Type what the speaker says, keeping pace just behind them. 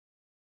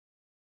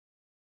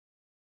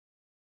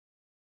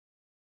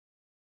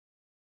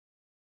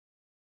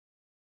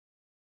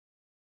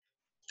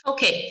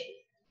Okay,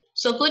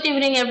 so good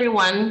evening,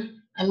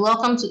 everyone, and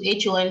welcome to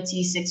HONT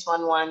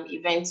 611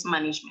 Events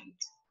Management.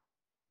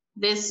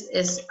 This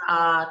is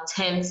our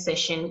 10th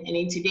session, and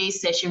in today's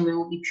session, we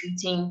will be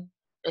treating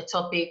the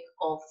topic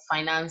of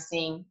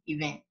financing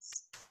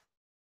events.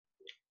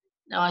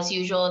 Now, as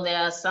usual,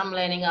 there are some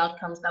learning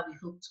outcomes that we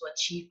hope to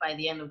achieve by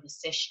the end of the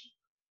session,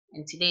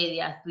 and today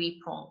there are 3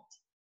 points.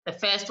 The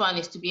first one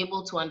is to be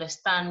able to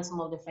understand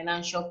some of the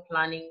financial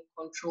planning,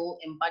 control,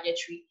 and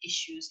budgetary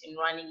issues in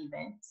running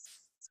events.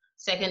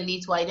 Secondly,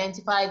 to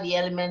identify the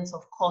elements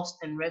of cost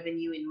and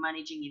revenue in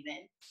managing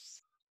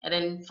events. And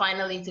then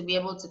finally, to be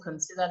able to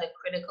consider the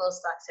critical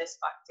success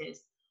factors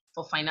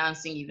for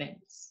financing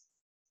events.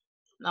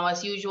 Now,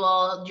 as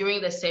usual, during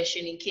the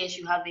session, in case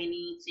you have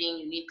anything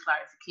you need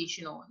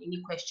clarification on,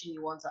 any question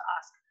you want to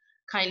ask,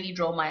 kindly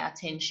draw my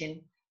attention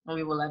and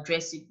we will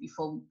address it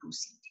before we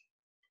proceed.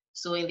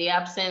 So in the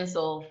absence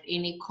of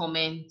any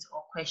comment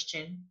or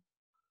question,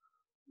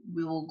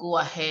 we will go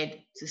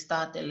ahead to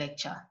start the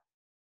lecture.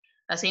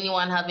 Does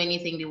anyone have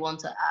anything they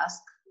want to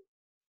ask?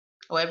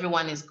 Or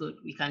everyone is good?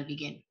 We can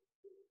begin.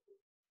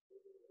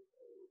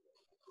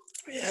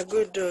 Yeah,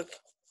 good, Doc.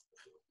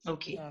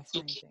 Okay. Fine,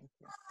 thank you.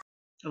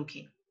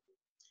 Okay.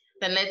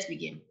 Then let's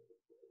begin.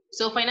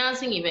 So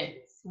financing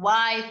events.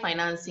 Why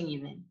financing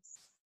events?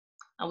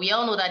 And we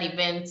all know that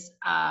events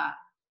are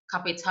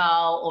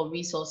capital or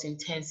resource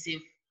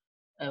intensive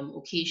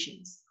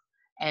occasions.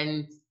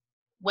 And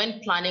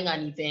when planning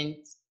an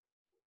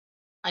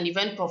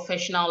event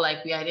professional,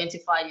 like we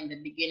identified in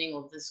the beginning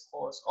of this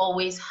course,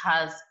 always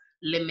has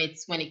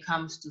limits when it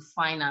comes to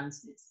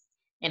finances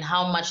and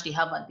how much they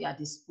have at their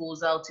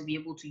disposal to be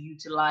able to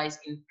utilize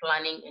in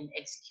planning and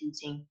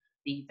executing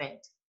the event.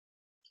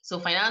 So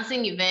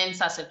financing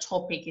events as a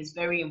topic is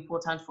very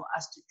important for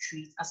us to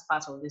treat as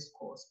part of this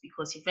course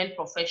because event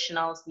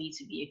professionals need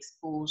to be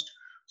exposed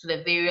to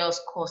the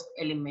various cost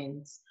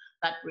elements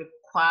that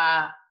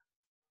require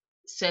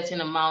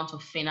certain amount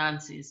of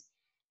finances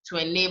to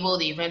enable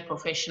the event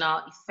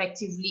professional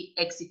effectively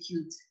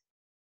execute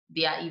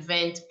their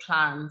event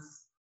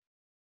plans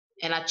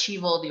and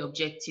achieve all the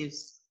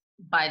objectives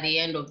by the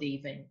end of the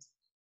event.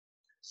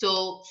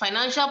 So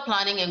financial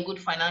planning and good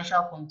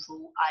financial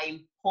control are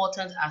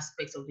important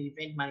aspects of the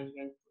event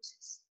management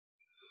process.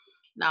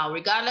 Now,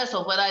 regardless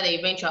of whether the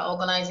event you're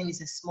organizing is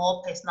a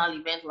small personal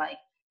event like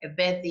a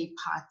birthday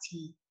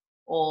party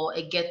or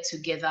a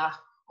get-together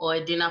or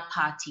a dinner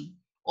party,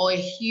 or a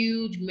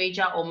huge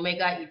major or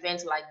mega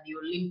event like the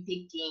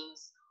Olympic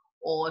Games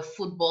or a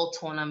football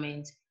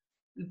tournament,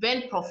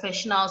 event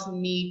professionals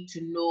need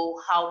to know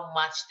how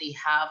much they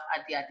have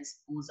at their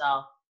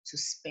disposal to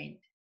spend.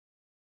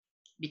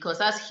 Because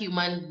as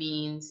human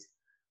beings,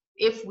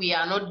 if we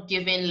are not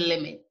given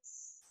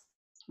limits,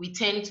 we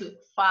tend to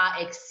far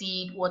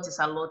exceed what is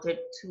allotted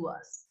to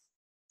us.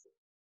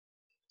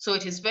 So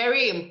it is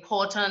very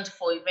important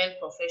for event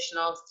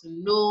professionals to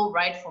know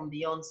right from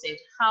the onset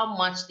how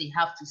much they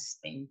have to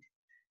spend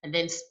and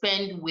then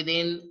spend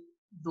within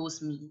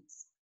those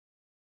means.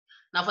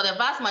 Now, for the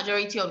vast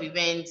majority of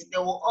events,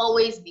 there will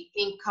always be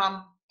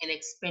income and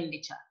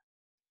expenditure.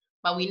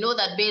 But we know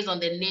that based on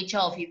the nature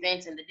of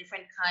events and the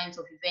different kinds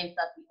of events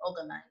that we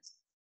organize,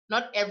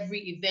 not every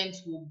event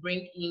will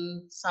bring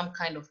in some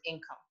kind of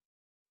income.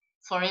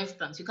 For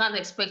instance, you can't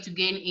expect to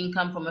gain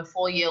income from a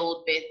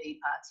 4-year-old birthday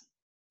party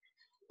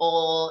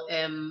or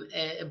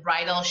a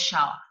bridal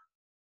shower.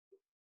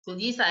 So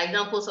these are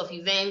examples of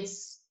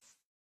events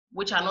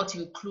which are not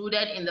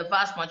included in the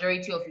vast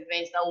majority of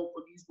events that will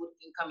produce both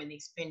income and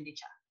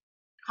expenditure.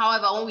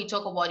 However, when we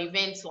talk about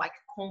events like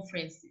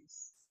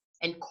conferences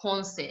and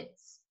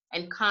concerts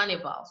and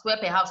carnivals, where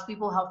perhaps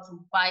people have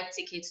to buy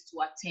tickets to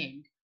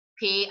attend,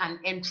 pay an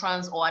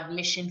entrance or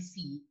admission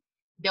fee,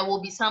 there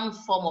will be some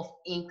form of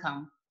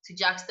income to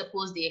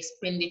juxtapose the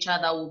expenditure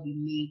that will be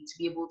made to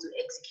be able to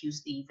execute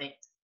the event.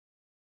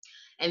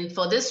 And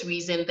for this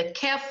reason, the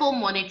careful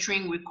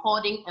monitoring,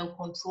 recording, and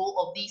control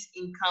of these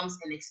incomes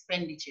and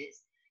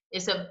expenditures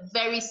is a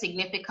very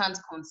significant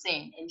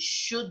concern and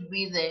should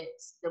be the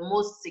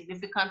most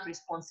significant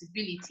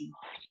responsibility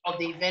of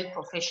the event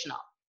professional,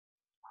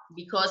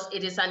 because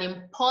it is an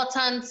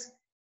important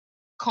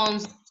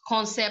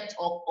concept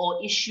or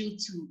issue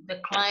to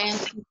the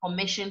clients who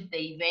commissioned the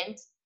event,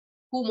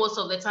 who most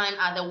of the time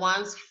are the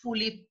ones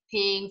fully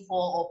paying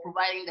for or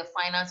providing the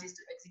finances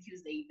to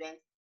execute the event,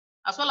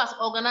 as well as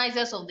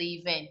organizers of the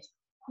event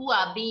who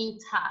are being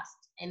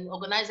tasked. And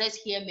organizers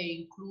here may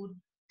include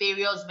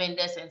various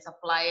vendors and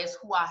suppliers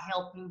who are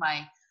helping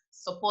by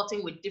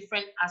supporting with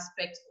different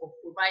aspects of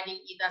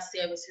providing either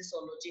services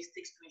or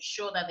logistics to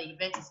ensure that the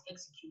event is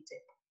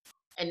executed.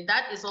 And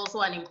that is also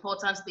an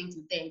important thing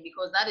to them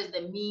because that is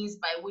the means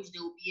by which they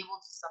will be able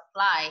to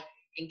supply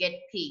and get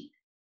paid.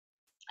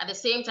 At the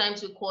same time,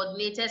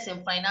 coordinators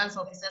and finance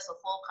officers of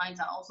all kinds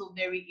are also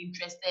very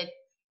interested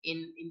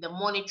in the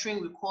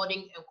monitoring,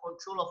 recording, and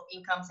control of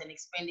incomes and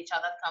expenditure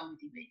that come with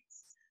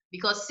events.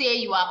 Because say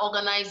you are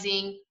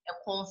organizing a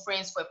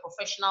conference for a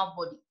professional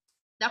body,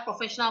 that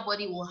professional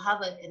body will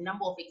have a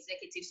number of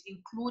executives,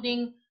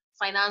 including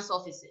finance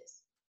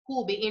officers. who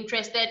will be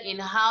interested in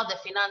how the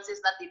finances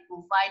that they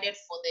provided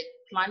for the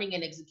planning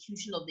and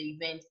execution of the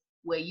event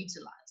were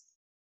utilized.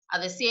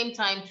 At the same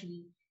time,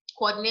 too,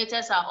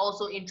 coordinators are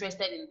also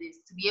interested in this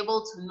to be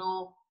able to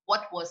know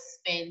what was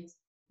spent,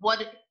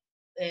 what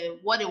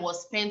it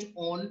was spent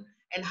on,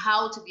 and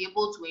how to be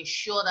able to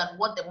ensure that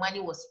what the money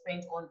was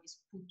spent on is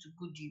put to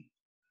good use.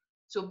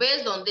 So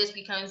based on this,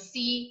 we can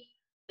see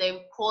the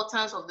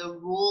importance of the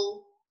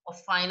role of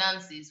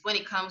finances when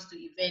it comes to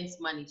events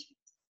management.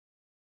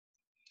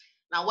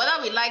 Now,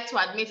 whether we like to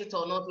admit it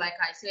or not, like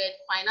I said,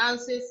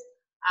 finances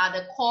are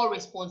the core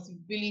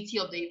responsibility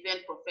of the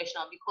event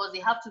professional because they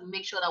have to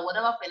make sure that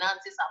whatever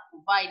finances are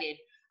provided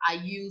are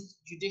used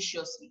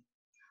judiciously.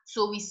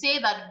 So we say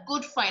that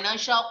good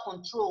financial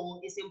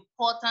control is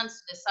important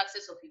to the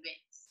success of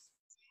events.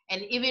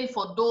 And even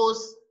for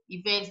those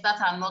events that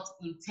are not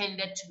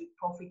intended to be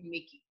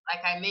profit-making.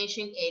 Like I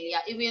mentioned earlier,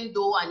 even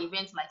though an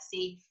event like,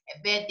 say, a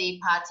birthday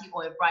party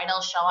or a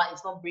bridal shower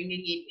is not bringing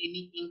in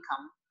any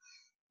income,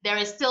 there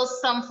is still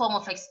some form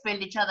of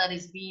expenditure that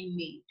is being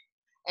made.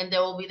 And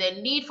there will be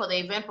the need for the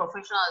event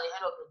professional at the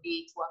end of the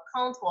day to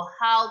account for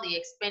how they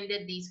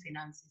expended these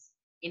finances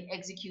in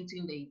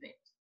executing the event.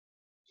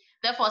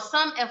 Therefore,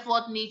 some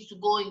effort needs to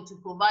go into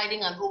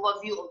providing an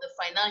overview of the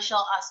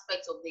financial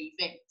aspects of the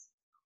event,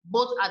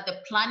 both at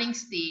the planning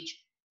stage,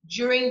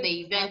 during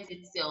the event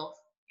itself,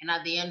 and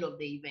at the end of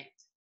the event.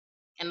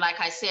 And like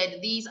I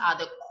said, these are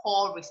the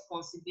core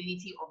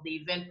responsibility of the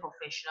event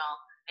professional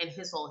and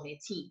his or her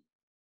team.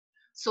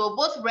 So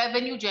both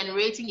revenue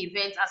generating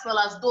events as well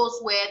as those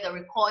where the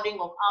recording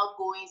of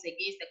outgoings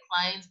against the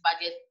client's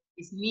budget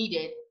is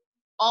needed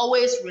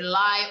always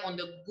rely on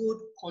the good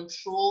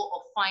control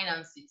of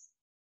finances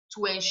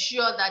to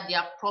ensure that they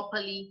are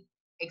properly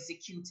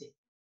executed.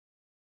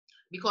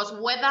 Because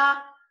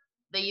whether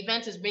the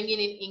event is bringing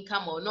in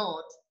income or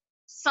not,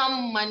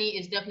 some money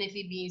is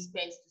definitely being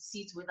spent to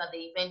see to it that the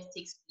event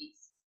takes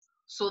place.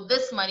 So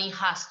this money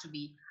has to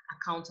be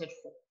accounted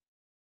for.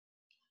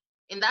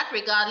 In that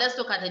regard, let's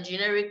look at a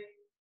generic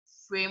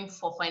frame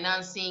for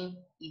financing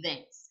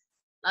events.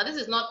 Now, this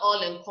is not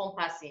all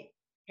encompassing,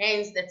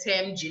 hence the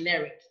term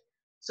generic.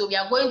 So we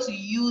are going to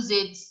use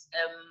it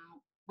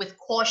with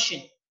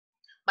caution,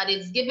 but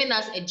it's giving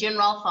us a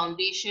general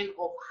foundation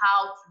of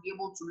how to be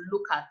able to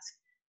look at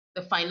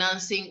the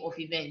financing of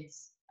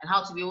events and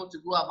how to be able to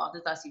go about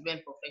it as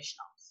event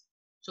professionals.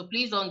 So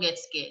please don't get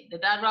scared. The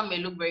diagram may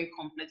look very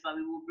complex, but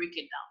we will break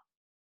it down.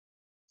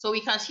 So we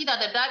can see that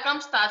the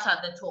diagram starts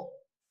at the top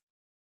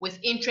with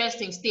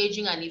interest in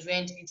staging an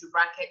event into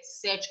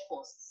brackets, search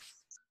costs,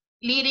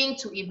 leading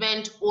to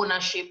event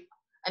ownership,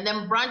 and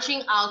then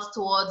branching out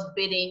towards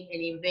bidding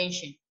and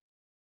invention.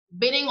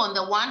 Bidding on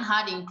the one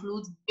hand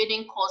includes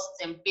bidding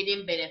costs and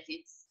bidding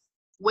benefits,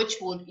 which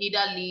would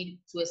either lead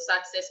to a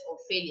success or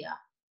failure.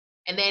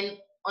 And then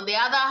on the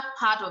other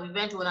part of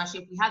event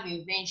ownership, we have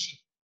invention,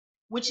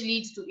 which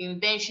leads to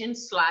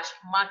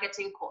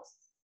invention/marketing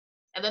costs.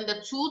 And then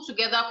the two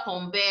together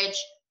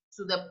converge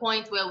to the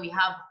point where we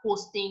have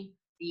hosting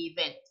the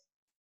event.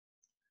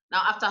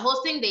 Now, after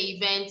hosting the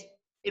event,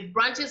 it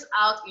branches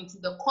out into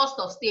the cost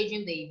of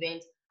staging the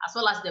event, as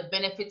well as the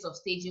benefits of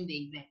staging the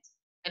event.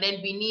 And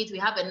then beneath, we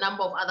have a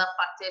number of other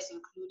factors,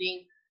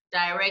 including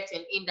direct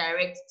and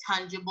indirect,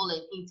 tangible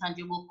and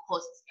intangible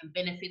costs and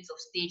benefits of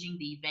staging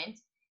the event,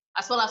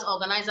 as well as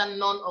organizer,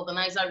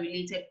 non-organizer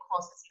related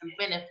costs and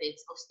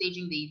benefits of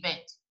staging the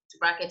event, to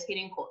brackets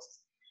hidden costs.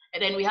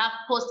 And then we have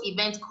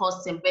post-event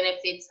costs and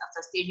benefits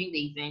after staging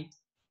the event,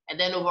 and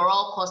then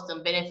overall costs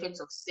and benefits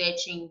of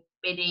searching,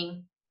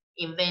 bidding,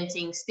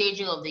 inventing,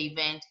 staging of the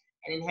event,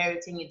 and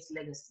inheriting its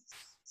legacies.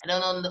 And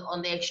then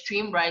on the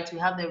extreme right, we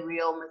have the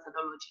real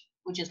methodology,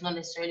 which is not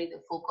necessarily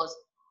the focus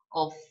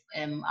of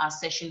our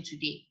session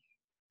today.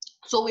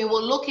 So we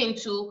will look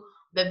into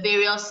the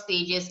various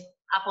stages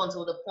up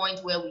until the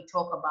point where we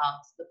talk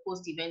about the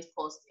post-event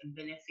costs and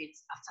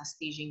benefits after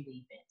staging the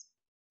event.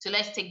 So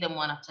let's take them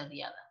one after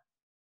the other.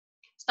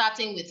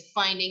 Starting with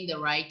finding the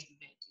right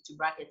event, into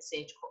brackets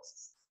search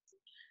costs.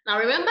 Now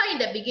remember in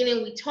the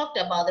beginning, we talked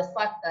about the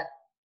fact that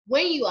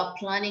when you are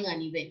planning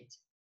an event,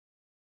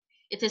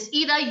 it is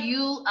either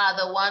you are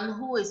the one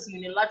who is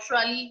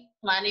unilaterally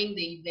planning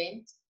the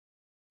event,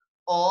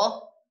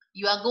 or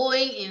you are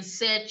going in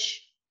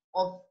search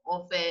of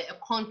a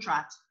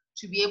contract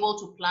to be able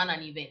to plan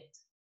an event.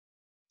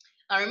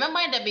 Now remember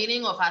in the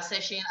beginning of our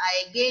session,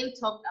 I again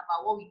talked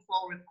about what we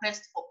call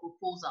request for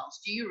proposals.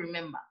 Do you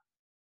remember?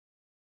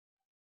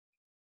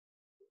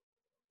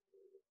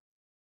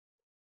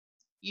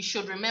 You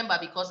should remember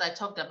because I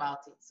talked about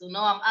it. So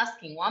now I'm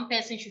asking, one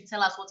person should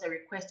tell us what a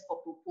request for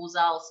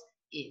proposals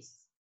is.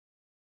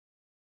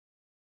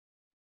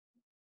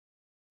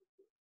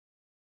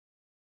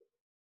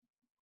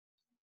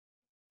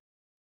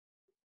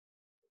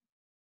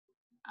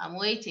 I'm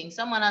waiting.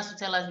 Someone has to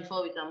tell us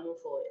before we can move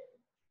forward.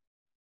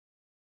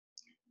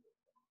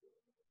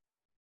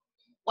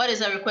 What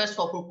is a request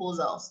for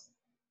proposals?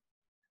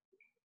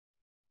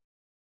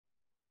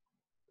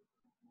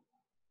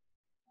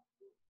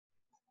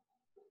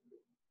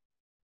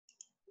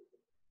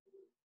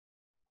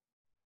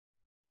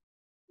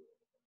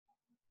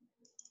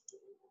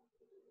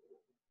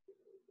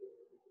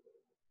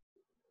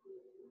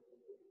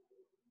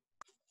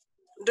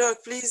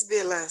 Doc, please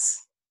bail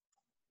us.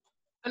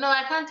 No,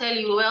 I can't tell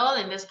you. We're all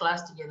in this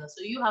class together,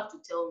 so you have to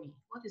tell me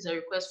what is a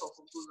request for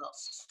proposal.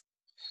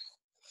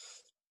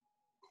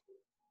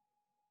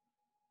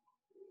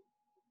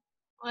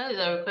 What is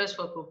a request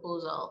for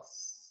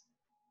proposals?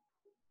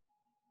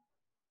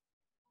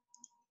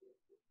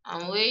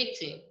 I'm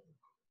waiting.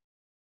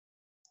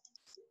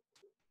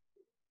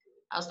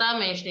 I'll start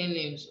mentioning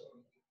names.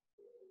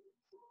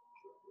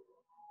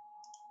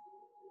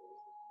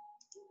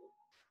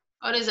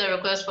 What is a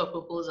request for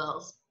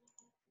proposals?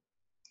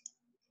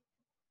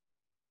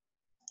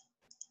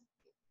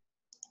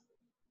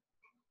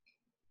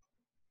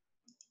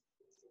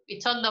 We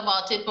talked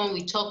about it when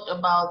we talked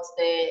about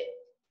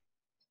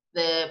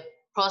the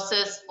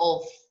process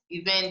of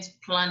event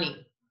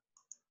planning.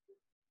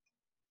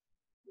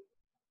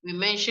 We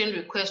mentioned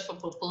request for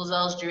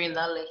proposals during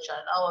that lecture.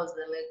 That was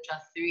the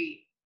lecture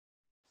 3.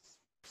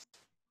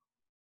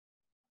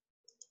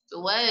 So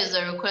where is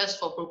the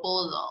request for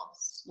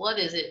proposals? What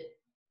is it?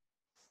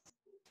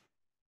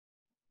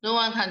 No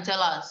one can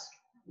tell us.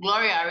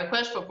 Gloria,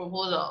 request for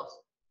proposals.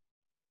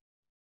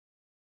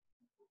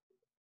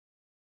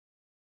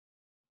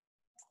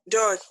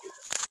 Doc.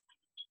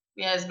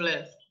 Yes,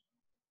 Bless.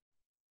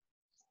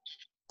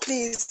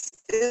 Please,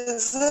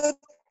 is it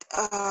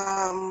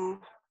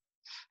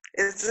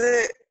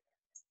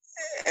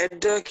a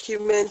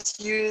document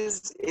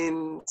used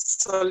in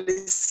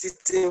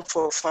soliciting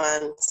for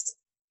funds?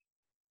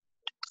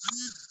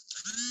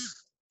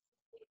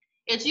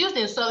 It's used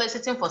in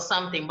soliciting for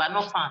something, but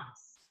not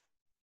funds.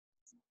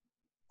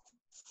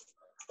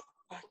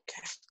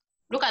 Okay.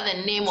 Look at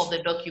the name of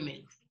the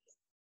document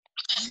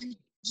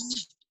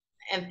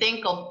and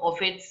think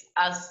of it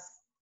as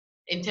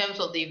in terms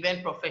of the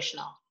event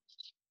professional.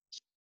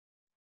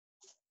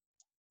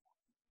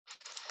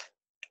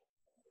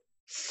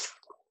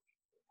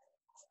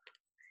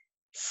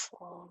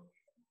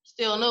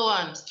 Still no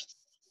one.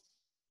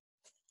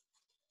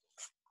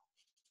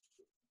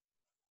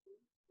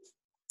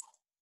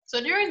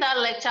 So during that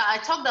lecture, I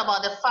talked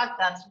about the fact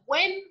that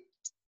when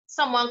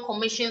someone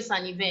commissions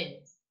an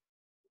event,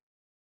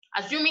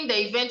 assuming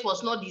the event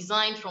was not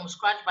designed from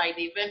scratch by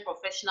the event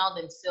professional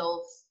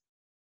themselves,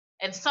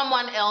 and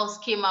someone else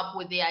came up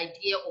with the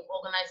idea of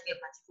organizing a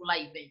particular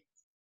event,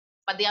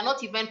 but they are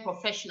not event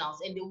professionals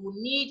and they will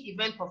need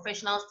event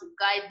professionals to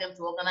guide them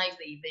to organize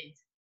the event,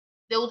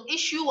 they would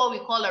issue what we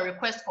call a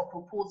request for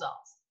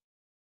proposals,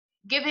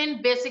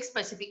 giving basic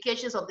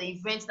specifications of the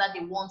event that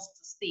they want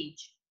to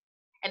stage.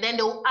 And then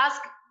they will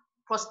ask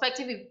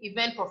prospective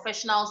event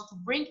professionals to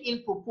bring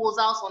in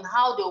proposals on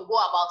how they'll go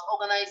about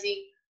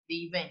organizing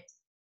the event.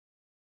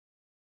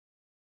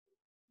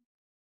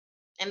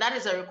 And that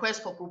is a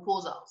request for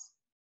proposals.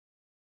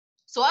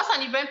 So as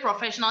an event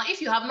professional,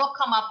 if you have not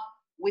come up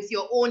with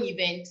your own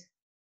event,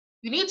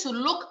 you need to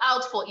look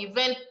out for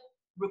event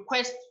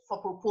requests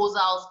for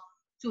proposals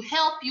to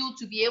help you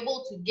to be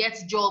able to get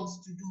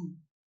jobs to do.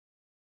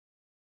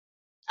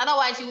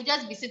 Otherwise, you will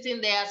just be sitting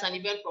there as an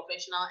event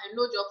professional and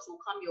no jobs will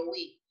come your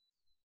way.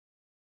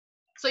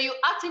 So you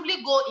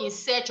actively go in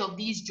search of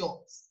these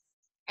jobs.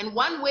 And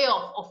one way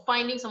of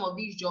finding some of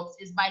these jobs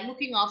is by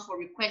looking out for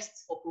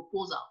requests for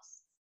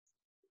proposals.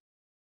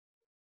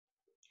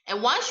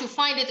 And once you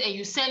find it and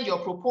you send your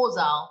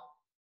proposal,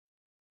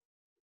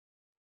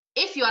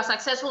 if you are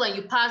successful and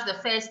you pass the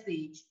first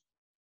stage,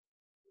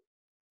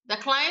 the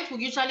client will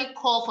usually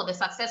call for the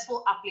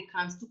successful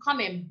applicants to come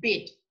and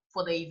bid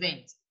for the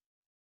event.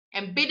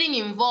 And bidding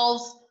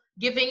involves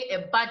giving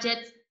a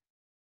budget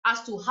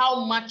as to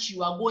how much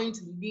you are going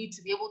to need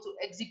to be able to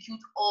execute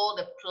all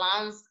the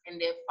plans and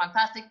the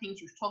fantastic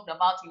things you've talked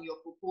about in your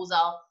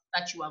proposal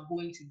that you are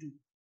going to do.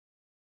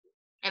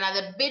 And at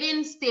the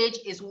bidding stage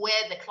is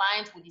where the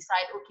client will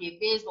decide, okay,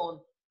 based on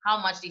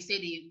how much they say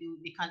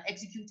they can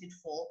execute it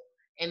for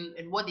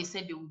and what they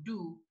said they will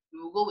do, we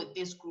will go with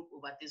this group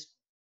over this group.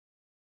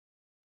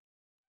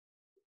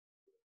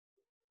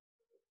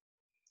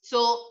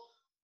 So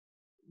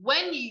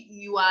when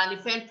you are an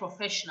event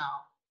professional,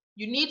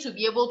 you need to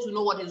be able to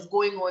know what is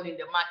going on in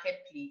the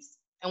marketplace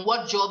and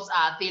what jobs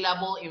are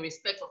available in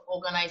respect of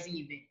organizing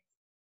events.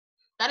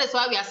 That is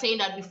why we are saying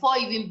that before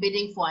even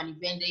bidding for an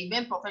event, the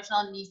event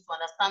professional needs to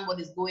understand what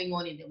is going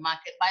on in the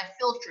market by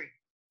filtering.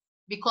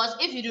 Because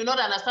if you do not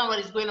understand what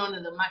is going on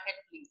in the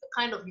marketplace, the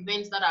kind of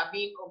events that are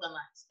being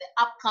organized, the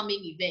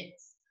upcoming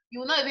events, you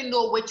will not even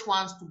know which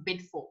ones to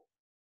bid for.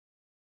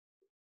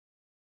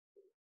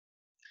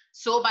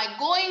 So by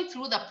going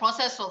through the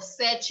process of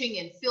searching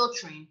and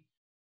filtering,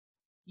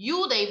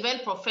 you, the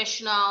event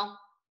professional,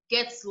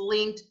 gets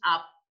linked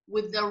up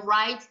with the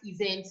right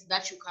events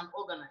that you can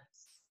organize.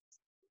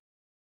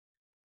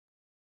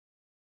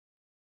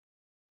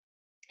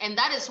 And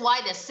that is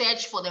why the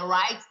search for the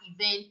right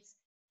event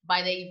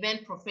by the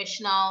event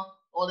professional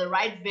or the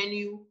right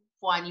venue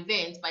for an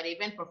event by the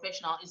event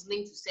professional is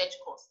linked to search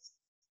costs.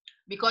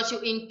 Because you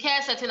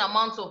incur certain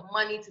amounts of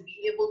money to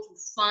be able to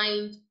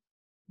find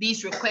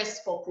these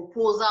requests for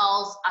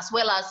proposals, as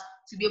well as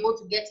to be able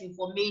to get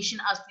information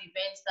as to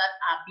events that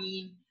are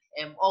being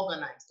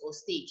organized or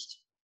staged.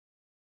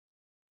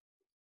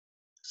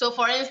 So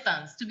for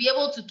instance, to be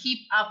able to keep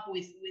up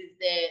with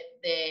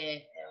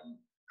the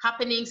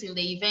happenings in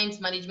the event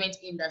management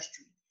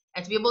industry,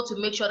 and to be able to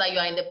make sure that you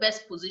are in the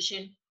best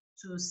position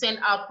to send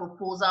out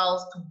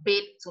proposals, to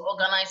bid, to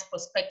organize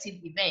prospective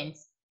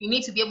events, you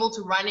need to be able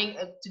to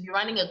be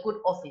running a good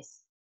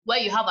office where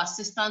you have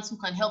assistants who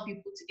can help you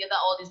put together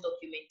all this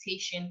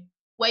documentation,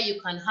 where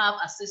you can have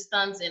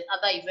assistants and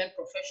other event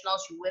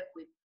professionals you work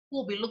with who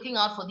will be looking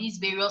out for these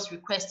various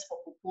requests for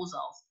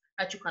proposals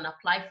that you can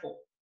apply for.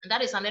 And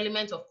that is an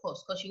element of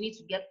cost, because you need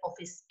to get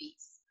office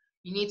space.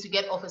 You need to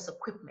get office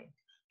equipment.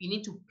 You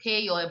need to pay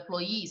your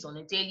employees on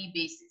a daily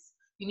basis.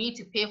 You need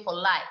to pay for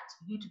light.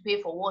 You need to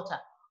pay for water.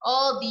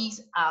 All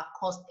these are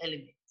cost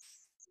elements.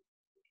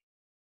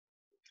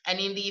 And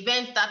in the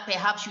event that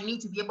perhaps you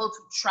need to be able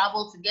to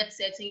travel to get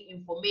certain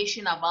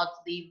information about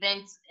the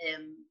event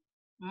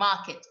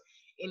market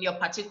in your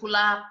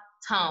particular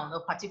town or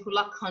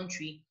particular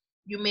country,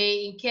 you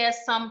may incur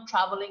some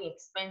traveling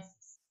expenses.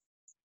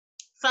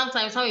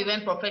 Sometimes some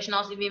event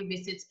professionals even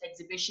visit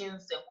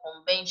exhibitions and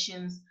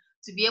conventions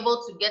to be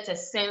able to get a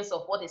sense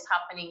of what is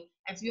happening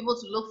and to be able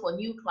to look for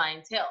new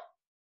clientele.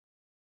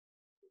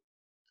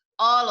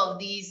 All of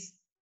these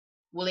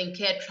will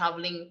incur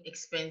traveling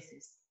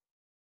expenses.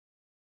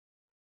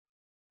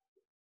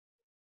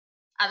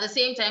 At the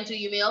same time, too,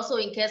 you may also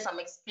incur some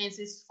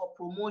expenses for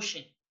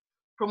promotion.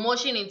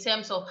 Promotion in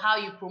terms of how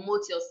you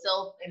promote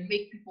yourself and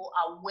make people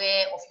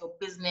aware of your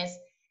business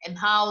and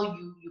how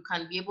you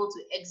can be able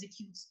to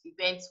execute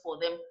events for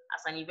them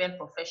as an event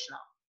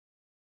professional.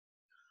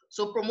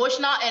 So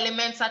promotional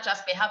elements such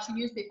as perhaps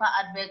newspaper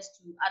adverts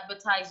to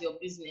advertise your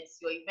business,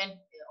 your event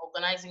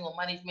organizing or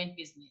management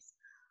business,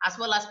 as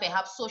well as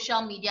perhaps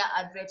social media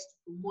adverts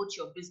to promote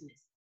your business.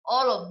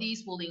 All of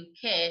these will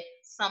incur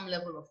some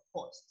level of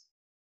cost,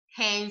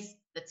 hence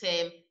the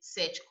term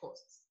search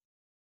costs.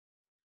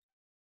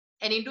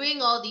 And in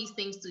doing all these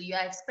things too, you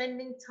are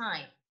spending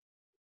time,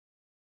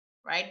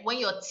 right? When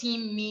your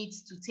team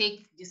meets to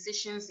take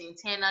decisions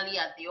internally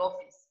at the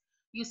office,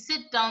 you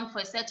sit down for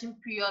a certain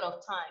period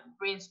of time,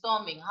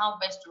 brainstorming how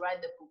best to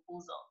write the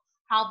proposal,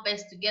 how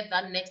best to get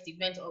that next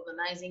event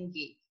organizing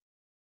gig,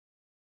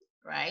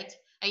 right?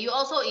 And you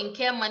also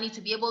incur money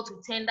to be able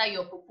to tender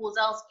your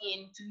proposals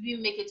in to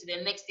even make it to the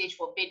next stage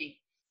for bidding,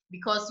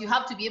 because you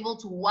have to be able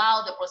to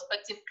wow the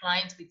prospective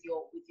client with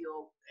your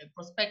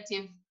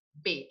prospective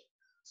bid.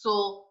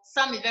 So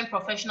some event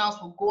professionals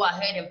will go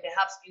ahead and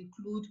perhaps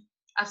include,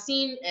 I've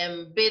seen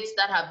bids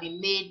that have been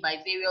made by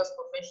various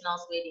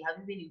professionals where they have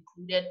even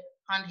included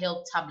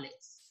handheld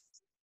tablets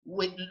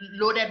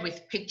loaded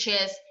with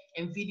pictures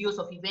and videos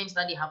of events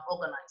that they have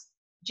organized,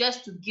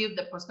 just to give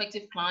the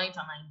prospective client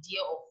an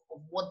idea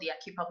of what they are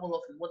capable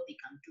of and what they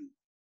can do.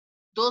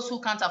 Those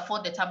who can't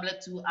afford the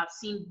tablet too, I've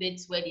seen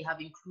bids where they have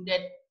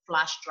included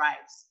flash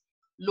drives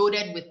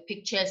loaded with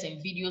pictures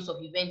and videos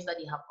of events that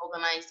they have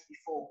organized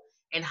before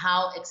and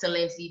how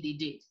excellently they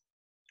did.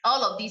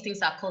 All of these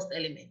things are cost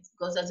elements,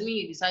 because assuming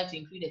you decide to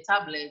include a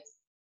tablet,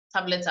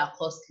 tablets are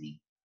costly.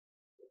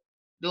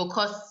 They'll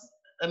cost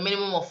a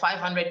minimum of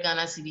 500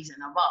 Ghana cedis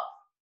and above.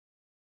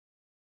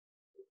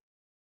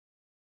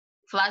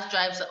 Flash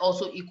drives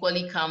also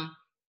equally come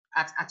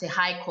at a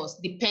high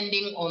cost,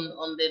 depending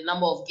on the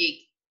number of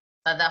gig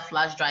that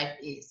flash drive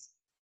is.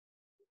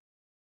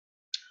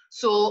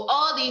 So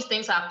all these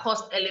things are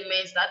cost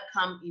elements that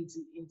come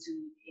into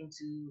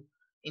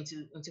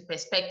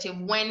perspective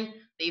when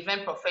the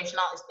event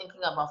professional is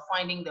thinking about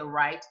finding the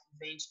right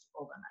event to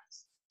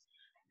organize.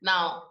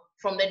 Now,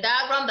 from the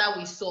diagram that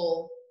we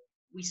saw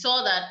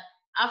that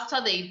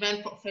after the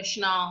event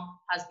professional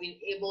has been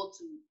able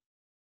to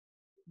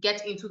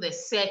get into the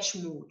search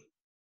mode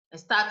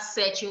and start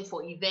searching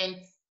for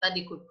events that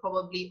they could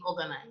probably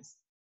organize,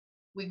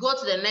 we go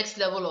to the next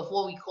level of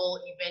what we call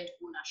event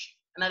ownership.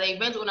 And at the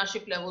event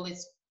ownership level, it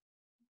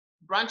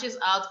branches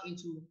out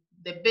into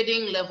the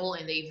bidding level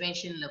and the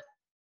invention level.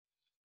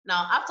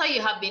 Now, after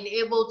you have been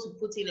able to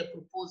put in a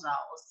proposal,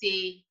 or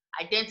say,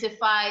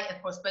 identify a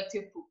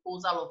prospective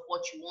proposal of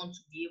what you want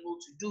to be able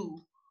to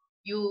do,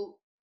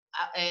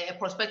 a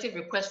prospective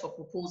request for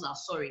proposal,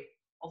 sorry,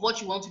 of what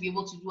you want to be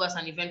able to do as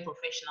an event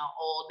professional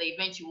or the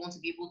event you want to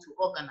be able to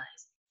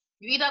organize.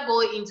 You either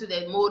go into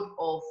the mode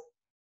of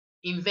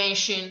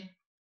invention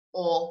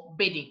or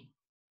bidding.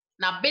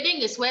 Now,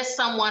 bidding is where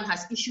someone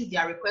has issued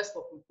their request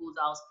for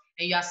proposals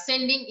and you are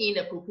sending in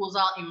a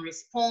proposal in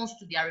response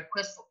to their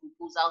request for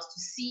proposals to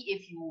see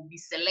if you will be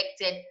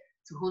selected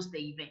to host the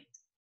event.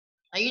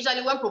 And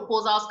usually when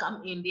proposals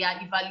come in, they are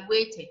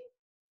evaluated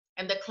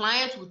and the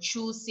client will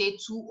choose, say,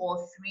 2 or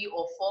 3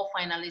 or 4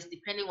 finalists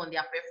depending on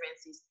their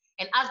preferences,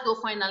 and ask those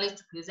finalists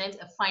to present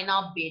a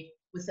final bid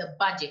with a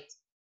budget.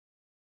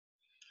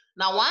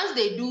 Now, once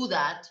they do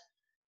that,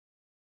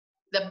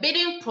 the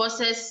bidding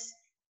process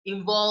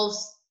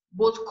involves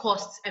both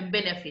costs and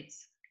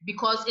benefits,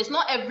 because it's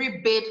not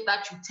every bid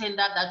that you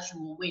tender that you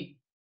will win.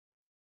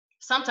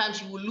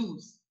 Sometimes you will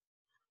lose,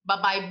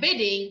 but by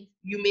bidding,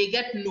 you may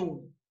get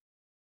known.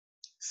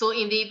 So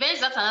in the events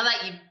that another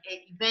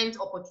event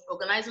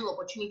organizing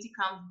opportunity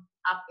comes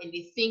up and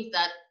they think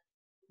that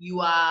you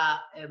are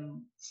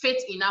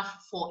fit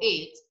enough for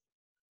it,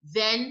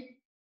 then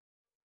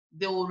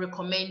they will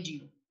recommend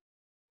you.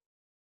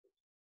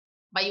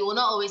 But you will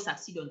not always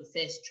succeed on the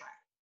first try.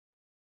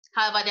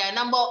 However, there are a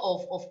number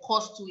of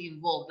costs too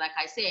involved. Like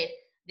I said,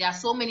 there are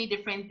so many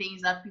different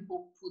things that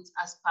people put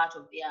as part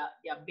of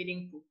their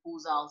bidding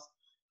proposals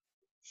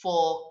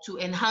to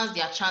enhance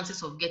their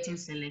chances of getting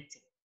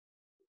selected.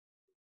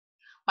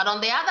 But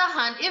on the other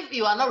hand, if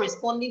you are not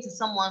responding to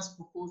someone's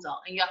proposal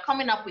and you are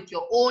coming up with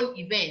your own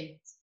event,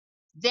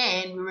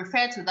 then we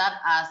refer to that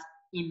as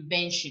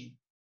invention,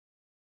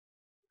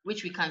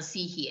 which we can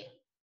see here.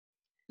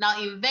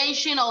 Now,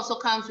 invention also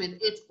comes with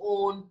its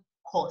own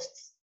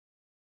costs.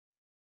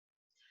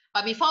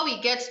 But before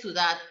we get to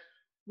that,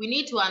 we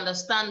need to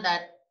understand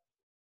that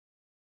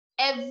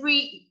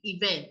every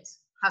event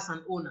has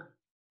an owner.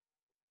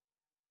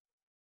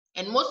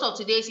 And most of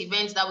today's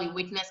events that we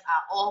witness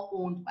are all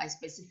owned by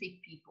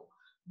specific people,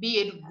 be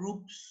it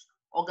groups,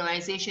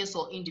 organizations,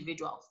 or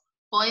individuals.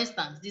 For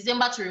instance,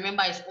 December to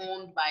Remember is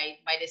owned by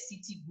the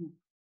City Group.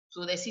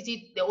 So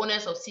the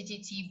owners of City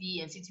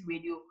TV and City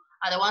Radio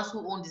are the ones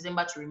who own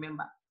December to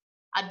Remember.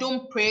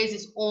 Adom Praise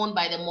is owned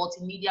by the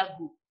Multimedia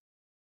Group.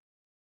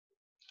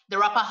 The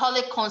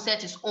Rapperholic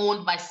concert is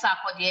owned by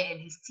Sarkodie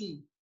and his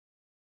team.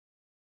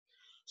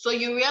 So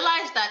you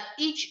realize that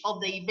each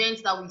of the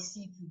events that we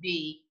see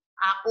today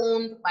are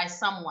owned by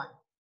someone.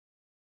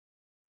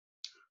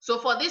 So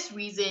for this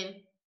reason,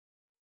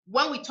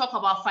 when we talk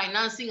about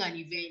financing an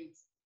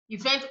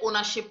event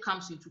ownership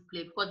comes into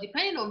play, because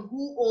depending on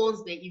who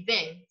owns the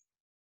event,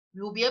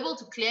 we will be able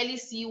to clearly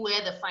see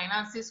where the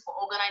finances for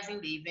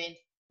organizing the event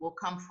will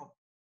come from.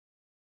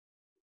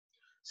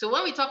 So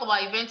when we talk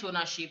about event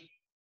ownership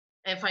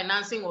and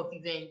financing of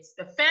events,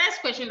 the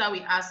first question that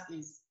we ask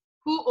is,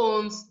 who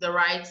owns the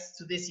rights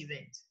to this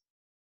event?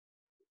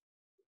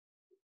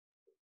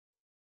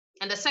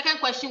 And the second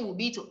question will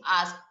be to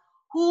ask,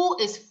 who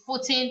is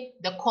footing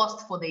the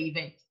cost for the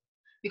event?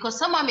 Because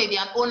someone may be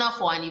an owner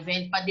for an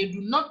event, but they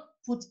do not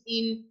put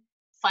in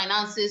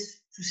finances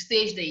to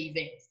stage the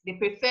event. They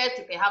prefer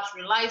to perhaps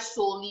rely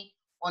solely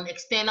on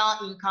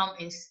external income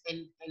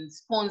and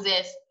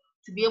sponsors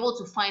to be able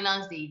to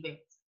finance the event.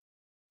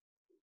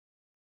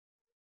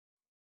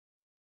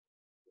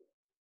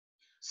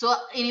 So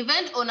in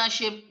event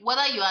ownership,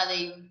 whether you are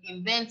the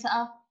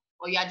inventor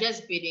or you are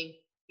just bidding,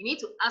 you need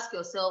to ask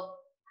yourself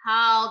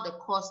how the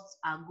costs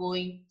are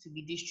going to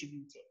be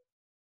distributed.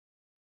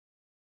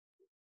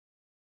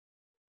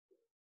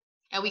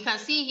 And we can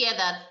see here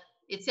that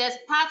it says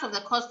part of the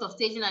cost of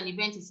staging an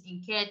event is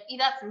incurred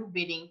either through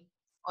bidding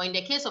or, in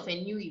the case of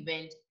a new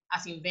event,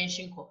 as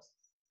invention costs.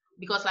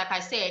 Because like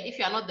I said, if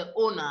you are not the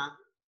owner,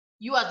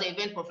 you as the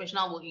event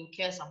professional will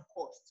incur some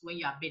costs when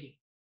you are bidding.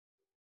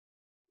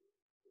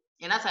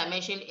 And as I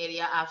mentioned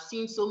earlier, I've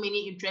seen so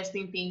many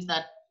interesting things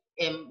that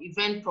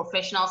event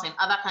professionals and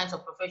other kinds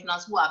of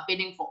professionals who are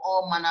bidding for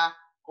all manner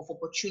of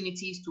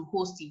opportunities to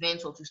host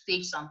events or to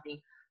stage something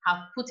have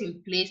put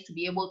in place to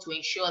be able to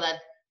ensure that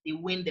they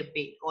win the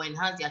bid or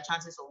enhance their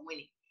chances of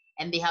winning.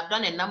 And they have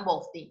done a number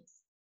of things.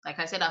 Like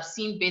I said, I've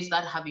seen bids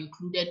that have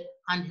included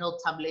handheld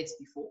tablets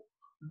before,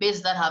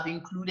 bids that have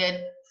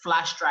included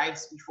flash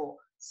drives before.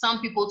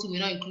 Some people too may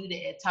not include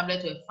a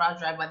tablet or a flash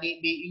drive, but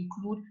they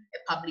include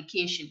a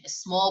publication, a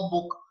small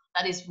book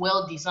that is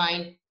well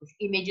designed with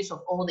images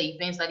of all the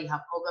events that they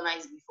have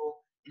organized before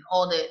and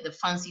all the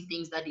fancy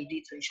things that they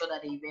did to ensure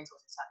that the event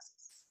was a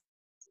success.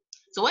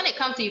 So when it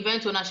comes to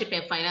event ownership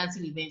and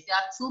financing events, there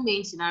are two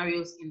main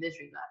scenarios in this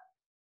regard.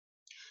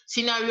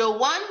 Scenario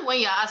one, when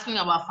you're asking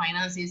about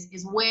finances,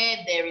 is where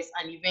there is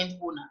an event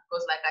owner,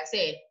 because like I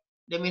said,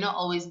 there may not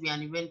always be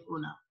an event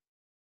owner.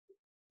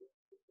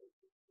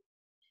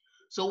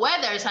 So where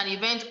there is an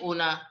event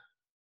owner,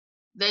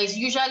 there is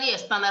usually a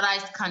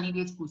standardized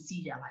candidate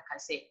procedure, like I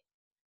said.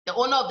 The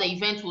owner of the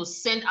event will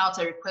send out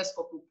a request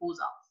for proposals,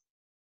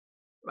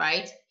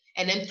 right?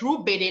 And then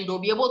through bidding, they'll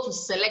be able to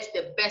select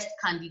the best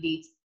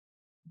candidate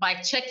by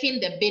checking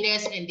the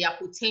bidders and their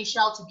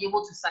potential to be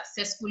able to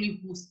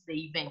successfully host the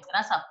event.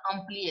 And as I've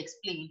amply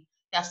explained,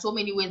 there are so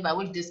many ways by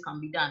which this can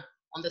be done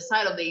on the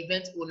side of the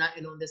event owner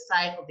and on the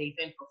side of the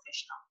event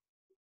professional.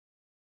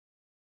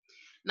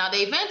 Now,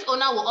 the event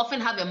owner will often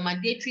have a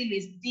mandatory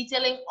list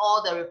detailing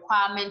all the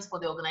requirements for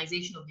the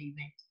organization of the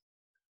event,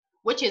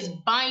 which is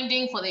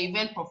binding for the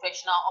event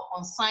professional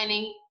upon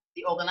signing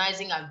the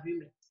organizing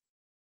agreement.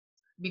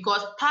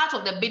 Because part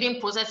of the bidding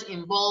process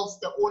involves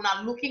the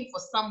owner looking for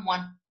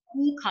someone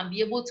who can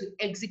be able to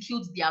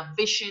execute their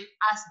vision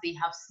as they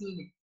have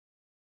seen it.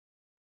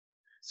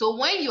 So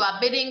when you are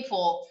bidding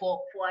for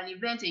an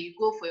event and you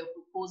go for a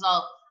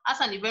proposal, as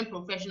an event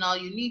professional,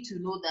 you need to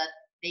know that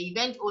the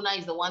event owner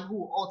is the one who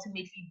will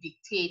ultimately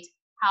dictate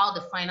how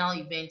the final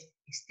event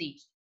is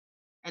staged.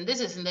 And this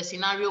is in the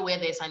scenario where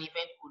there's an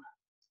event owner.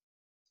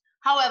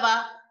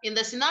 However, in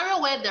the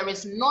scenario where there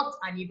is not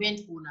an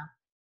event owner,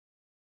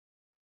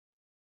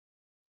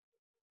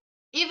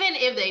 even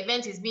if the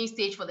event is being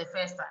staged for the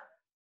first time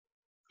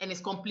and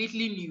is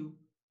completely new,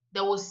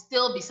 there will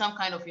still be some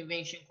kind of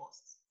invention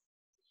costs.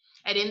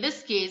 And in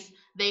this case,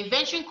 The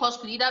invention cost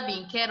could either be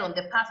incurred on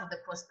the part of the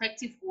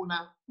prospective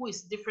owner, who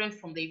is different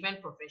from the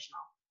event professional,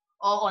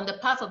 or on the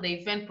part of the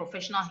event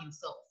professional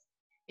himself.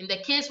 In the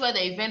case where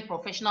the event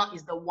professional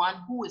is the one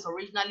who is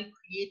originally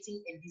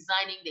creating and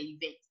designing the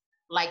event,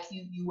 like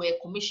you were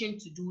commissioned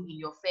to do in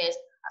your first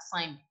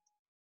assignment.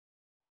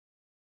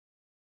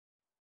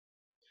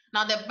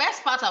 Now, the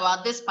best part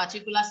about this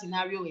particular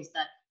scenario is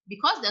that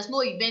because there's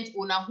no event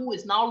owner who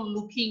is now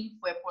looking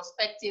for a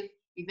prospective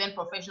event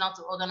professional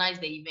to organize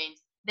the event,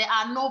 there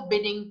are no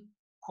bidding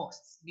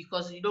costs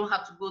because you don't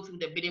have to go through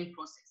the bidding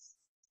process.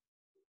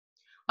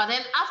 But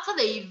then after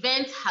the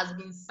event has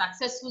been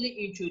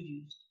successfully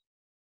introduced,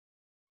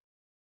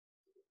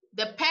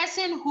 the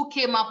person who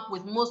came up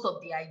with most of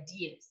the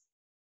ideas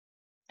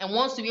and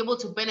wants to be able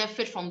to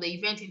benefit from the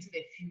event into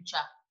the future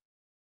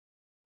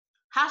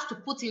has to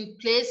put in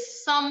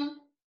place some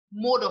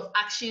mode of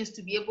actions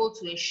to be able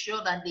to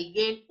ensure that they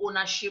gain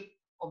ownership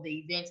of the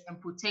event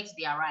and protect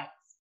their rights.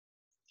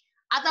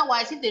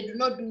 Otherwise, if they do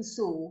not do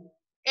so,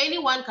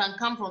 anyone can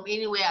come from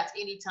anywhere at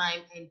any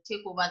time and take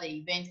over the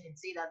event and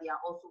say that they are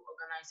also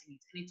organizing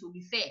it. And it will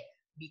be fair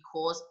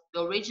because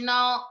the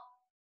original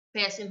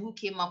person who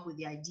came up with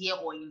the idea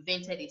or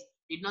invented it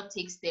did not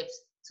take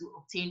steps to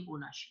obtain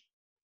ownership.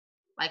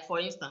 Like for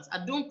instance,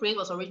 Adum Praise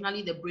was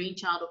originally the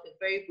brainchild of a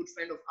very good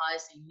friend of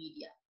ours in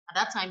media. At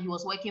that time, he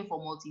was working for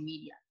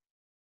multimedia.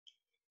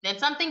 Then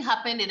something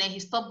happened and then he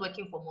stopped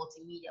working for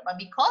multimedia. But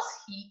because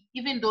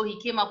even though he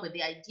came up with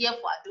the idea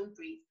for Adum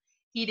Praise,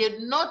 he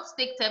did not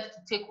take steps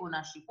to take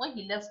ownership. When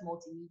he left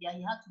multimedia,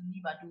 he had to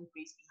leave Adum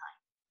Praise behind.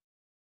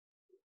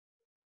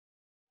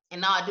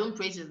 And now Adum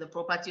Praise is the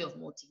property of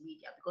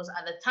multimedia because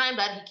at the time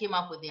that he came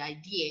up with the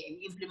idea and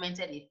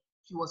implemented it,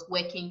 he was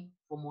working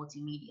for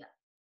multimedia.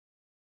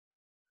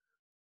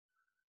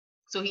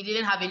 So he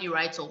didn't have any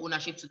rights or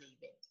ownership to the event.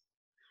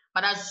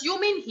 But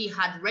assuming he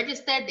had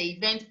registered the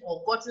event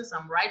or gotten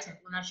some rights and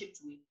ownership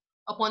to it,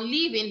 upon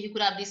leaving, he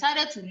could have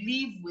decided to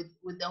leave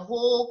with the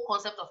whole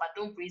concept of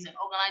Adum Praise and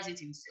organize it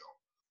himself.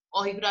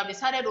 Or he could have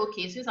decided,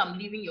 okay, since I'm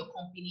leaving your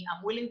company,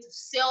 I'm willing to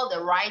sell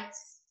the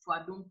rights to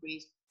Adum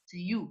Praise to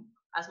you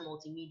as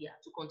multimedia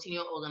to continue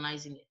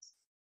organizing it.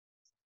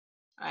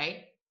 All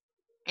right?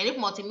 And if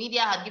multimedia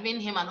had given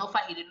him an offer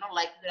he did not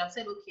like, he would have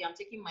said, okay, I'm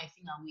taking my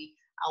thing away.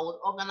 I would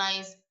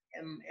organize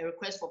a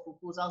request for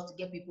proposals to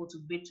get people to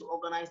bid to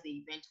organize the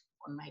event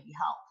on my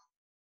behalf.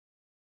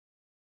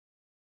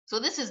 So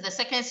this is the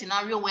second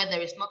scenario where there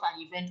is not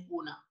an event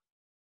owner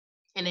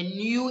and a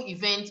new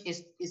event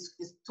is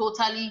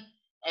totally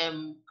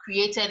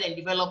created and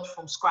developed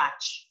from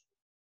scratch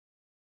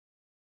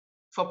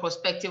for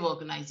prospective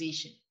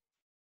organization.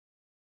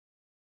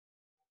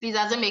 Please,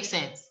 does it make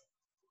sense?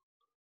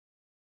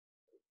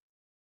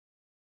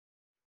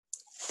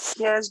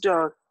 Yes,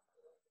 Doc.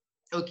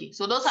 Okay,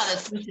 so those are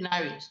the two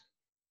scenarios.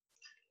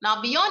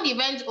 Now, beyond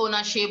event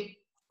ownership,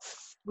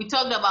 we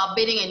talked about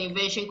bidding and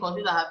invention costs,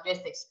 which I have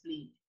just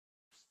explained.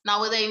 Now,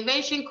 with the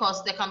invention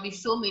costs, there can be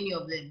so many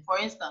of them. For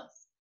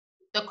instance,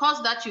 the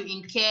cost that you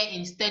incur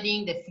in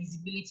studying the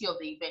feasibility of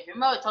the event.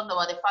 Remember, we talked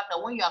about the fact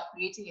that when you are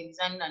creating and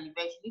designing an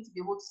event, you need to be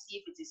able to see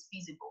if it is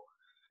feasible.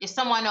 Is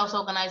someone else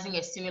organizing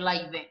a similar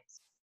event?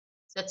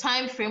 The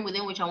time frame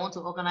within which I want to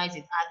organize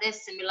it, are there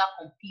similar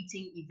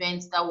competing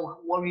events that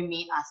will worry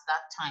me at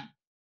that time?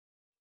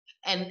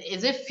 And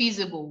is it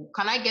feasible?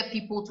 Can I get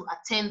people to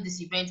attend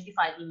this event if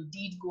I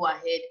indeed go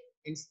ahead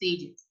and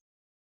stage it?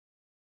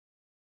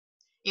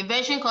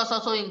 Invention costs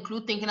also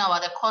include thinking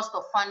about the cost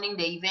of funding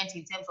the event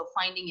in terms of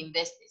finding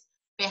investors.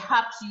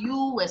 Perhaps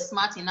you were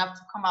smart enough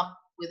to come up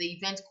with the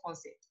event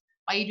concept,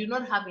 but you do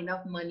not have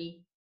enough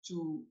money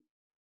to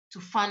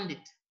fund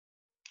it,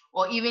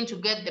 or even to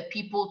get the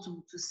people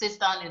to sit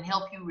down and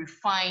help you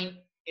refine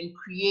and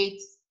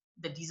create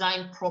the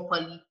design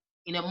properly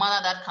in a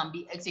manner that can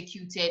be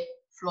executed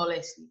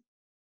flawlessly.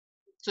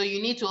 So you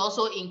need to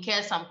also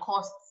incur some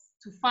costs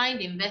to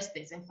find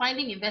investors, and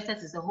finding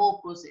investors is a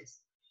whole process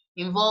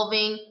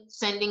involving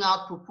sending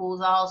out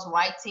proposals,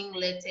 writing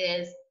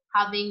letters,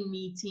 having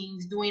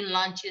meetings, doing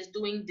lunches,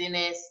 doing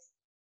dinners.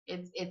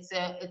 It's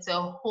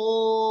a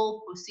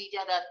whole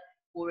procedure that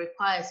will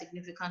require a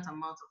significant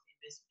amount of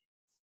investment.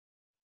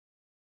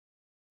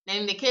 And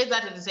in the case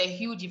that it is a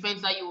huge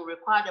event that you will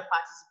require the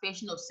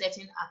participation of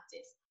certain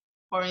actors,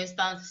 for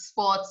instance,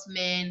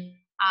 sportsmen,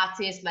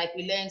 artists, like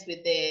we learned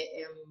with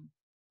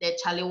the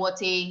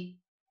Chalewote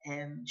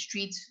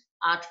Street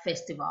Art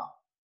Festival,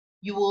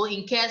 you will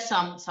incur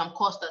some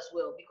cost as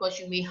well, because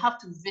you may have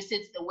to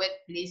visit the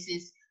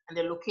workplaces and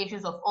the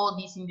locations of all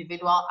these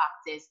individual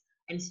actors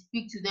and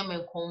speak to them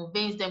and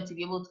convince them to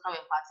be able to come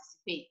and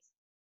participate.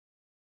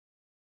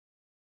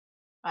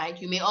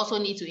 Right? You may also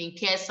need to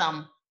incur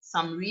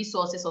some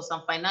resources or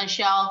some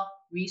financial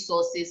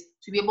resources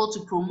to be able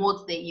to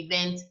promote the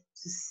event,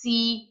 to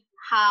see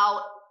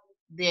how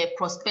the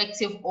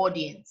prospective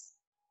audience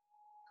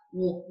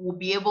will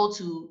be able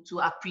to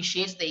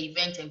appreciate the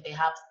event and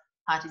perhaps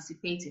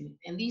participate in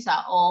it. And these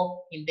are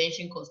all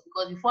invention costs,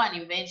 because before an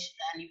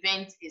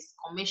event is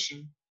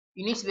commissioned,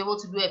 you need to be able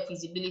to do a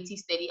feasibility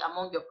study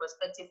among your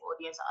prospective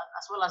audience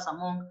as well as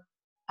among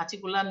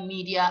particular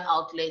media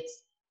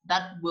outlets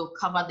that will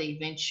cover the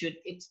event should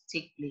it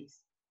take place,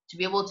 to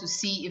be able to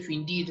see if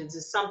indeed it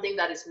is something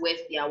that is worth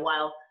their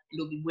while and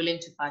they'll be willing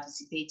to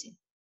participate in.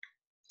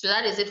 So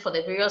that is it for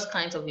the various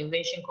kinds of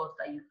invention costs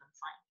that you can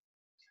find.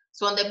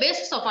 So on the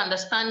basis of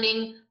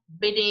understanding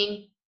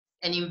bidding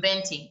and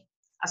inventing,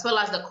 as well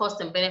as the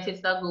costs and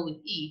benefits that go with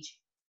each,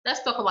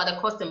 let's talk about the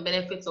costs and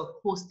benefits of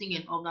hosting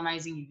and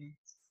organizing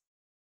events.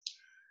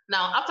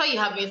 Now, after you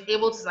have been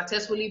able to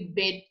successfully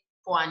bid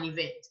for an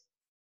event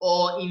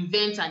or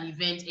invent an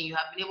event, and you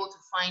have been able to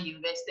find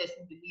investors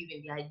who believe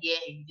in the idea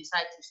and you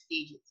decide to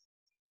stage it,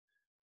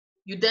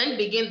 you then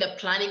begin the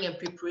planning and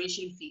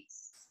preparation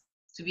phase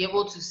to be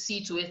able to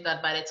see to it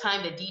that by the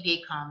time the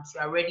D-Day comes,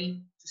 you are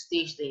ready to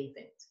stage the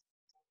event.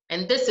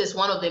 And this is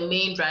one of the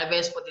main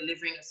drivers for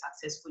delivering a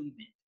successful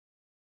event.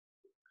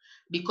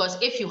 Because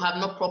if you have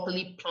not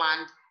properly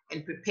planned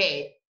and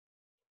prepared,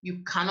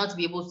 you cannot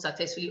be able to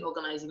successfully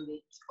organize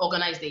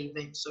the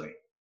event.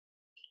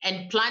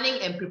 And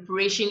planning and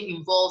preparation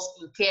involves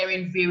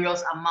incurring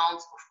various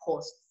amounts of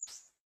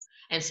costs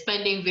and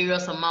spending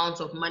various amounts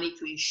of money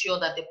to ensure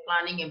that the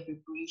planning and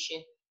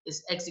preparation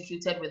is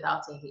executed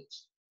without a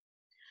hitch.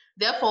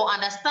 Therefore,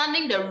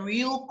 understanding the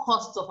real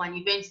costs of an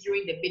event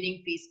during the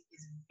bidding phase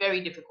is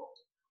very difficult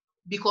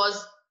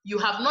because you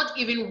have not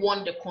even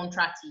won the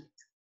contract yet.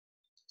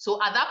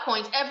 So at that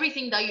point,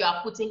 everything that you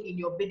are putting in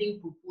your bidding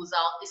proposal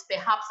is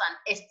perhaps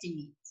an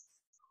estimate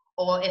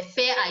or a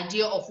fair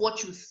idea of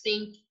what you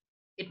think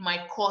it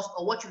might cost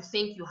or what you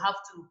think you have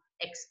to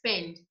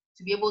expend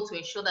to be able to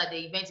ensure that the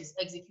event is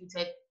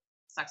executed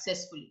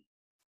successfully.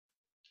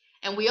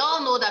 And we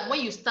all know that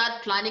when you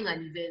start planning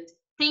an event,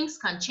 things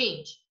can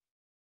change.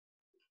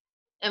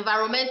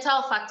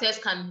 Environmental factors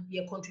can be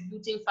a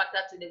contributing factor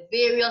to the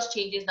various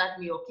changes that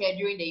may occur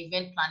during the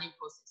event planning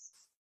process,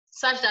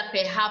 such that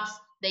perhaps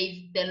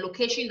the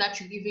location that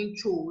you even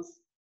chose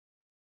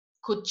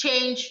could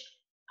change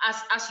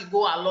as you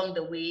go along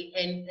the way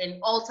and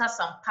alter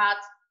some part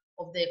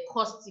of the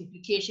cost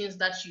implications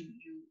that you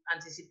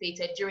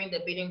anticipated during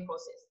the bidding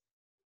process.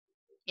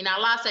 In our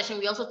last session,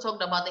 we also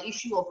talked about the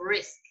issue of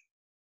risk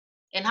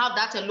and how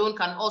that alone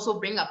can also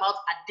bring about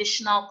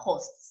additional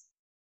costs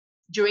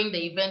during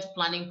the event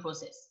planning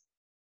process.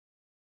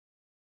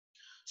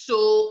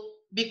 So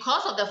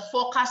because of the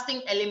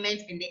forecasting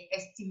element and the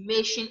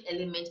estimation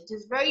element, it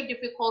is very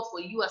difficult for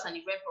you as an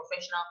event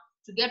professional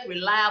to get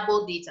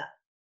reliable data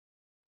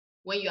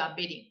when you are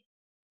bidding.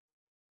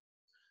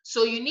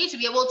 So you need to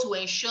be able to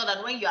ensure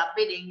that when you are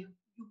bidding, you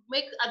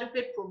make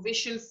adequate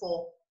provision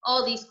for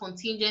all these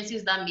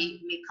contingencies that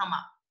may come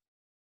up.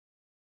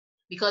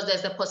 Because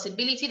there's the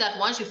possibility that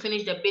once you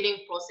finish the bidding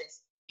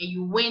process and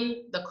you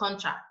win the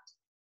contract,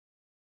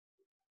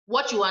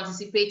 what you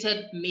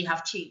anticipated may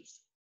have changed.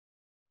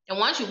 And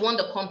once you won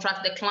the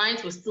contract, the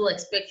client will still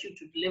expect you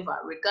to deliver,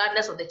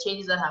 regardless of the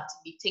changes that have to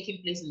be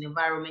taking place in the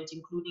environment,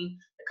 including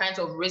the kinds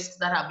of risks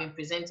that have been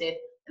presented,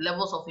 the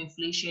levels of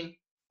inflation,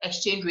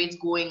 exchange rates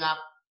going up,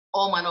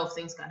 all manner of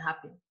things can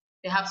happen.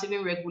 Perhaps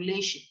even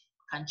regulation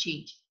can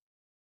change.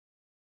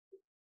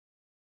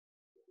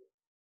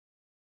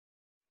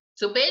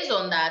 So based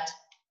on that,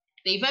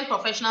 the event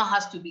professional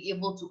has to be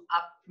able to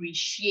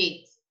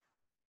appreciate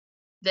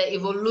the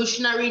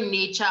evolutionary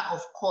nature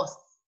of costs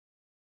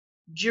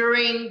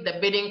during the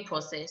bidding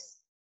process,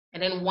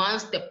 and then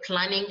once the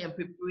planning and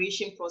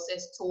preparation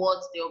process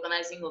towards the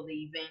organizing of the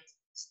event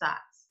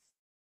starts.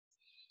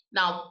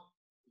 Now,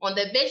 on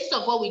the basis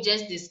of what we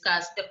just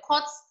discussed, the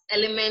cost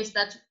elements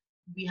that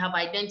we have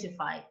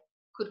identified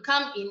could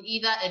come in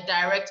either a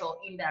direct or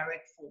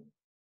indirect form.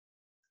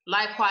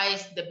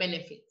 Likewise, the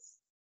benefits.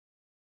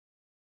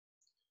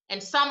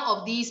 And some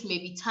of these may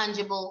be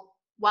tangible,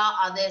 while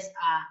others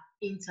are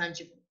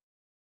intangible.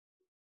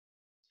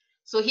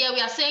 So here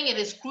we are saying it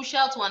is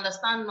crucial to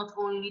understand not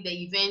only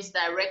the event's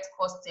direct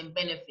costs and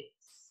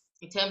benefits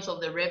in terms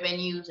of the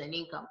revenues and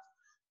income,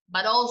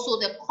 but also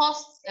the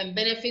costs and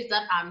benefits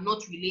that are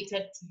not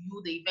related to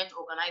you, the event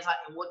organizer,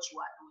 and what you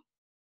are doing.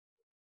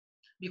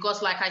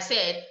 Because like I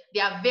said,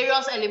 there are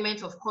various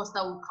elements of cost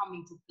that will come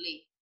into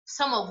play,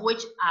 some of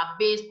which are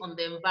based on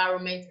the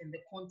environment and the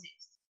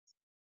context.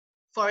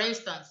 For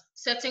instance,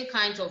 certain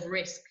kinds of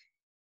risk,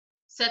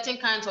 certain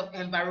kinds of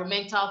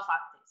environmental factors,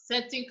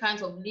 certain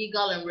kinds of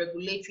legal and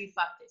regulatory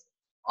factors.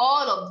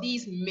 All of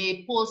these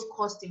may pose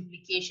cost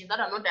implications that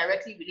are not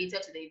directly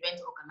related to the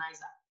event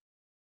organizer,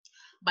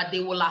 but they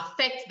will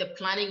affect the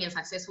planning and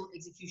successful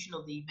execution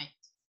of the event.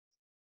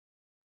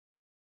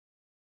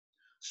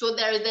 So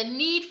there is a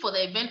need for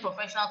the event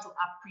professional to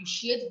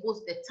appreciate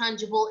both the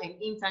tangible and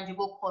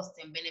intangible costs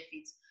and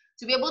benefits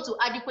to be able to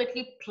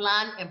adequately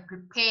plan and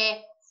prepare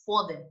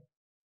for them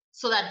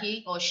so that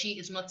he or she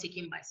is not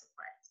taken by surprise.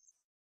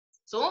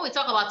 So when we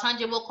talk about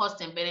tangible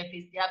costs and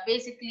benefits, they are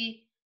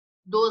basically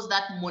those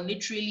that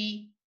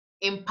monetarily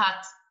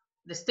impact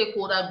the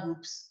stakeholder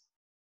groups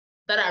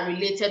that are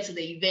related to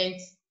the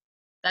event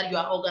that you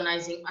are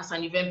organizing as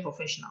an event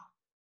professional,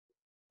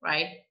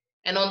 right?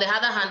 And on the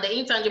other hand, the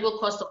intangible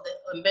costs of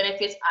the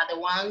benefits are the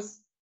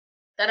ones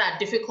that are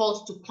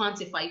difficult to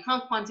quantify. You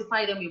can't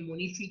quantify them in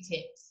monetary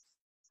terms.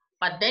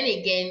 But then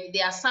again,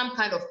 there are some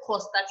kind of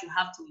costs that you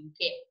have to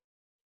incur.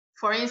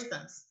 For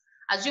instance,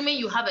 assuming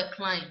you have a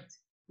client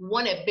who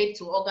want a bid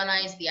to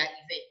organize their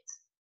event,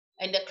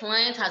 and the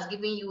client has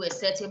given you a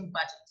certain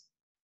budget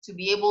to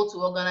be able to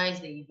organize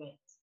the event.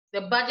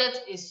 The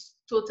budget is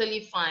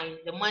totally fine.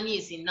 The money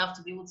is enough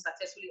to be able to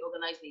successfully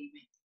organize the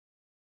event.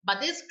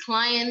 But this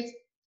client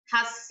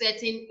has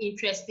certain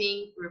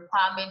interesting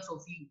requirements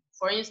of you.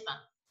 For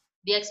instance,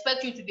 they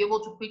expect you to be able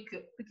to pick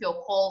your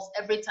calls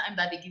every time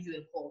that they give you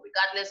a call,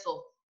 regardless of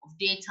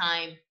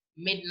daytime,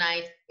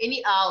 midnight,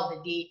 any hour of the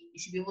day, you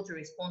should be able to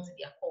respond to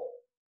their call.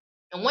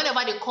 And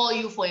whenever they call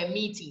you for a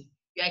meeting,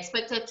 you're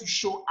expected to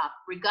show up,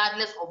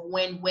 regardless of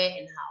when, where,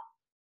 and how.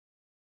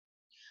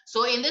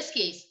 So in this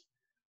case,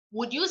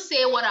 would you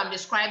say what I'm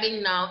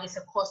describing now is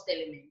a cost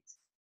element?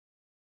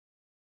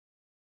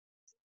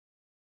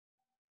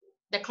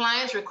 The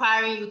client's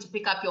requiring you to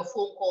pick up your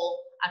phone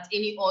call at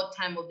any odd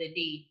time of the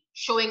day,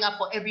 showing up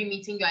for every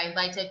meeting you are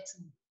invited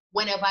to,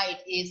 whenever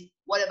it is,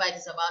 whatever it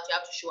is about, you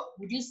have to show up.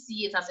 Would you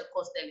see it as a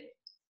cost element?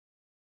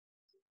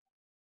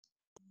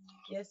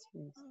 Yes,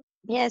 please.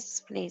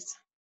 Yes, please.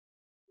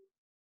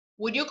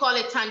 Would you call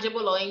it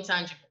tangible or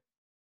intangible?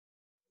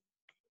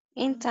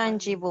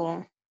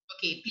 Intangible.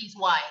 Okay, please,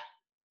 why?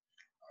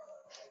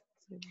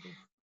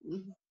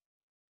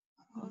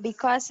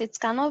 Because it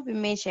cannot be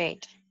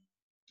measured.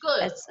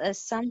 Good.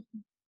 It's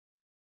something.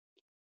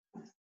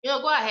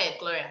 Go ahead,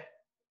 Gloria.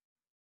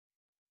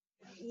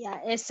 Yeah,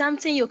 it's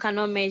something you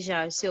cannot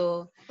measure.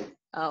 So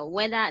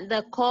whether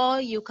the call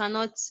you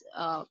cannot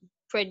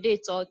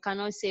predict or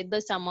cannot say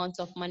this amount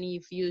of money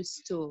you've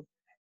used to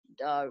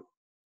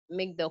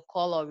make the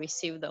call or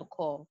receive the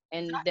call,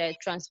 and the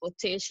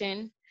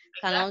transportation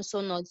can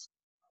also not.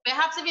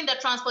 Perhaps even the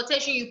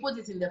transportation, you put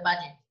it in the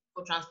budget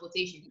for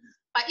transportation.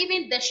 But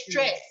even the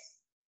stress.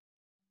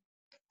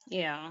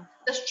 Yeah.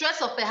 The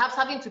stress of perhaps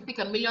having to pick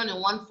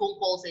 1,000,001 phone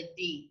calls a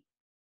day.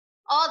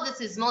 All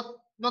this is not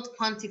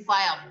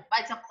quantifiable, but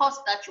it's a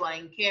cost that you are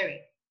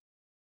incurring,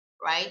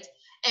 right?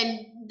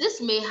 And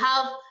this may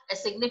have a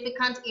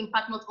significant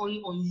impact not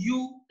only on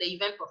you, the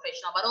event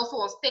professional, but also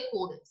on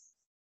stakeholders.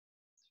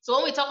 So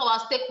when we talk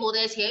about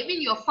stakeholders here,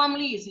 even your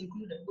family is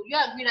included. Would you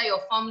agree that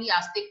your family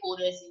are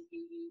stakeholders in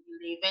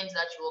the events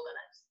that you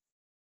organize?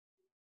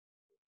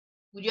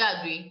 Would you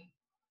agree?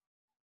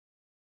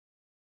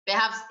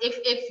 Perhaps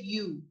if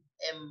you,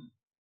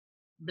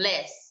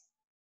 Bless,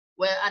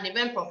 were an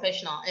event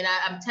professional, and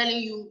I'm telling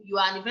you, you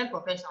are an event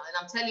professional, and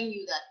I'm telling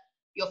you that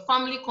your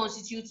family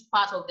constitutes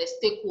part of the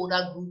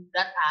stakeholder group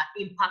that are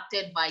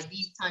impacted by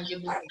these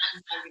tangible and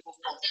intangible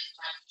costs.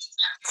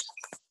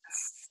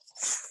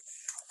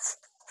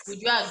 Would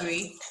you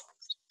agree?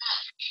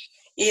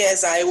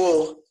 Yes, I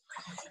will.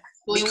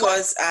 So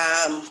Because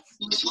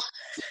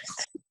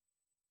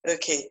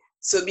okay,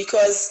 so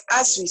because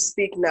as we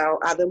speak now,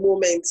 at the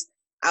moment,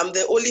 I'm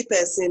the only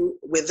person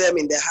with them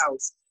in the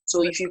house.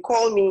 So if you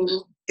call me,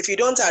 if you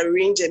don't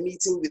arrange a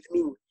meeting with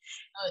me,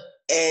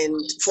 and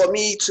for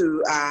me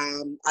to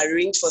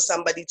arrange for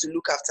somebody to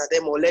look after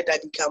them or let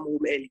daddy come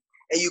home early,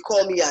 and you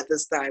call me at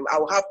this time, I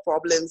will have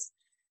problems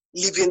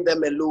leaving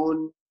them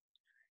alone,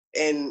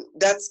 and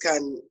that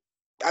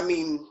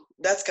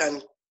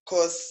can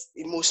cause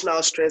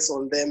emotional stress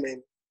on them.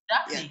 And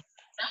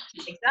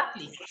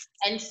Exactly.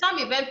 And some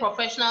event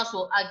professionals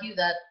will argue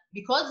that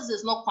because this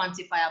is not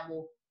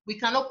quantifiable, we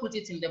cannot put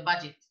it in the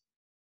budget.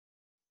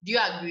 Do you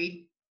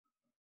agree?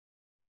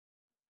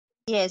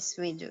 Yes,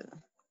 we do.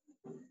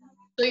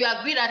 So you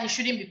agree that it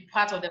shouldn't be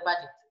part of the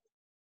budget?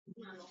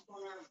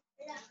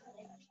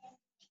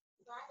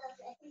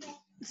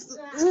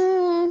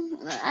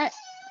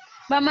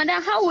 But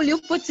madam, how will you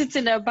put it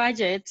in the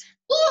budget?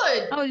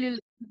 Good. How will you?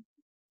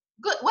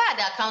 Good. Where are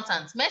the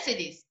accountants?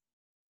 Mercedes.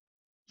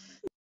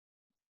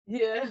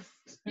 Yeah.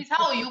 Please,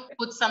 how will you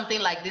put something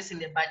like this in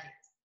the budget?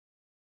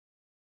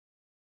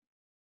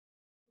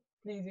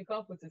 Please, you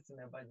can't put it in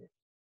a budget.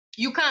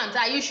 You can't.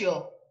 Are you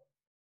sure?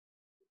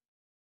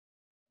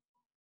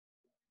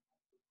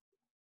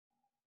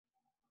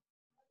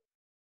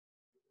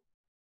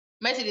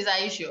 Mercedes, are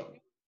you sure?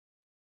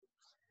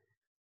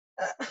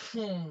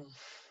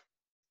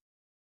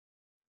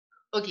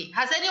 Okay.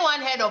 Has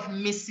anyone heard of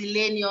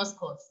miscellaneous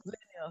costs?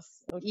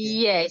 Miscellaneous. Okay.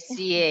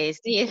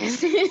 Yes.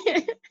 Yes.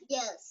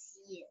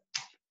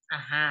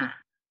 Uh-huh.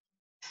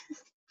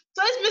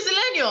 So it's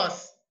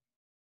miscellaneous.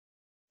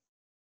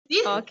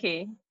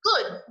 Okay.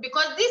 Good,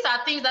 because these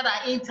are things that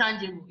are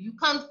intangible. You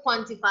can't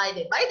quantify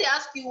them. But if they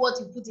ask you what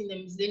you put in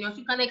the miscellaneous,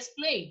 you can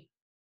explain.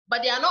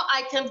 But they are not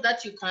items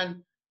that you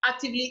can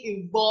actively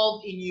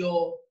involve in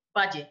your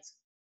budget.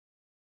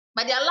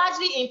 But they are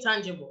largely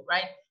intangible,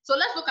 right? So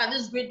let's look at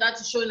this grid that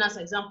is showing us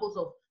examples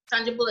of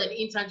tangible and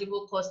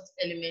intangible cost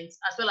elements,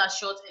 as well as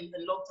short and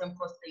long-term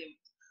cost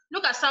elements.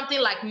 Look at something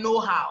like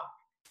know-how.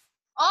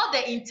 All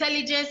the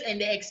intelligence and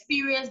the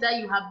experience that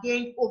you have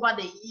gained over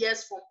the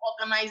years from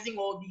organizing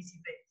all these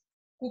events,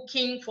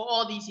 cooking for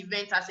all these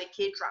events as a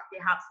caterer,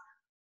 perhaps.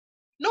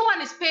 No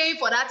one is paying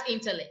for that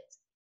intellect,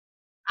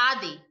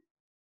 are they?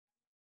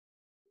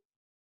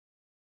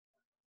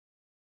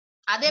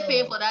 Are they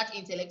paying No. for that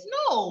intellect?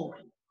 No.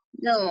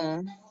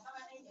 No.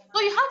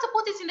 So you have to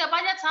put it in the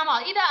budget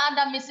somehow, either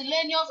under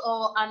miscellaneous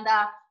or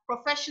under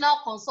professional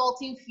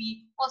consulting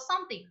fee or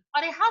something,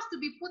 but it has to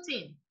be put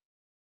in,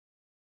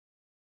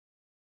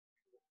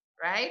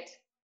 right?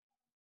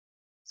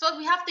 So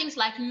we have things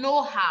like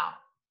know-how,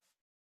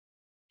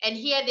 and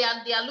here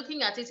they are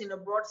looking at it in a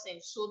broad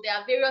sense. So there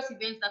are various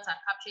events that are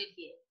captured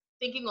here.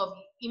 Thinking of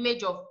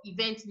image of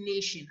event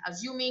nation,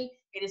 assuming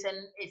it is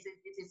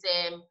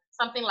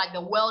something like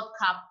the World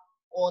Cup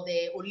or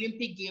the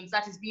Olympic Games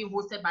that is being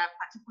hosted by a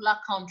particular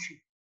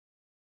country.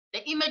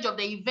 The image of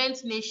the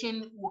event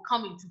nation will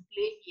come into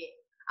play here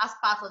as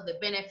part of the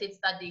benefits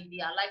that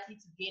they are likely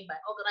to gain by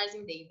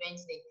organizing the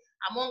events there,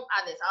 among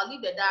others. I'll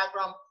leave the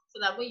diagram so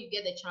that when you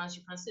get the chance,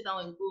 you can sit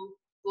down and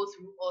go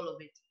through all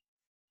of it,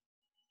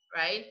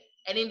 right?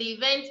 And in the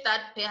event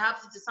that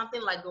perhaps it is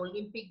something like the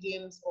Olympic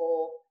Games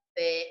or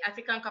the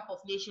African Cup of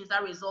Nations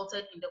that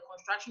resulted in the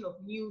construction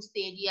of new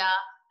stadia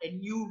and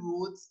new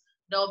roads,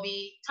 there'll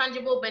be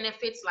tangible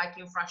benefits like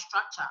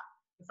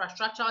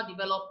infrastructural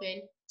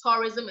development,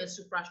 tourism and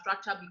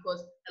superstructure,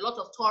 because a lot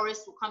of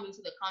tourists will come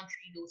into the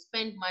country, they'll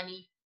spend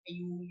money, and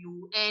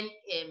you earn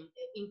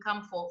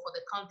income for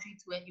the country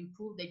to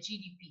improve the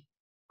GDP,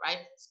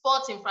 right?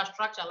 Sports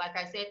infrastructure, like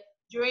I said,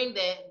 during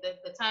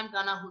the time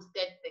Ghana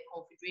hosted the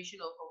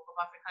Confederation of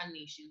African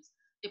Nations,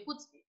 they put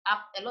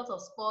up a lot of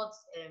sports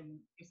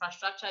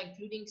infrastructure,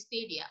 including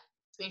stadia,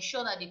 to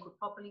ensure that they could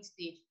properly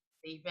stage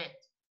the event,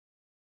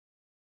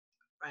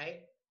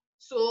 right?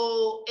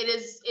 So it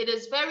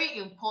is very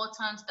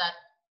important that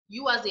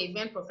you as the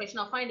event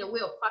professional find a way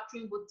of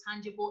factoring both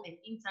tangible and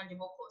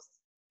intangible costs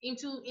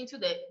into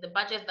the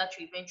budget that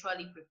you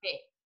eventually prepare,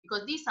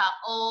 because these are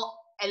all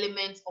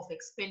elements of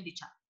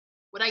expenditure,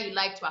 whether you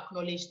like to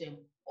acknowledge them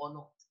or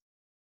not.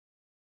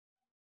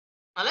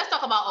 Now let's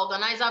talk about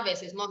organizer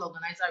versus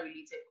non-organizer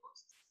related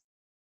costs,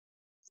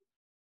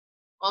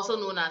 also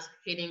known as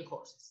hidden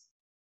costs.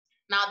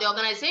 Now, the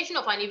organization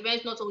of an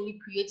event not only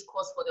creates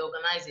costs for the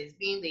organizers,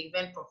 being the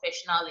event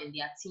professional and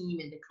their team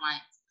and the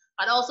clients,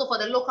 but also for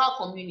the local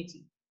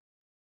community.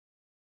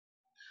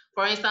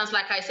 For instance,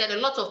 like I said, a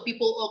lot of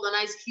people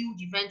organize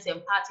huge events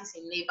and parties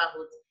in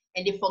neighborhoods,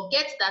 and they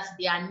forget that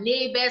their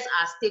neighbors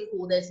are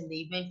stakeholders in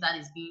the event that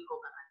is being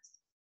organized.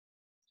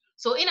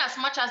 So in as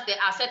much as there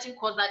are certain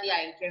costs that they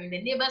are incurring,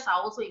 the neighbors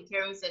are also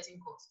incurring certain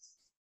costs.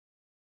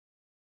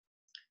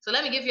 So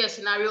let me give you a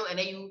scenario, and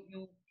then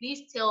you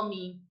please tell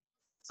me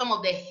some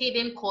of the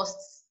hidden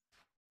costs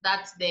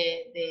that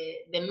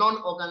the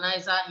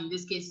non-organizer in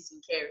this case is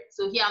incurring.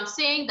 So here I'm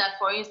saying that,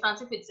 for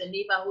instance, if it's a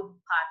neighborhood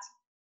party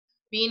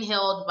being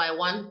held by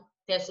one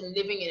person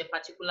living in a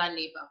particular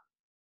neighborhood,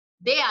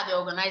 they are the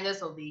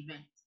organizers of the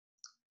event.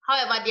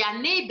 However, their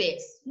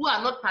neighbors who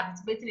are not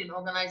participating in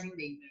organizing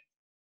the event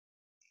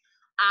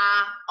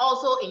are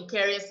also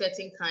incurring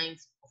certain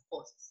kinds of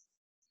costs.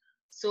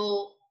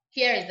 So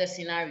here is the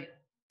scenario.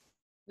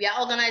 We are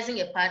organizing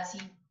a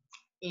party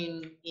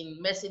in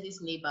Mercedes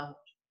neighborhood,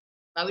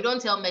 but we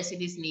don't tell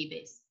Mercedes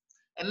neighbors.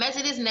 A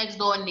Mercedes next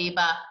door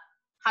neighbor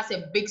has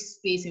a big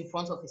space in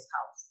front of his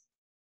house.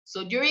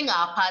 So during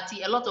our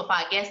party, a lot of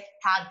our guests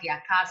parked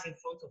their cars in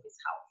front of his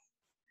house.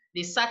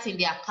 They sat in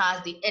their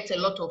cars, they ate a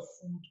lot of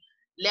food,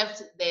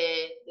 left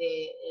the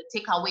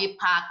takeaway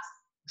packs,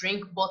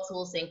 drink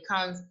bottles and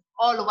cans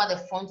all over the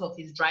front of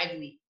his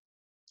driveway.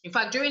 In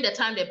fact, during the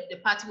time the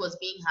party was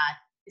being had,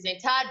 his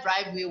entire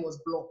driveway was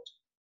blocked.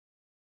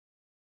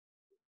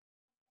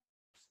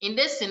 In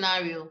this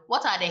scenario,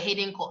 what are the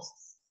hidden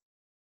costs?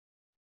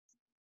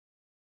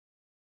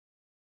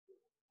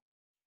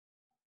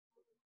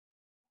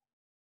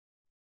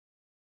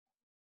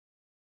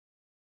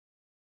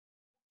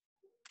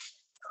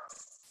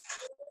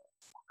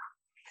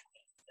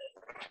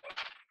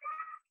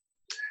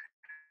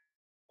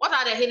 What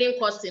are the hidden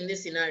costs in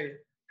this scenario?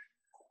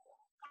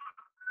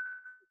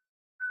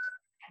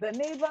 The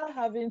neighbor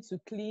having to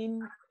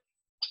clean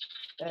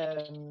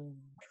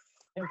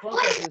in front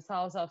of his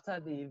house after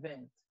the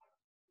event.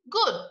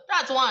 Good,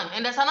 that's one.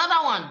 And there's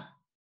another one.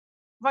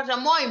 In fact, a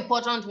more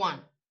important one.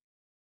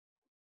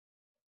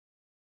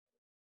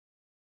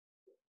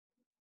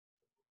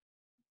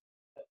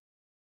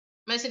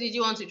 Mercy, did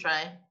you want to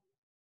try?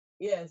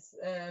 Yes,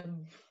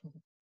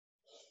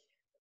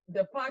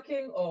 the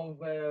parking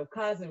of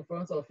cars in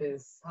front of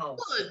his house.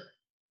 Good.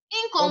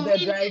 Or the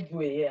Inconvenient.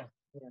 driveway, yeah.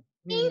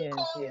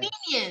 Inconvenient.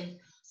 Yeah.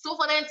 So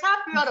for the entire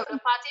period of the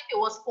party, if it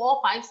was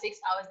 4, 5, 6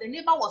 hours, the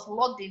neighbor was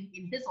locked in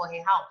his or her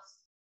house.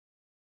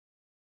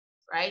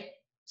 Right?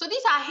 So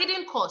these are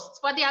hidden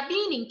costs, but they are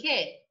being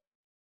incurred.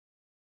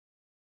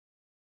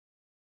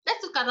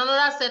 Let's look at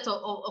another set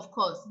of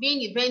costs,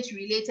 being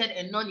event-related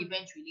and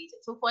non-event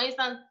related. So for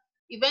instance,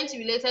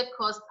 event-related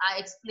costs are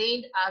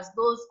explained as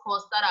those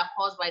costs that are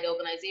caused by the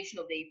organization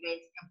of the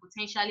event and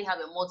potentially have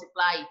a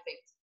multiplier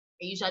effect,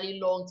 and usually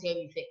long-term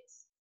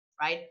effects,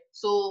 right?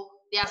 So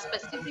they are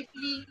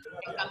specifically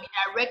and can be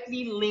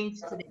directly linked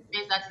to the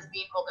event that is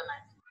being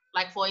organized.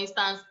 Like for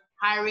instance,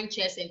 hiring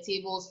chairs and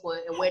tables for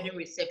a wedding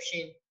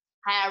reception,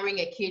 hiring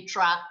a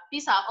caterer.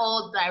 These are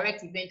all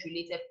direct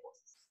event-related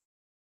costs.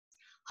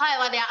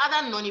 However, there are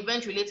other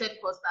non-event related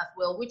costs as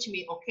well, which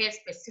may occur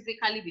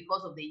specifically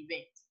because of the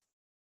event.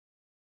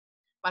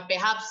 But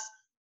perhaps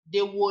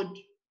they would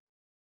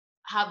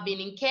have been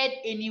incurred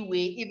anyway,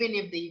 even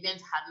if the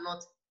event had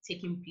not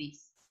taken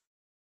place.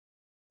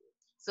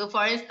 So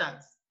for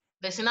instance,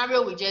 the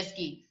scenario we just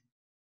gave,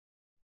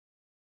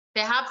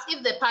 perhaps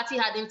if the party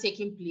hadn't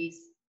taken place,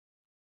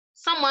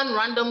 someone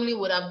randomly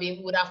would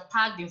have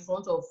parked in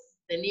front of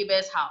the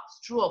neighbor's house,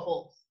 true or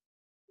false?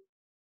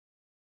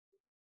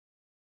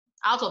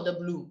 Out of the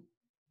blue.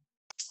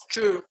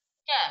 True.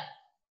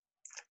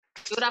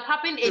 Yeah. It would have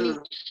happened anyway,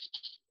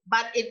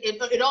 but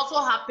it also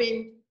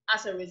happened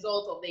as a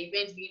result of the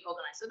event being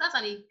organized. So that's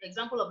an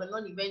example of a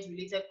non-event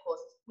related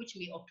cost, which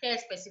may occur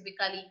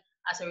specifically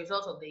as a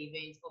result of the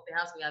event, or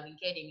perhaps we have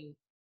incurred anyway.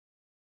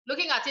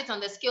 Looking at it on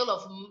the scale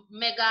of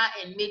mega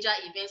and major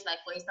events, like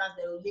for instance,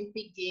 the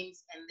Olympic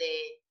Games and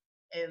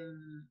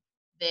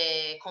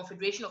the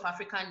Confederation of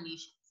African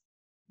Nations.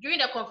 During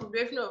the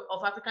Confederation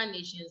of African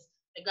Nations,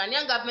 the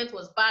Ghanaian government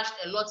was bashed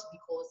a lot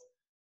because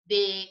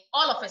they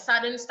all of a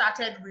sudden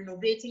started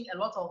renovating a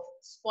lot of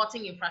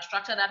sporting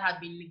infrastructure that had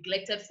been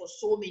neglected for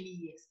so many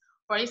years.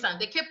 For instance,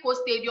 the Cape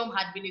Coast Stadium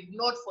had been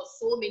ignored for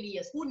so many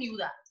years. Who knew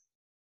that?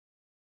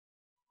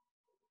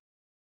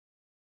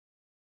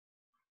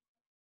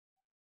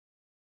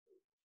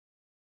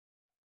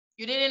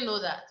 You didn't know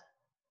that?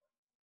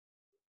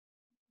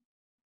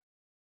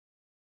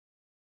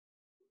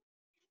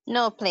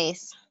 No,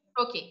 please.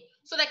 Okay.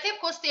 So the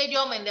Cape Coast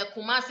Stadium and the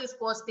Kumasi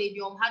Sports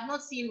Stadium had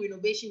not seen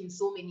renovation in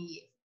so many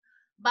years.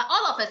 But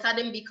all of a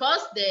sudden, because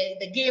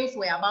the games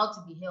were about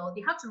to be held,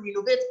 they had to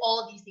renovate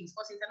all these things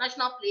because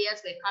international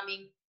players were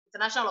coming,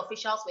 international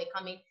officials were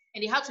coming,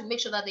 and they had to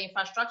make sure that the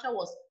infrastructure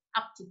was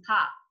up to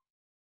par,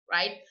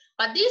 right?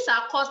 But these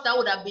are costs that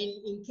would have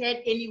been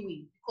incurred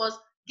anyway, because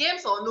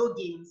games or no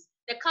games,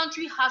 the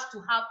country has to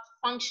have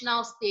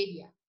functional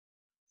stadia,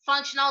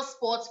 functional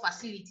sports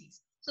facilities,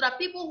 so that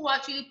people who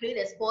actually play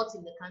the sports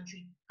in the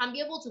country can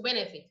be able to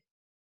benefit.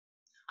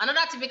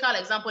 Another typical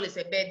example is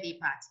a birthday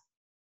party.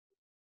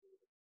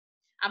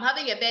 I'm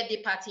having a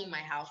birthday party in my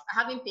house.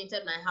 I haven't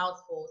painted my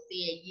house for, say,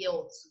 a year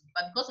or two,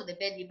 but because of the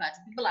birthday party,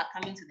 people are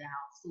coming to the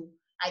house. So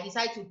I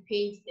decided to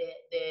paint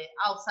the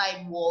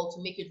outside wall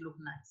to make it look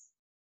nice.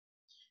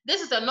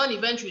 This is a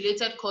non-event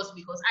related cost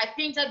because I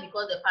painted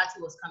because the party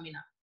was coming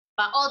up.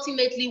 But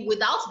ultimately,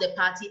 without the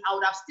party, I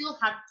would have still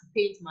had to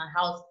paint my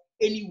house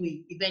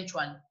anyway,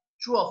 eventually.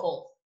 True or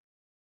false?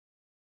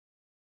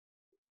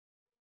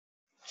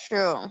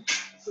 True.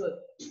 Good.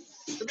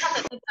 So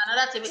that's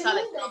another typical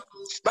example.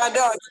 But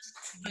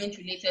Event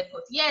related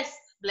cost. Yes,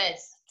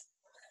 bless.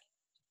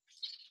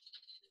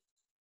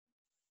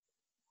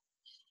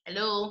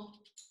 Hello.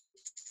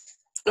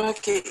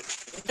 okay.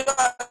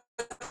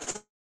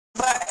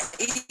 But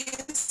you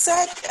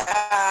said,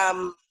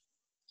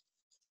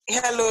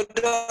 hello,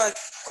 Doc.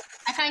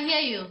 I can hear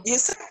you. You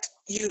said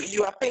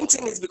you are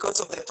painting it because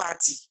of the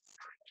party.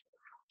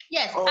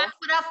 Yes, I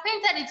could have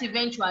painted it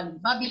eventually,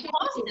 but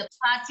because the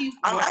party.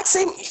 I'm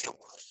asking,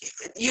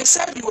 you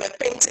said you were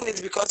painting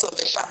it because of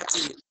the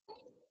party.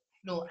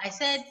 No, I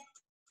said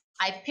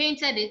I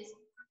painted it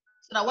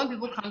so that when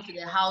people come to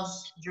the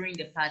house during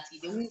the party,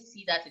 they won't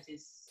see that it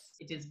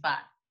is bad.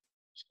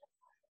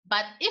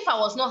 But if I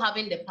was not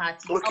having the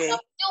party, I would have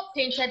still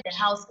painted the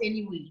house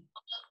anyway.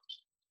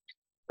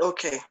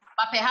 Okay.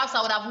 But perhaps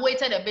I would have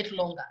waited a bit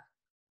longer.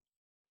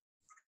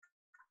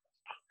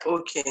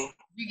 Okay.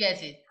 You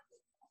get it?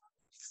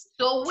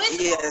 So with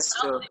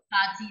the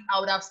party, I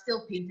would have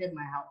still painted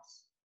my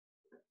house.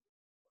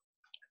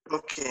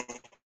 Okay.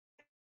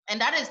 And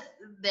that is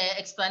the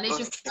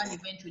explanation for an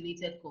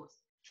event-related cost.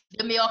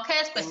 They may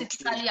occur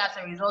specifically as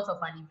a result of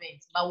an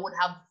event, but would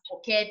have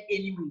occurred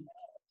anyway.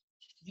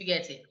 You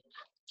get it?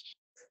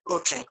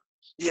 Okay.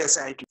 Yes,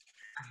 I do.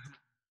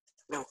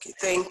 Okay,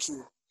 thank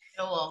you.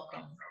 You're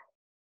welcome.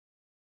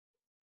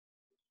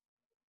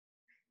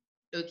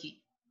 Okay.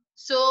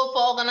 So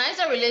for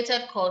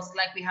organizer-related costs,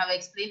 like we have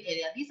explained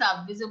earlier, these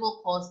are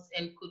visible costs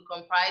and could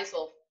comprise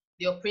of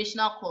the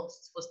operational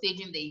costs for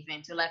staging the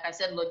event. So like I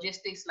said,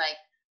 logistics like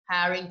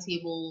hiring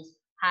tables,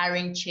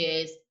 hiring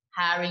chairs,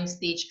 hiring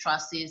stage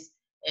trusses.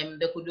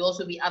 There could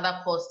also be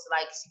other costs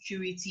like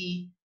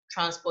security,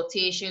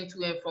 transportation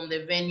to and from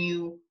the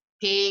venue,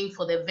 paying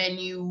for the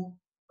venue,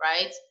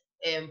 right?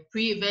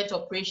 Pre-event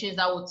operations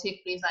that will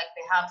take place, like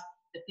perhaps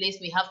the place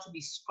may have to be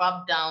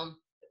scrubbed down,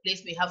 the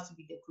place may have to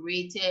be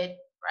decorated,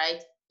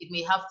 right? It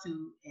may have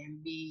to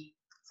be,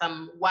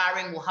 some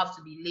wiring will have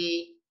to be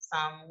laid,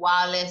 some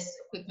wireless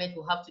equipment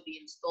will have to be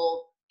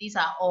installed. These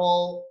are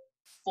all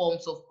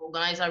forms of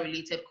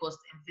organizer-related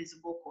costs and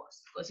visible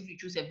costs. Because if you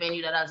choose a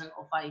venue that doesn't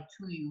offer it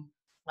to you,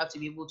 you have to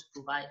be able to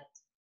provide it.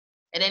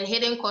 And then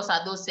hidden costs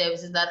are those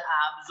services that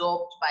are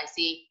absorbed by,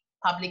 say,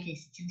 public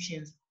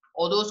institutions,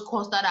 or those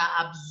costs that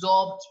are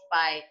absorbed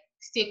by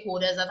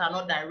stakeholders that are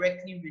not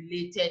directly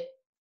related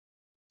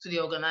to the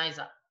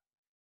organizer.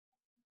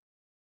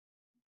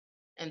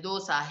 And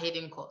those are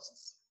hidden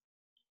costs.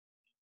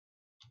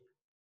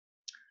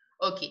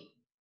 Okay,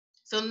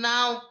 so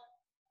now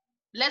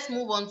let's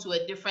move on to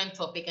a different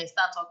topic and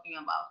start talking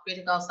about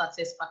critical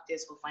success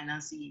factors for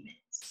financing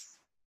events.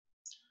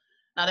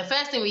 Now, the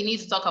first thing we need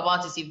to talk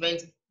about is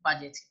event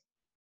budgeting.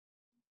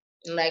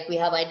 Like we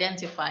have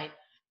identified,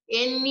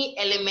 any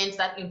element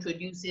that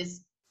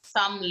introduces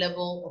some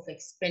level of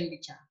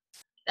expenditure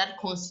that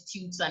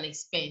constitutes an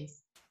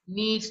expense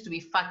needs to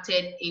be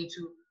factored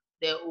into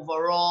the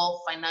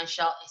overall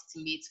financial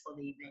estimates for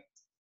the event.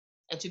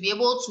 And to be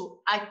able to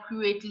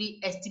accurately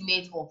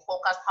estimate or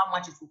forecast how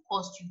much it will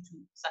cost you to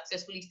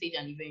successfully stage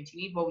an event,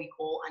 you need what we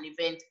call an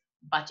event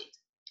budget.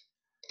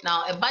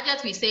 Now, a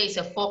budget, we say, is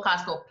a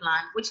forecast or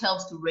plan which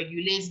helps to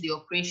regulate the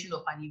operation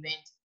of an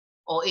event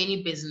or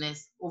any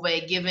business over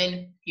a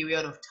given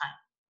period of time.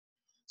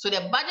 So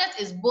the budget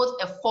is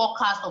both a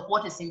forecast of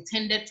what is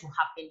intended to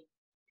happen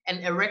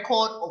and a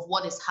record of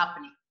what is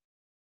happening,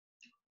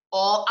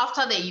 or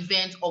after the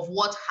event of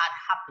what had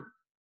happened.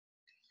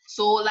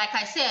 So like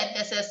I said,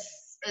 there's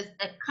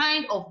a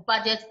kind of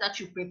budget that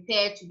you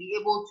prepare to be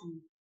able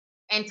to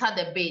enter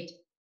the bid.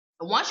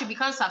 And once you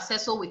become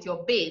successful with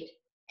your bid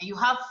and you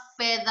have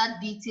further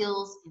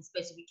details and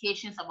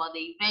specifications about the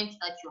event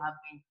that you have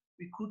been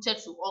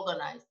recruited to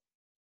organize,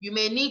 you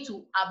may need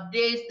to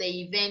update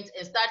the event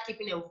and start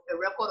keeping a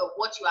record of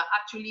what you are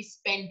actually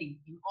spending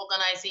in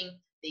organizing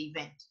the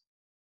event.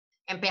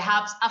 And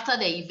perhaps after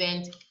the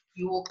event,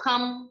 you will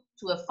come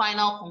to a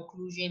final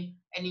conclusion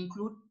and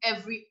include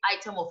every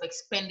item of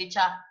expenditure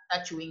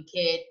that you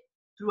incurred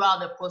throughout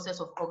the process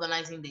of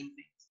organizing the event.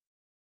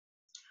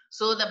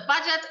 So the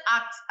budget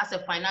acts as a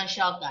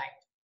financial guide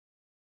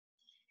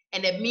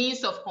and a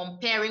means of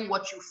comparing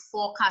what you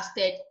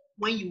forecasted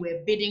when you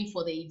were bidding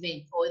for the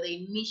event or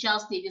the initial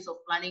stages of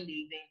planning the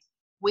event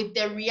with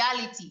the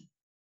reality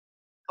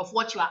of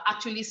what you are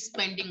actually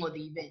spending on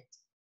the event,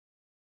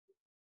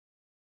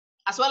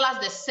 as well as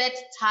the set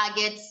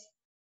targets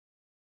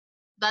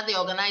that the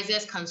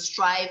organizers can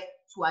strive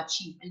to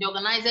achieve. And the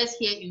organizers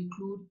here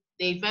include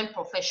the event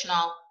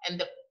professional and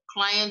the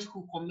client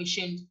who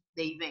commissioned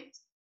the event.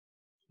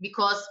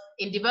 Because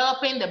in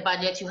developing the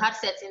budget, you had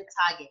certain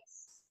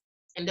targets,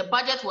 and the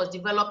budget was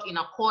developed in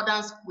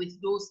accordance with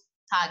those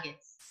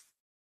targets.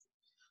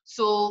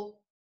 So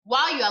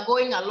while you are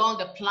going along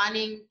the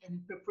planning and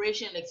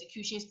preparation and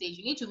execution stage,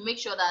 you need to make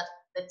sure that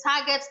the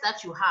targets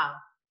that you have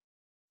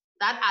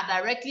that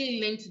are directly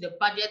linked to the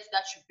budget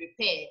that you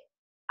prepared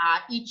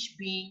are each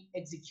being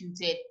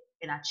executed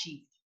and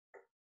achieved.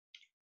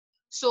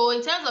 So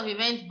in terms of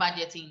event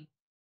budgeting,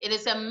 it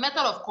is a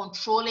method of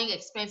controlling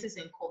expenses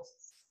and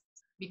costs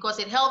because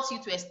it helps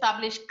you to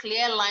establish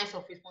clear lines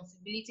of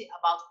responsibility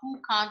about who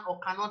can or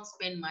cannot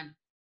spend money.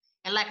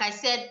 And like I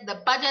said,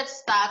 the budget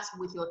starts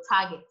with your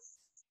targets.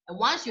 And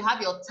once you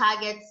have your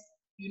targets,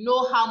 you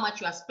know how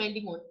much you are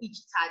spending on each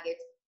target.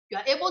 You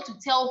are able to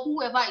tell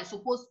whoever is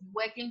supposed to be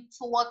working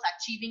towards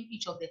achieving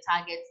each of the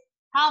targets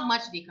how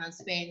much they can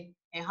spend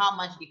and how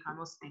much they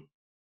cannot spend.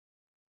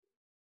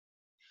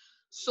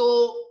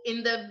 So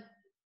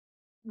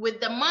with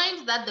the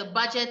mind that the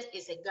budget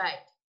is a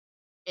guide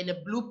and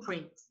a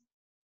blueprint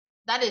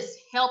that is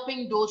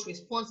helping those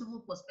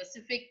responsible for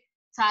specific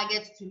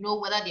targets to know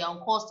whether they are on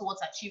course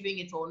towards achieving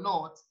it or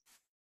not,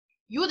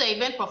 you, the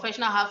event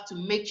professional, have to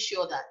make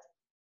sure that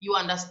you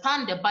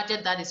understand the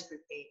budget that is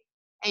prepared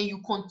and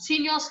you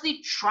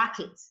continuously track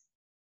it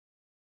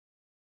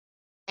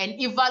and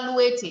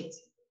evaluate it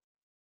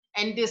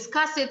and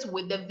discuss it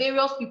with the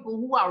various people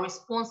who are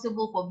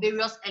responsible for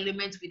various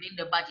elements within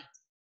the budget,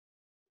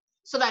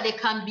 so that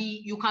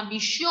you can be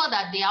sure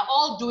that they are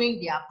all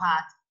doing their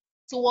part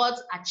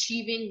towards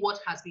achieving what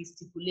has been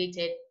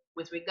stipulated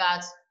with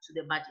regards to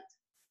the budget.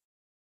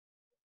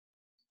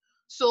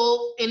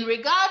 So in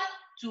regard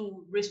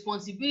to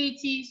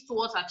responsibilities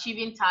towards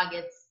achieving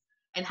targets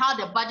and how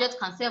the budget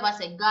can serve as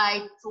a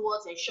guide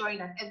towards ensuring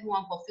that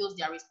everyone fulfills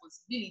their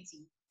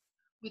responsibility,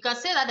 we can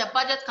say that the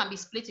budget can be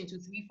split into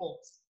three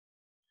forms.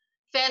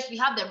 First, we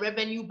have the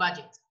revenue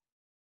budget,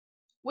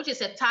 which is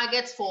a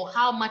target for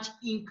how much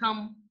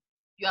income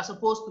you are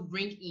supposed to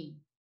bring in.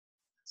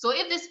 So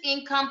if this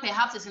income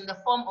perhaps is in the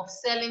form of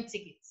selling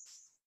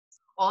tickets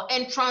or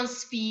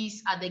entrance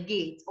fees at the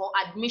gate or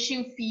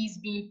admission fees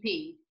being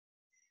paid,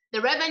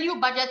 the revenue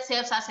budget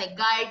serves as a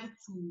guide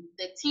to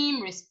the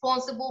team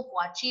responsible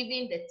for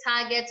achieving the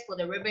targets for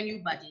the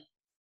revenue budget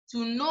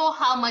to know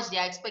how much they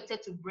are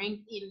expected to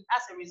bring in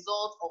as a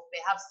result of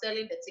perhaps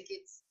selling the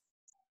tickets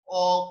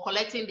or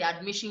collecting the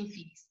admission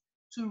fees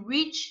to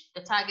reach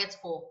the targets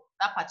for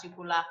that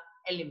particular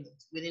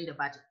element within the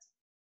budget.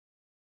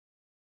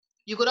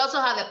 You could also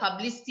have a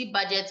publicity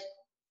budget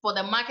for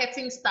the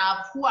marketing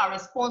staff who are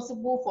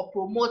responsible for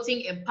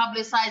promoting and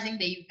publicizing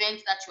the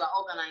events that you are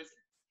organizing,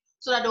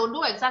 so that they'll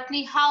know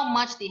exactly how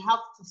much they have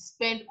to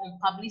spend on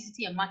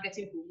publicity and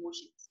marketing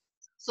promotions,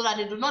 so that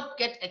they do not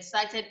get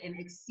excited and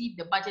exceed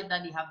the budget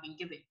that they have been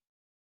given.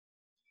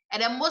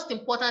 And then most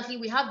importantly,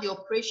 we have the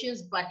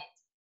operations budget,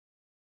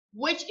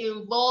 which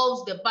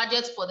involves the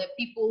budget for the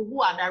people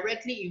who are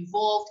directly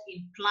involved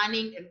in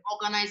planning and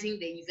organizing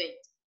the event.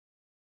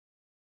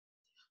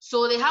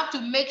 So they have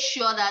to make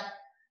sure that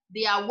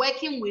they are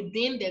working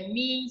within the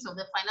means of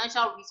the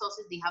financial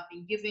resources they have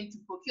been given to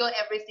procure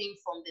everything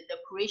from the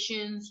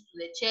decorations to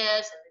the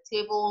chairs and the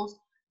tables,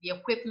 the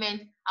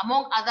equipment,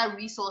 among other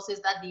resources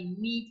that they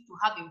need to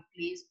have in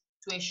place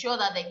to ensure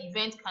that the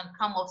event can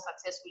come off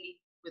successfully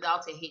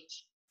without a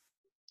hitch.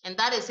 And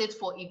that is it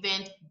for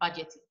event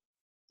budgeting.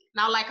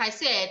 Now, like I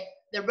said,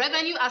 the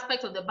revenue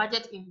aspect of the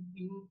budget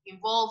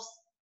involves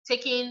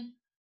taking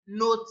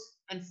note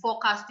and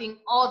forecasting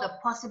all the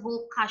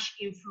possible cash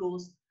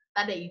inflows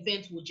that the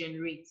event will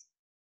generate.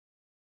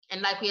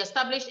 And like we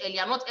established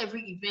earlier, not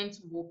every event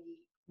will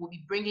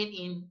be bringing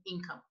in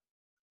income.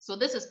 So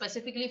this is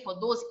specifically for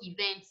those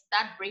events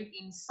that bring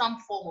in some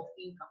form of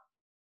income.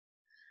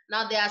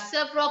 Now, there are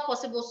several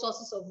possible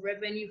sources of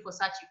revenue for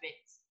such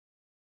events.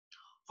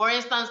 For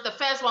instance, the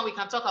first one we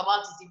can talk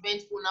about is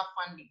event owner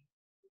funding.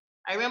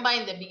 I remember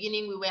in the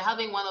beginning, we were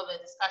having one of the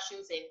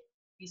discussions and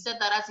you said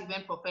that as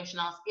event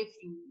professionals, if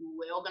you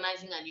were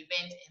organizing an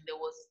event and there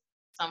was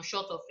some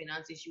short of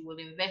finances, you will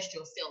invest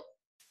yourself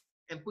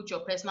and put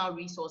your personal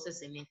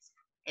resources in it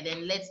and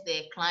then let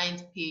the client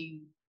pay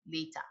you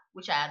later,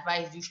 which I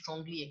advise you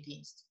strongly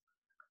against.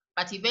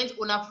 But event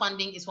owner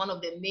funding is one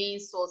of the main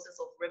sources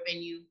of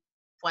revenue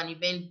for an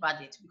event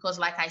budget because,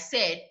 like I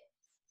said,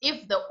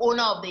 if the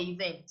owner of the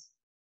event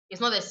is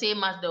not the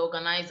same as the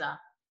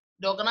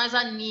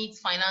organizer needs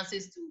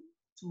finances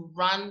to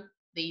run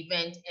the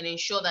event and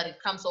ensure that it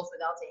comes off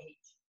without a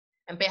hitch.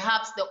 And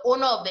perhaps the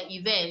owner of the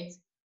event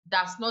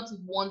does not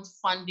want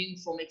funding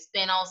from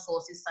external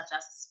sources such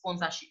as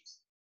sponsorships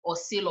or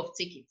sale of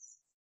tickets.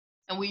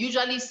 And we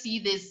usually see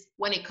this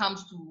when it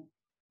comes to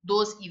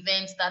those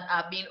events that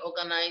are being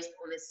organized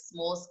on a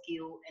small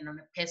scale and on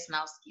a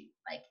personal scale,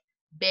 like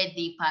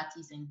birthday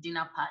parties and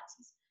dinner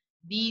parties.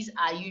 These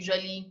are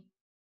usually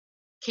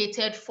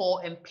catered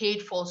for and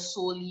paid for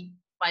solely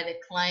by the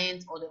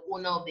client or the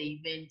owner of the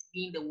event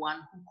being the one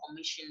who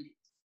commissioned it.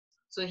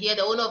 So here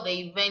the owner of the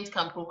event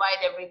can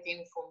provide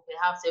everything from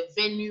perhaps a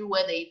venue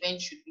where the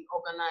event should be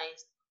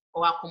organized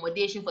or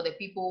accommodation for the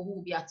people who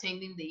will be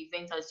attending the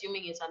event,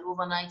 assuming it's an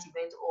overnight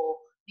event or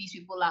these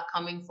people are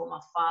coming from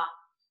afar.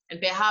 And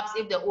perhaps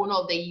if the owner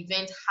of the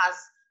event has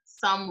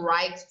some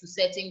rights to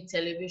certain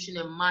television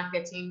and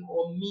marketing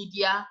or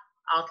media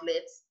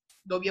outlets,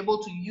 they'll be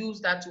able to use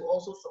that to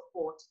also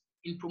support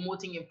in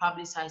promoting and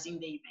publicizing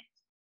the event.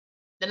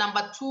 The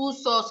number two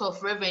source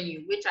of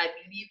revenue, which I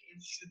believe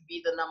it should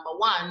be the number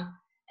one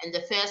and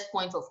the first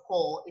point of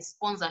call, is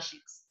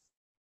sponsorships.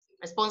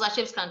 And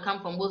sponsorships can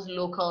come from both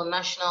local,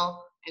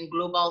 national, and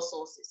global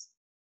sources.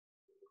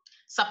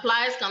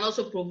 Suppliers can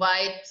also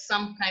provide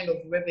some kind of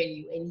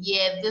revenue, and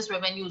here this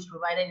revenue is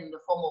provided in the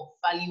form of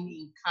value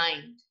in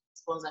kind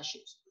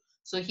sponsorships.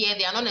 So here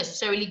they are not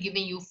necessarily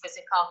giving you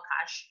physical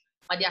cash,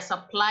 but they are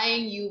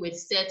supplying you with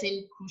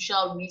certain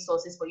crucial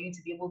resources for you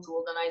to be able to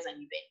organize an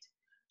event.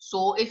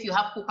 So if you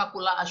have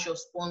Coca-Cola as your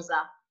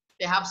sponsor,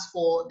 perhaps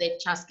for the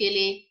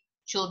Chaskele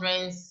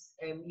children's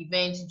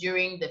event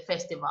during the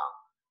festival,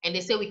 and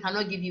they say we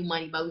cannot give you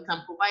money, but we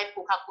can provide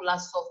Coca-Cola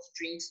soft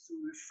drinks to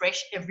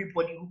refresh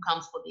everybody who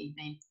comes for the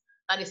event.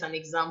 That is an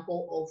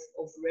example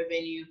of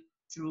revenue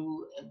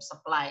through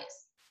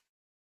suppliers.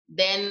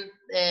 Then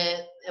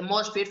a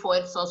more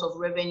straightforward source of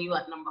revenue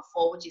at number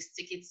 4, which is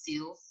ticket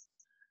sales,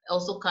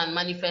 also can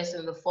manifest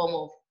in the form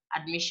of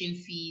admission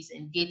fees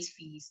and gate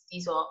fees.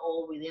 These are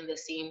all within the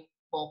same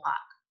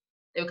ballpark.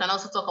 Then we can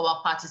also talk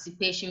about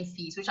participation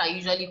fees, which are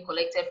usually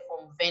collected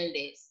from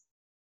vendors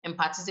and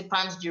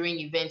participants during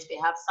events.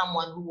 Perhaps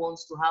someone who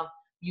wants to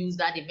use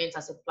that event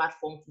as a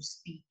platform to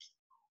speak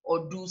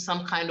or do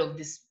some kind of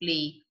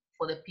display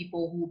for the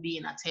people who will be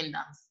in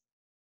attendance.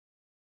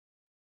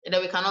 And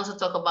then we can also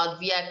talk about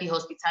VIP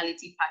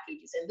hospitality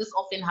packages. And this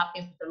often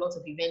happens with a lot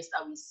of events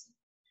that we see.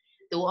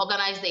 They will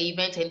organize the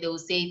event and they will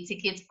say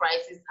ticket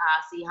prices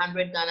are, say,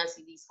 100 Ghana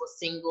cedis for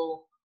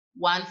single,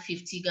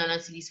 150 Ghana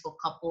cedis for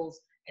couples,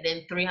 and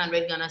then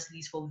 300 Ghana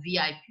cedis for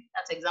VIP.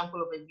 That's an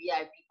example of a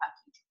VIP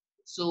package.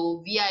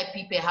 So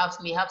VIP perhaps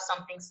may have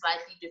something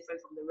slightly different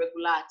from the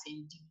regular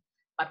attendee,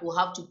 but will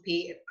have to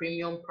pay a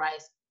premium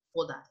price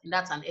for that. And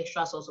that's an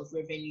extra source of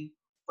revenue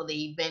for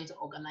the event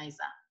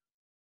organizer.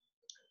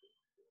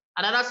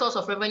 Another source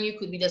of revenue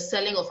could be the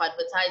selling of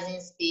advertising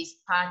space,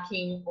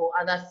 parking, or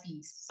other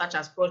fees, such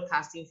as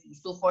broadcasting fees.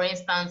 So for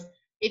instance,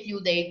 if you,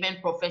 the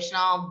event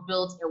professional,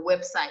 built a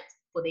website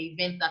for the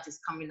event that is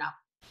coming up,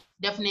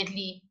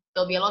 definitely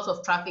there'll be a lot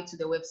of traffic to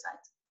the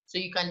website. So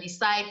you can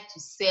decide to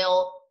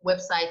sell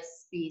website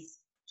space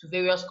to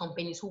various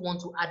companies who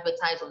want to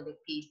advertise on the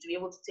page to be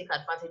able to take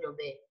advantage of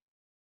the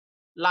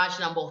large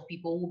number of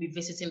people who will be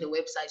visiting the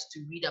websites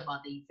to read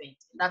about the event.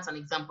 And that's an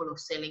example of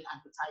selling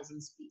advertising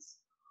space.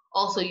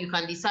 Also, you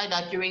can decide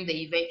that during the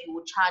event, you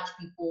will charge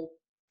people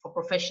for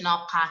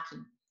professional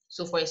parking.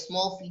 So for a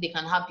small fee, they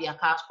can have their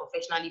cars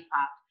professionally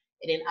parked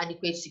and then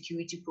adequate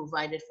security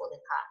provided for the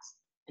cars.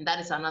 And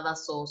that is another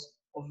source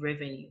of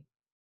revenue.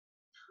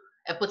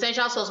 A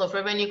potential source of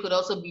revenue could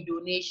also be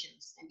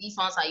donations. And these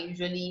ones are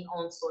usually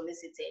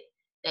unsolicited.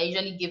 They're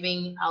usually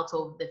given out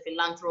of the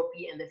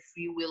philanthropy and the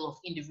free will of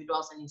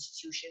individuals and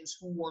institutions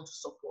who want to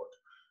support.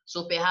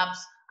 So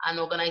perhaps an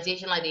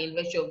organization like the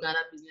University of Ghana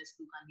Business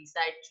School can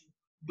decide to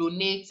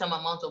donate some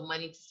amount of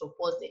money to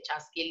support the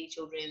Chaskeli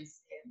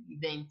Children's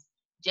event,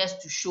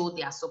 just to show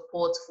their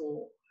support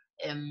for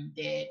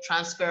the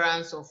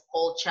transference of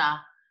culture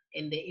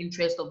and the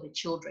interest of the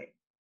children.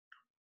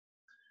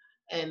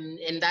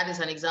 And that is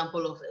an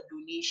example of a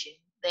donation.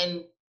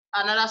 Then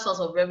another source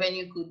of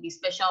revenue could be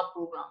special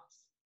programs.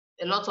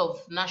 A lot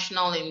of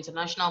national and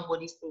international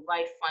bodies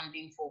provide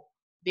funding for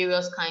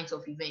various kinds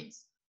of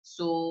events.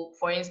 So,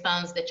 for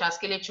instance, the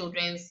Chaskele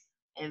Children's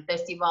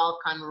Festival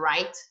can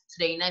write to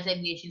the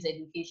United Nations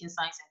Education,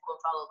 Science and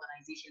Cultural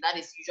Organization that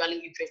is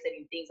usually interested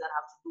in things that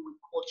have to do with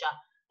culture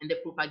and the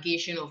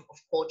propagation of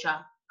culture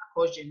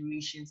across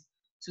generations,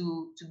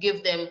 to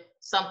give them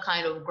some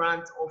kind of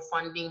grant or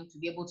funding to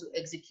be able to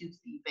execute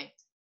the event.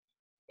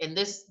 And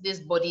this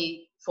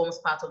body forms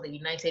part of the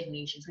United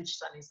Nations, which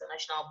is an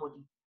international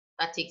body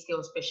that takes care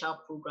of special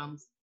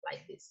programs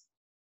like this.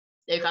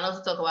 Then you can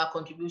also talk about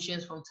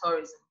contributions from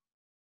tourism.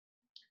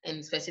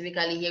 And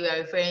specifically here we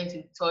are referring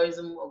to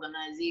tourism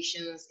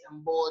organizations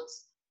and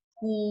boards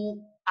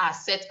who are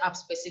set up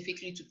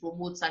specifically to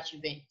promote such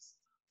events.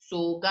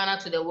 So Ghana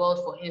to the World,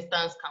 for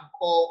instance, can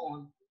call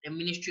on the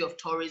Ministry of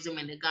Tourism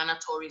and the Ghana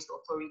Tourist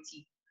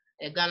Authority,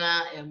 the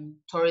Ghana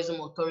Tourism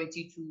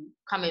Authority, to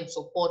come and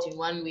support in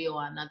one way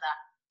or another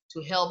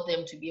to help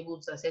them to be able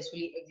to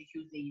successfully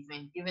execute the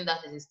event, given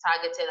that it is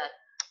targeted at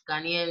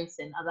Ghanaians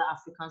and other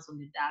Africans from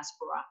the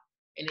diaspora,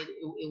 and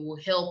it will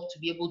help to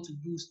be able to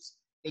boost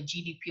the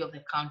GDP of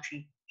the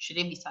country should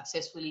it be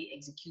successfully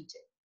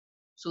executed.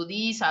 So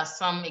these are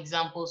some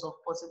examples of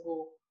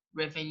possible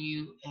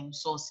revenue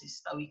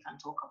sources that we can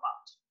talk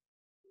about.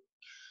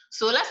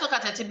 So let's look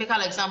at a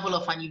typical example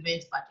of an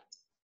event budget.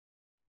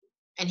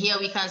 And here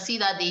we can see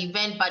that the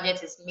event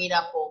budget is made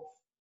up of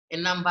a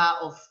number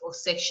of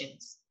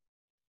sections.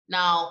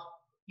 Now,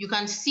 you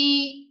can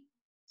see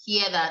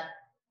here that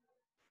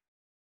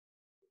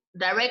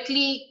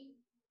directly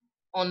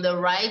on the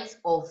right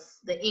of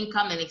the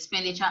income and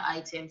expenditure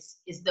items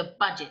is the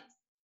budget.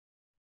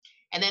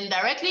 And then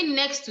directly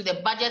next to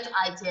the budget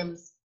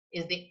items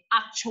is the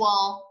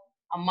actual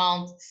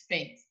amount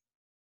spent.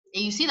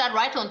 And you see that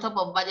right on top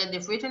of budget,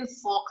 they've written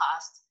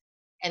forecast,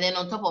 and then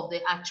on top of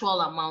the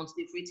actual amount,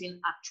 they've written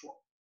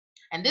actual.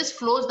 And this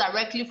flows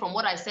directly from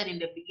what I said in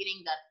the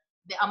beginning, that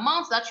the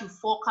amounts that you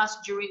forecast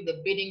during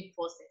the bidding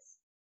process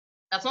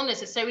does not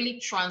necessarily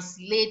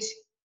translate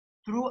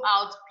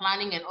throughout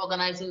planning and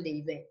organizing the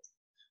event,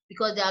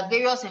 because there are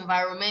various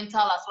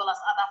environmental as well as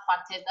other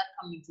factors that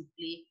come into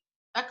play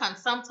that can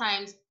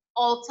sometimes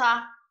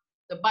alter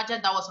the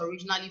budget that was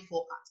originally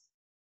forecast.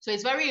 So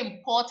it's very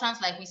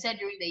important, like we said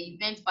during the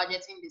event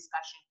budgeting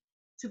discussion,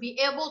 to be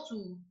able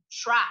to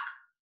track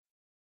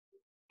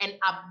and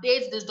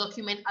update this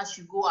document as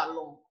you go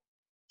along,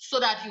 so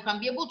that you can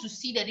be able to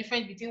see the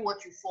difference between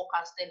what you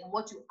forecasted and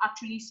what you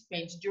actually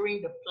spent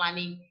during the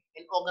planning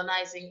and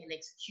organizing and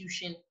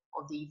execution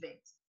of the event.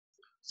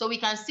 So we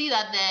can see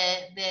that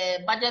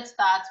the budget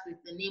starts with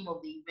the name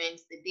of the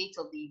event, the date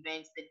of the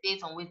event, the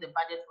date on which the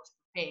budget was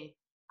prepared,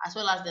 as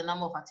well as the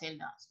number of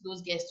attendants,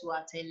 those guests who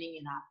are attending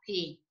and are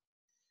paying.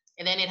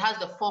 And then it has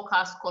the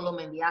forecast column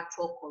and the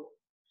actual column.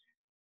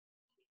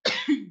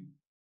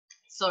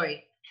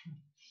 Sorry.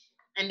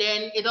 And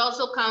then it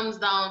also comes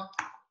down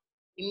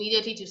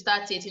immediately to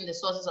start stating the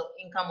sources of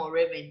income or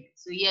revenue.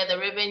 So here the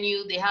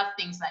revenue, they have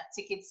things like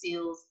ticket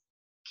sales,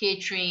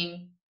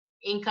 catering,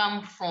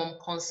 income from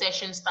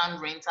concession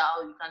stand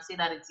rental. You can say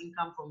that it's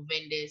income from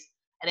vendors.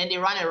 And then they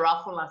run a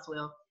raffle as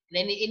well. And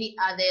then any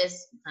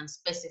others you can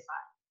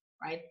specify,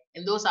 right?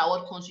 And those are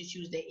what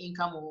constitutes the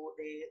income or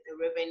the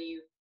revenue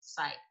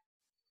side.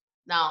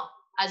 Now,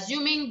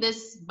 assuming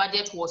this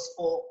budget was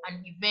for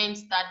an event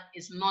that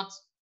is not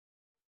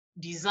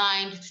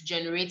designed to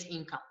generate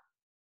income,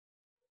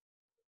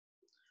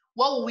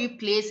 what will we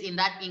place in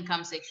that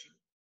income section?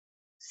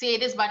 Say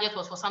this budget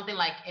was for something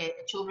like a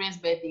children's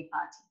birthday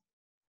party.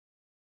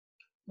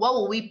 What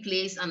will we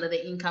place under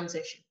the income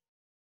section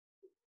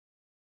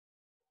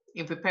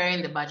in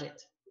preparing the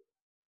budget?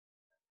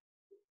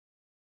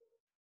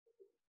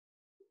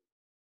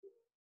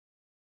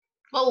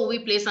 What will we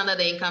place under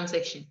the income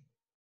section?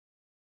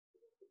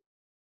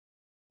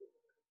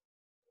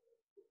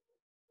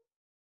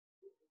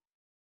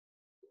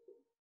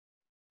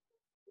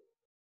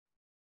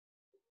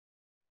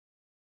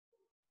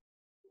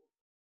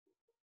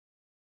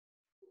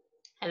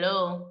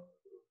 Hello?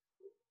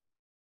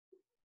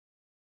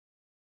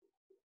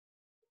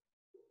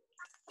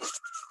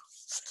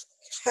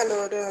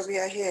 Hello, we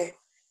are here.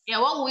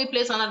 Yeah, what will we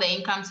place under the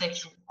income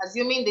section?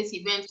 Assuming this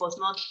event was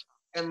not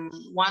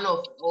one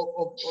of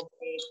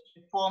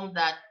the form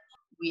that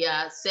we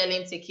are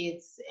selling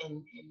tickets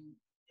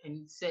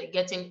and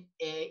getting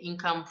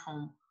income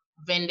from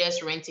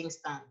vendors renting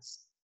stands.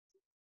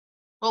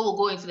 What will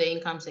go into the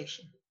income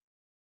section?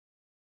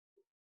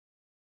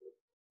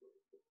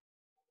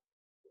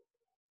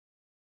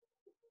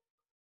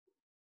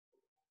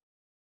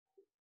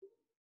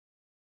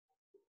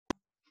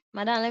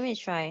 Madam, let me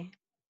try.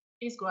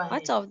 Please go ahead.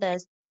 What of the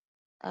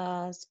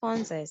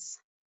sponsors?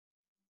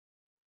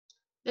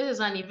 This is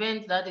an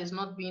event that is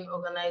not being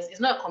organized. It's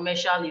not a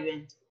commercial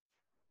event.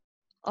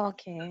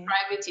 Okay.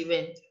 Private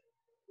event.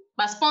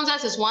 But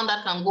sponsors is one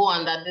that can go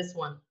under this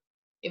one.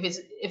 If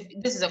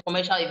this is a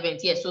commercial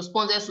event, yes, so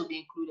sponsors will be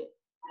included.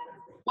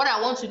 What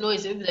I want to know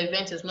is if the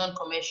event is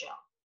non-commercial.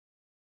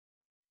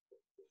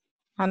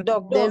 And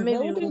Doc, then maybe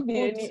there wouldn't be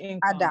any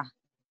income. other.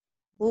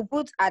 We'll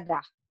put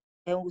other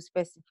and we'll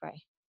specify.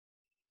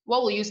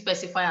 What will you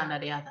specify under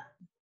the other?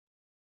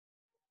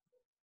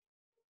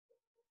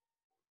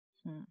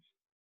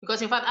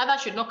 Because in fact, other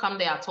should not come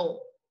there at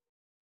all.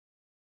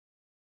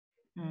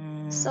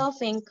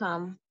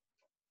 Self-income.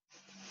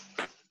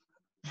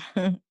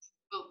 So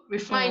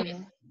refine it.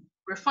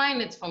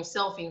 Refine it from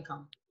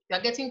self-income. You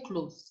are getting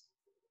close.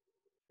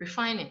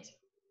 Refine it.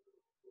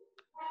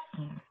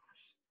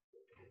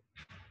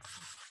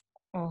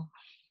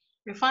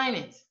 Refine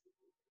it.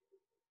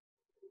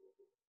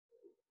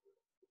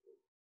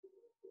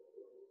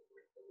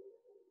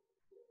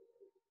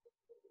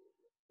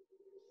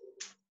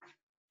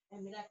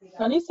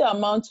 Can you say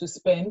amount to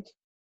spend?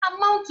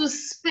 Amount to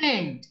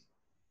spend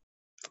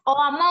or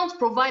amount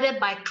provided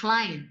by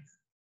clients,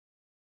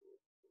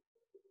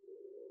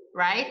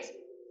 right?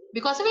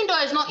 Because even though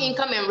it's not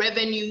income and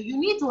revenue, you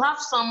need to have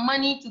some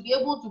money to be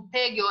able to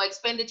peg your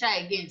expenditure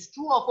against.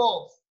 True or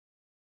false?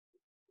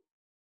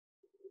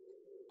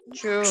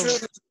 True.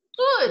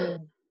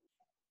 Good.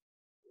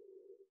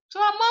 So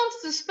amount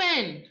to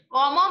spend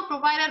or amount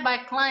provided by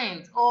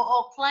client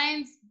or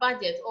client's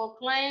budget or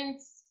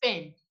client's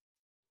spend.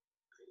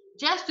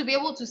 Just to be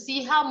able to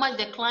see how much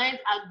the client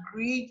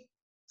agreed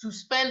to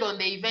spend on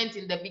the event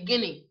in the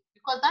beginning,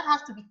 because that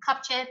has to be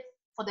captured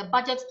for the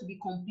budget to be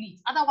complete.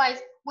 Otherwise,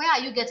 where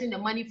are you getting the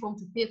money from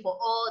to pay for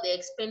all the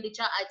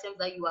expenditure items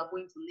that you are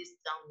going to list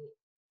down here?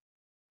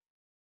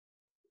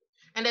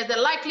 And there's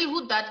the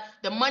likelihood that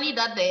the money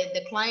that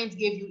the client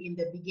gave you in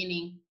the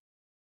beginning,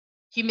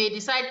 he may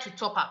decide to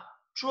top up.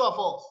 True or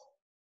false?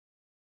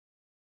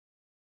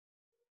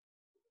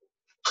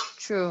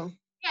 True.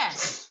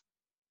 Yes.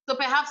 So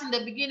perhaps in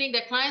the beginning,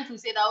 the client will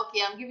say that,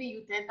 okay, I'm giving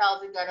you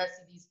 10,000 Ghana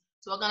cedis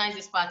to organize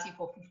this party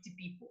for 50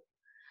 people.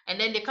 And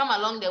then they come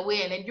along the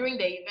way, and then during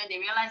the event, they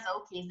realize that,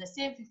 okay, it's the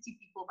same 50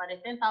 people, but the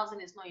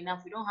 10,000 is not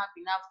enough. We don't have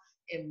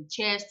enough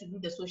chairs to do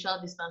the social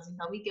distancing.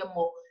 Can we get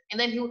more? And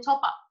then he'll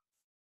top up.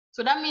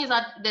 So that means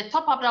that the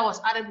top up that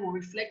was added will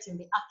reflect in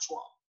the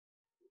actual,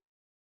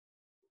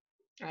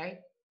 right?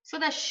 So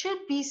there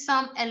should be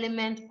some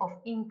element of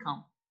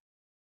income,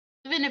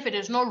 even if it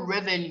is not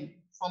revenue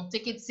from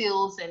ticket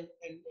sales and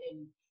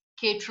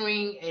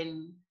catering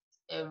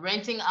and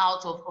renting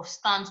out of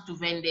stands to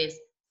vendors.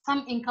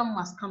 Some income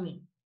must come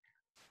in.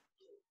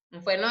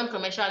 And for a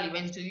non-commercial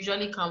event, it will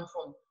usually come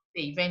from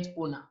the event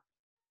owner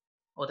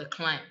or the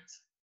client.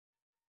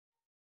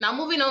 Now,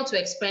 moving on to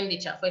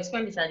expenditure. For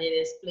expenditure,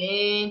 there's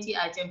plenty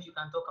items you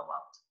can talk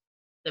about.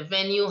 The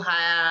venue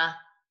hire,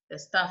 the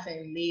staff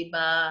and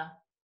labor,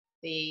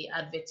 the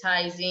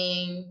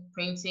advertising,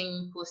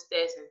 printing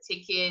posters and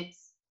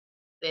tickets,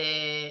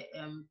 the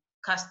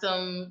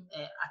custom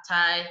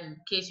attire in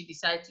case you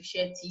decide to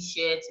share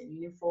t-shirts and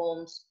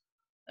uniforms,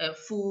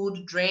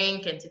 food,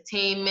 drink,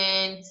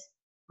 entertainment,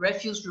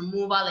 refuse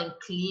removal and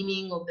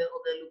cleaning of the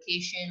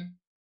location,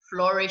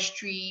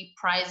 floristry,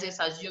 prizes,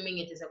 assuming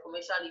it is a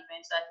commercial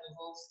event that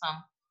involves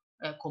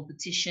some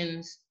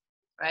competitions,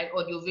 right?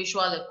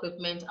 Audiovisual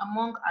equipment,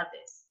 among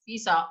others.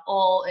 These are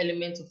all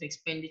elements of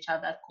expenditure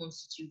that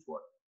constitute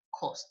what?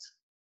 Cost.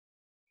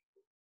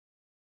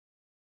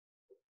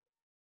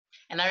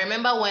 And I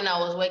remember when I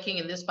was working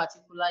in this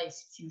particular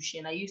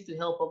institution, I used to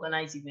help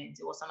organize events.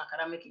 It was an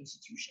academic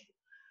institution.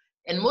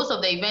 And most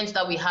of the events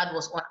that we had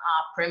was on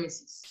our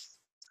premises.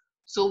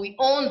 So we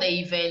own the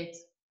event,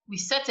 we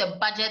set a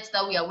budget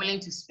that we are willing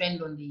to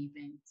spend on the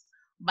event.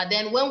 But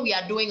then when we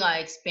are doing our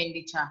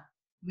expenditure,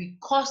 we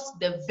cost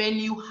the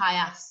venue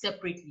hire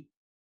separately,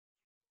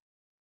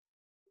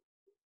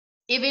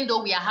 even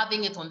though we are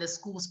having it on the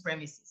school's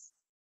premises.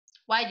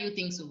 Why do you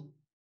think so?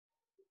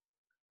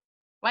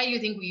 Why do you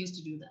think we used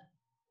to do that?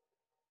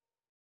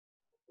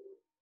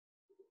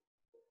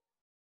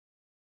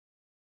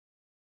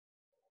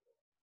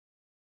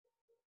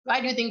 Why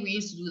do you think we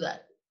used to do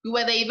that? We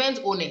were the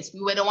event owners.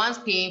 We were the ones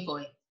paying for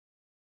it.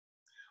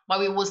 But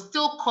we will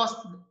still cost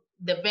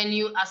the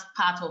venue as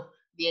part of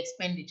the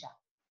expenditure.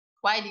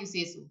 Why do you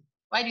say so?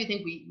 Why do you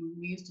think we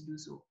used to do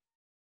so?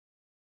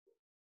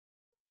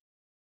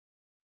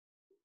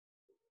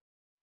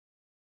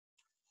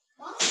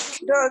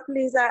 Doc,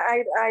 please,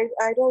 I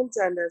don't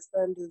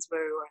understand this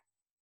very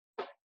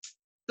well.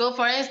 So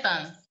for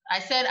instance, I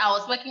said I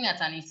was working at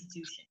an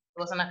institution. It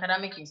was an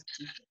academic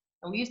institution.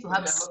 And we used to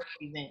have a lot of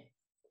events.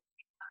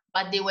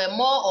 But they were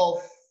more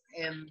of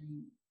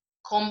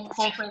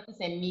conferences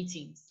and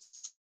meetings.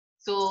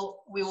 So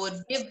we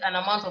would give an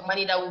amount of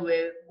money that we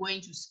were going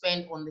to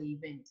spend on the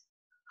event.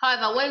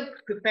 However, when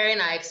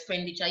preparing our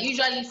expenditure,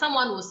 usually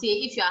someone will say,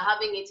 if you are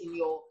having it in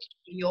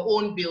your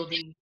own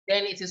building,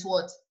 then it is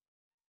what?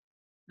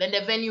 Then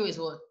the venue is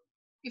what?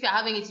 If you're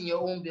having it in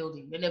your own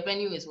building, then the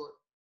venue is what?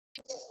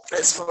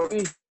 It's for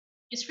free.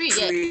 It's free,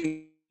 yes.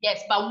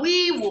 Yes, but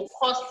we will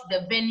cost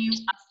the venue as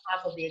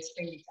part of the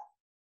expenditure.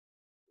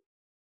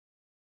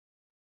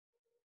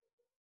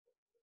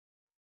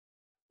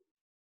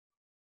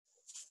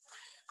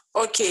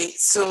 Okay,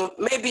 so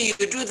maybe you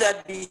do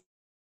that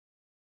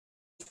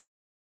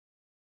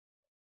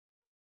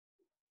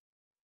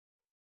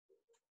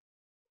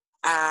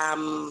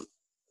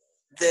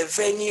the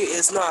venue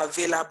is not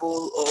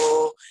available,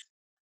 or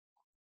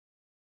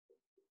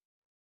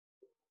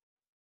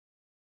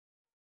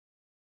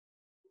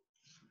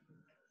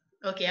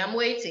okay, I'm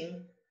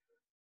waiting.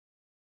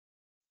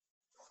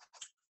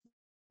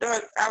 no,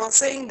 I was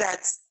saying that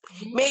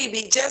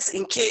maybe just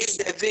in case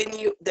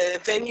the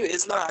venue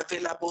is not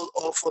available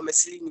or for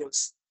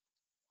miscellaneous.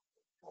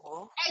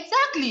 Oh.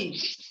 Exactly.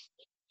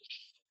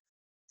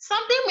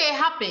 Something may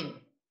happen,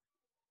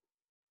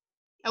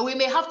 and we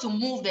may have to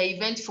move the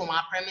event from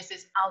our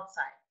premises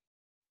outside.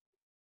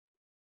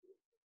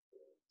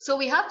 So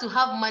we have to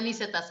have money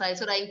set aside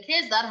so that in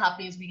case that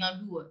happens, we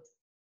can do what?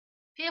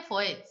 Pay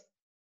for it.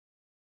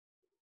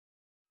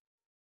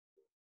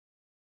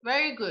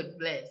 Very good,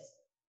 Bless.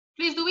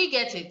 Please, do we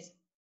get it?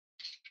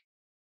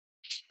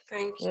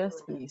 Thank you. Yes,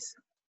 please.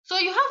 So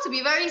you have to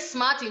be very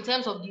smart in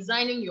terms of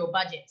designing your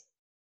budget.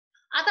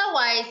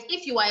 Otherwise,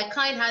 if you are a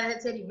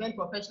kind-hearted event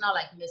professional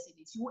like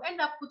Mercedes, you will end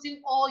up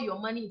putting all your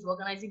money into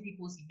organizing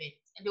people's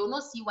events, and they will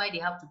not see why they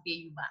have to pay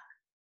you back,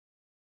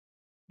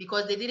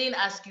 because they didn't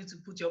ask you to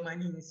put your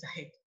money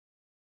inside.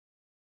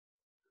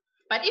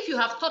 But if you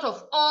have thought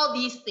of all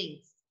these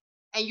things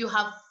and you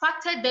have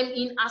factored them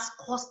in as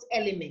cost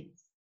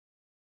elements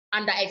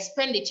under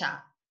expenditure,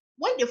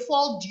 when they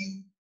fall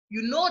due,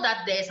 you know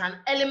that there's an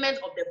element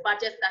of the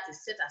budget that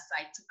is set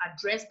aside to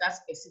address that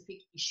specific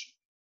issue.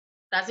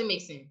 Does it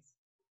make sense?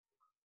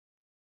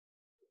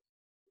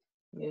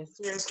 Yes.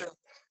 Yes, sir.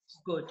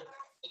 Good.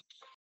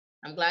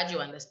 I'm glad you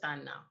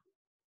understand now.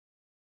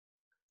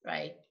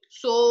 Right?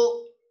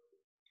 So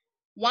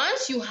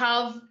once you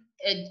have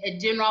a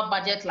general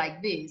budget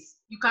like this,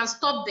 you can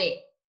stop there.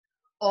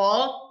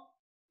 Or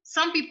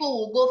some people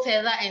will go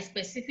further and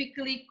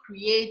specifically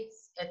create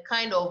a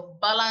kind of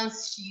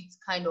balance sheet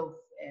kind of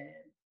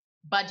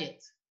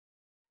budget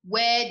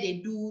where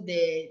they do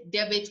the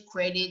debit,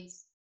 credit,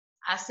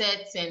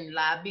 assets and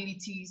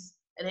liabilities,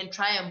 and then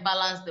try and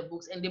balance the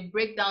books, and they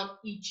break down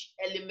each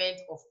element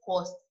of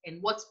cost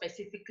and what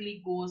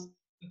specifically goes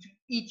into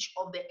each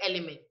of the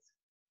elements.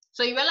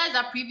 So you realize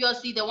that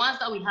previously the ones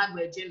that we had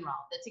were general.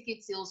 The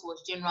ticket sales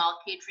was general,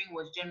 catering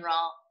was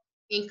general,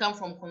 income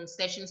from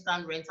concession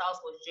stand rentals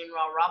was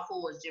general,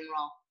 raffle was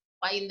general.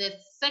 But in the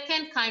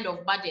second kind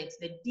of budget,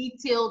 the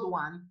detailed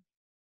one,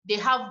 they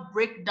have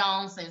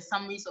breakdowns and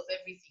summaries of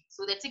everything.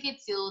 So the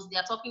ticket sales, they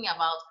are talking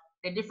about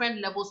the different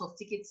levels of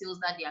ticket sales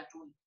that they are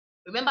doing.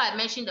 Remember, I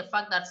mentioned the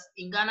fact that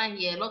in Ghana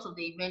here, a lot of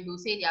the events, they'll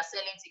say they are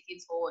selling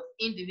tickets for what?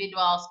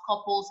 Individuals,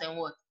 couples, and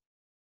what?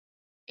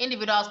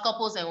 Individuals,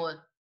 couples, and what?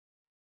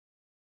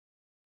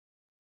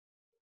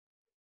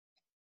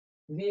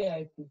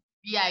 VIP.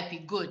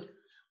 VIP, good.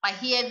 But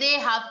here they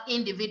have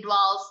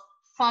individuals,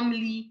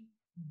 family,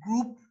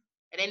 group,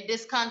 and then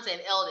discounts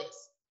and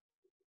elders,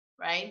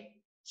 right?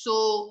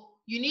 So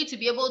you need to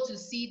be able to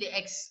see the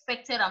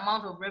expected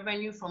amount of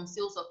revenue from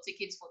sales of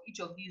tickets for each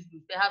of these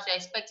groups. Perhaps you're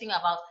expecting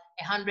about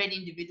 100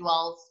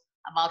 individuals,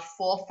 about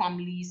 4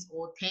 families,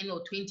 or 10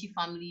 or 20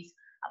 families,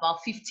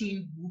 about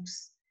 15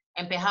 groups,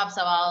 and perhaps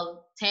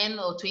about 10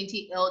 or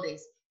 20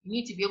 elders. You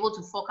need to be able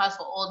to forecast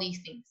for all these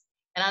things.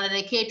 And under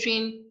the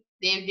catering,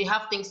 they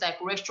have things like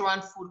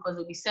restaurant food, because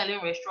they'll be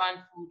selling restaurant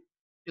food,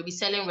 they'll be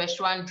selling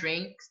restaurant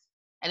drinks,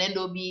 and then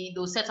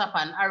they'll set up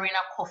an arena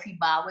coffee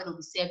bar where they'll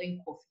be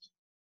serving coffee.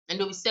 And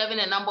they'll be serving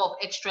a number of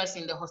extras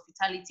in the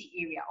hospitality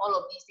area. All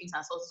of these things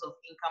are sources of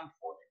income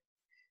for them.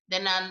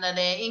 Then under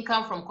the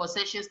income from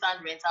concession stand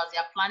rentals, they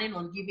are planning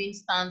on giving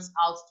stands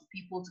out to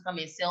people to come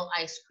and sell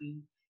ice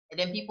cream. And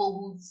then people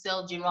who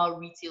sell general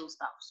retail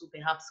stuff. So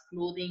perhaps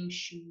clothing,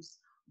 shoes,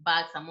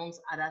 bags,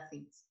 amongst other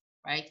things,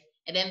 right?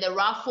 And then the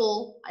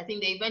raffle, I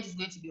think the event is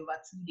going to be over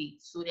 2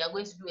 days. So they are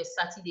going to do a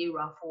Saturday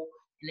raffle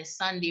and a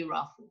Sunday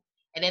raffle.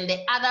 And then the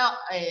other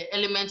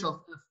element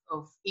of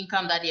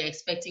income that they're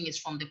expecting is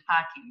from the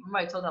parking. Remember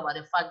I talked about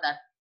the fact that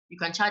you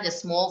can charge a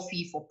small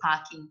fee for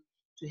parking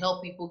to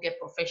help people get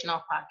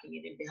professional parking,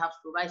 and then perhaps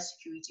provide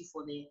security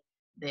for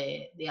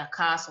their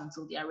cars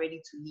until they are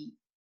ready to leave.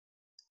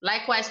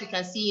 Likewise, we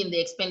can see in the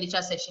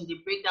expenditure section, they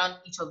break down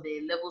each of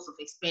the levels of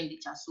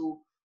expenditure.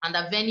 So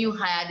under venue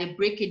hire, they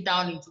break it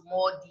down into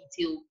more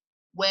detail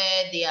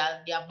where they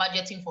are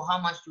budgeting for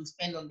how much to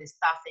spend on the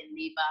staff and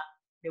labor,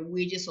 the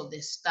wages of the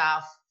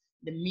staff,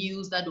 the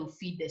meals that will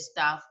feed the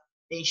staff,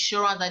 the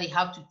insurance that they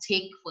have to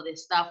take for the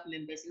staff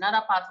members. In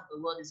other parts of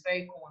the world, it's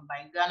very common,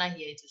 but in Ghana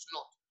here, it is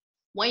not.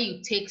 When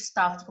you take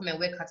staff to come and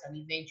work at an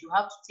event, you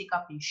have to take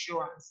up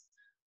insurance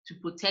to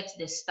protect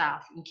the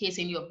staff in case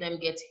any of them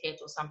get hurt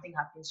or something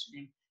happens to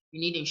them. You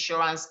need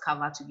insurance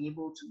cover to be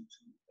able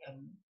to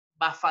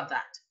buffer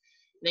that.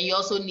 Then you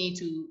also need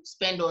to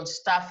spend on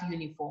staff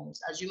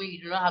uniforms. Assuming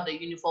you do not have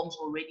the uniforms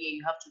already and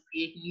you have to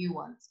create new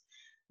ones.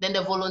 Then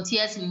the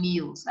volunteers'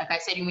 meals. Like I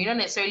said, you may not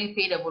necessarily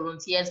pay the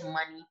volunteers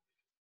money,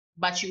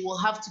 but you will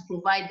have to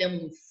provide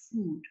them with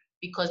food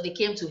because they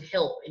came to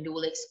help and they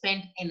will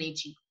expend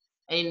energy.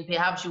 And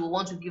perhaps you will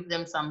want to give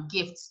them some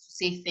gifts to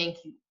say thank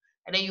you.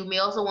 And then you may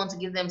also want to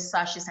give them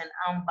sashes and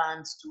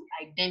armbands to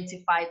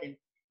identify them.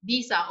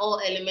 These are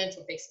all elements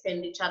of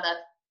expenditure that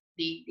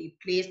they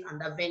place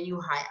under venue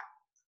hire.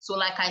 So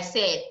like I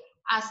said,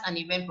 as an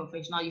event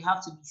professional, you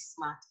have to be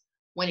smart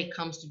when it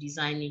comes to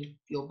designing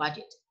your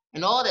budget.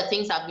 And all the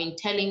things I've been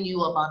telling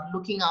you about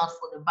looking out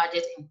for the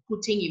budget and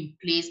putting in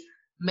place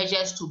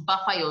measures to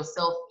buffer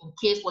yourself in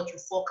case what you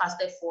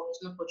forecasted for is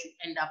not what you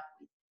end up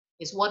with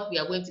is what we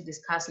are going to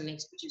discuss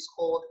next, which is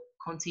called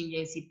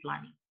contingency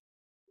planning.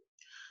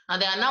 Now,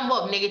 there are a number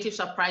of negative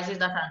surprises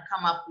that can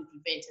come up with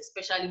events,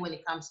 especially when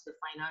it comes to the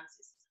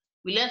finances.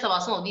 We learned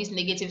about some of these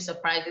negative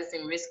surprises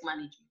in risk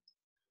management.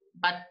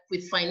 But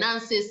with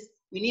finances,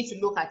 we need to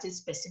look at it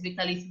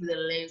specifically through the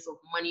lens of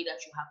money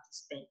that you have to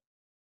spend.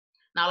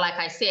 Now, like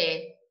I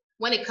said,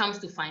 when it comes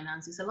to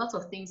finances, a lot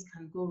of things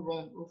can go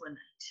wrong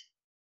overnight.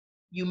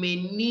 You may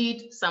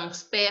need some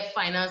spare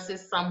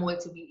finances somewhere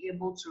to be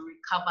able to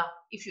recover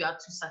if you are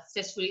to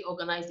successfully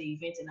organize the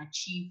event and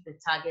achieve the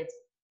target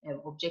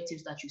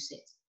objectives that you set.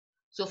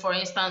 So for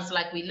instance,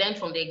 like we learned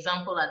from the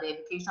example at the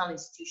educational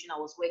institution I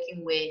was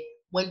working with,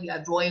 when we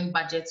are drawing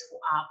budgets for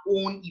our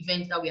own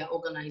event that we are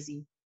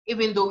organizing,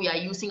 even though we are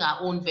using our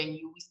own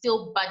venue, we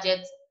still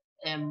budget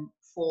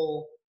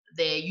for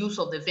the use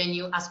of the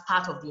venue as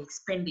part of the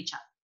expenditure,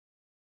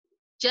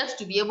 just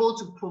to be able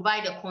to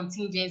provide a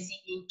contingency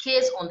in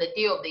case on the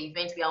day of the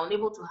event we are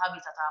unable to have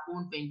it at our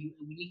own venue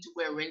and we need to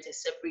go and rent a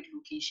separate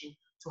location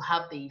to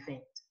have the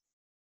event,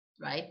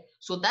 right?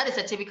 So that is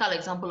a typical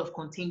example of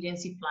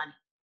contingency planning.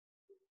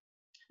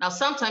 Now,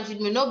 sometimes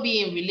it may not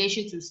be in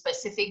relation to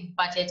specific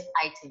budget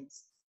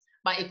items,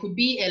 but it could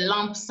be a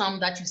lump sum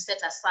that you set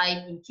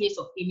aside in case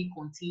of any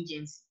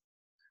contingency,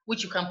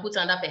 which you can put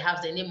under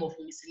perhaps the name of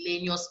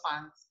miscellaneous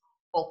funds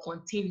or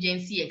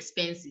contingency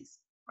expenses,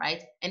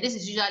 right? And this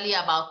is usually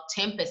about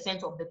 10%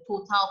 of the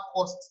total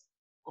cost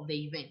of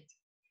the event.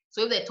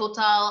 So if the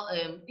total,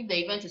 if the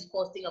event is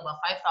costing about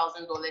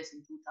 $5,000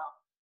 in total,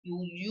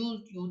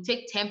 you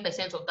take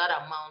 10% of that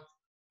amount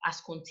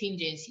as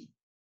contingency,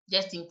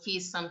 just in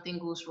case something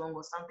goes wrong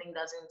or something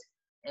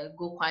doesn't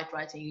go quite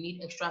right and you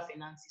need extra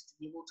finances to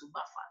be able to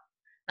buffer.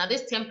 Now,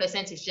 this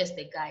 10% is just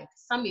a guide.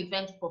 Some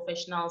event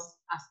professionals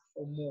ask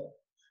for more.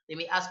 They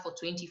may ask for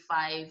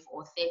 25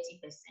 or 30%.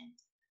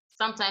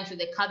 Sometimes with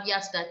the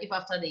caveat that if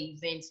after the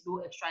event, no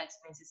extra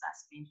expenses are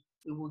spent,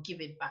 we will give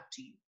it back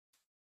to you.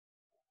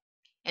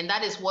 And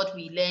that is what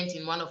we learned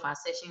in one of our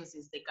sessions,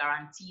 is the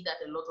guarantee that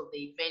a lot of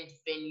the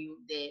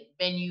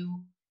venue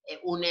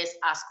owners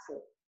ask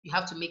for. You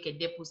have to make a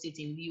deposit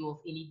in lieu of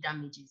any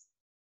damages.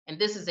 And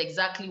this is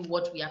exactly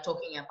what we are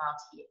talking about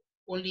here.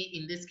 Only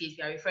in this case,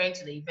 we are referring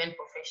to the event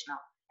professional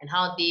and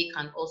how they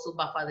can also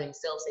buffer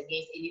themselves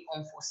against any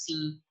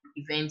unforeseen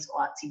events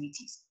or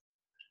activities.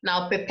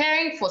 Now,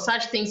 preparing for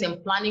such things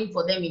and planning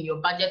for them in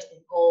your budget,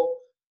 or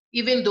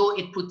even though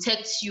it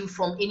protects you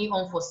from any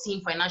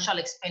unforeseen financial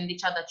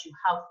expenditure that you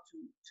have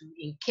to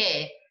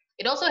incur,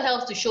 it also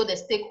helps to show the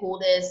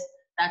stakeholders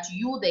that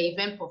you, the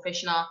event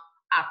professional,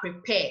 are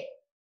prepared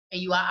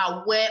and you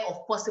are aware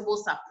of possible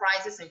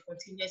surprises and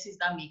contingencies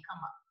that may come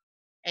up.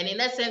 And in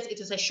that sense,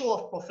 it is a show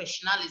of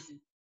professionalism,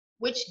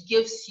 which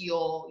gives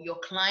your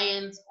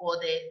client or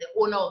the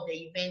owner of the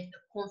event the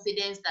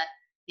confidence that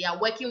they are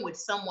working with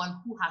someone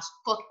who has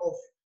thought of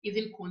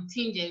even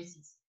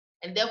contingencies.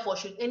 And therefore,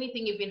 should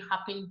anything even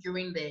happen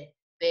during the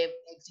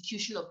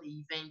execution of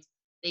the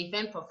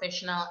event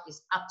professional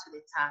is up to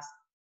the task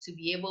to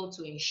be able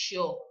to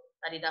ensure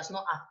that it does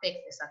not affect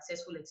the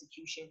successful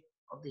execution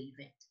of the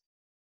event.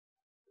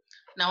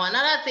 Now,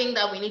 another thing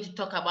that we need to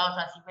talk about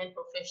as event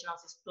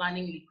professionals is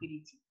planning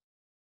liquidity.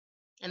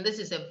 And this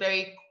is a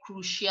very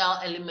crucial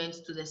element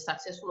to the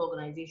successful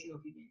organization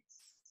of events.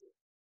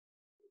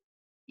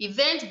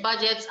 Event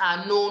budgets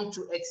are known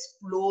to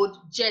explode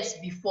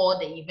just before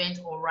the event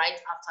or right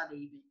after the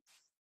event.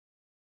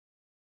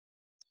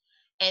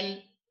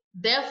 And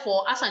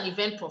therefore, as an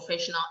event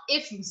professional,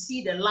 if you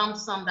see the lump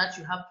sum that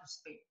you have to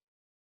spend,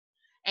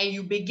 and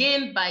you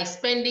begin by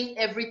spending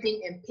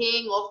everything and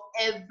paying off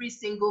every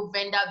single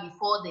vendor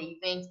before the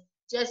event,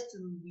 just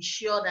to be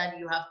sure that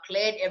you have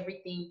cleared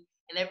everything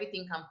and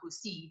everything can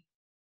proceed,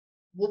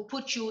 will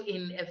put you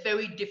in a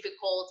very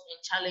difficult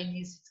and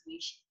challenging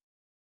situation.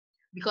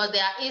 Because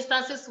there are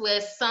instances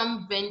where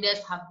some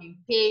vendors have been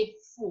paid in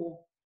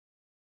full,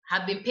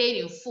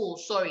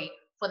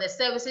 for the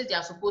services they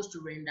are supposed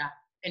to render,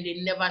 and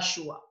they never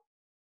show up.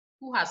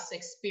 Who has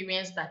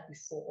experienced that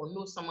before, or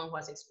knows someone who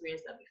has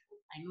experienced that before?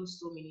 I know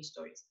so many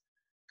stories.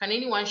 Can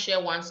anyone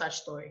share one such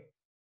story?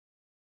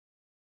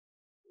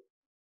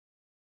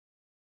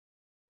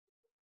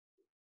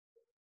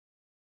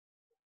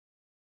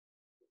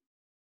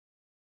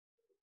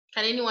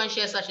 Can anyone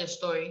share such a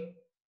story?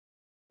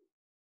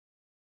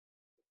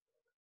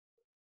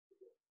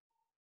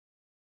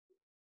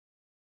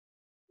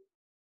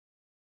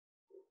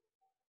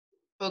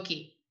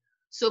 Okay,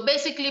 So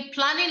basically,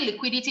 planning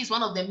liquidity is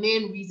one of the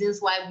main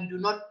reasons why we do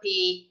not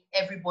pay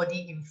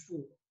everybody in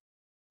full.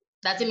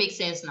 Does it make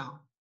sense now?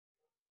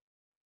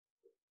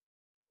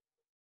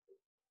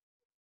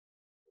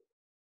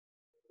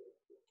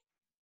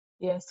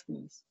 Yes,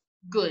 please.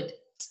 Good.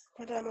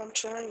 Madam, I'm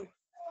trying.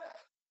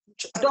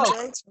 I'm Doc.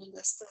 trying to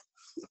understand.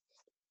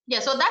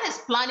 Yeah, so that is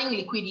planning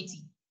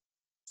liquidity.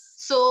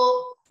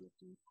 So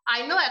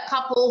I know a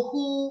couple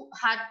who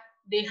had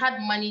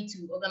money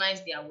to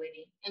organize their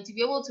wedding, and to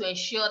be able to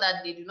ensure that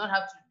they do not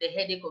have the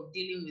headache of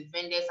dealing with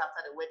vendors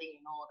after the wedding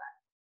and all that,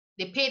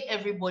 they paid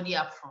everybody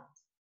up front,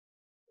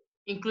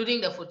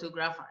 including the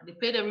photographer. They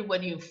paid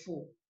everybody in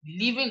full,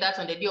 believing that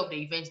on the day of the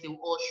event, they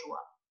will all show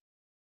up.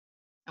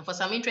 And for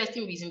some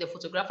interesting reason, the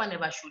photographer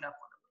never showed up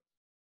for the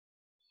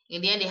wedding.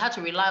 In the end, they had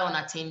to rely on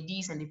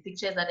attendees and the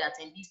pictures that the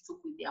attendees took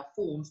with their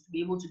phones to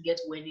be able to get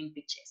wedding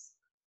pictures.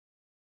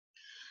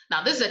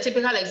 Now, this is a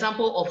typical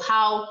example of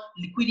how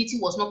liquidity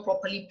was not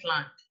properly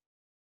planned.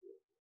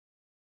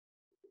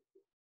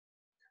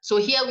 So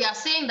here we are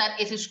saying that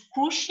it is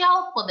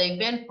crucial for the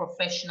event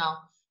professional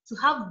to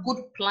have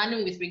good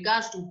planning with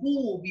regards to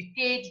who will be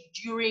paid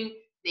during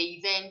the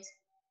event,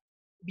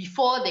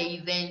 before the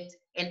event,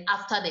 and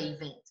after the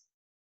event.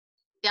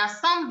 There are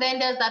some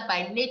vendors that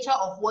by nature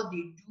of what they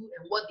do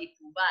and what they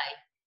provide,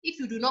 if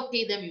you do not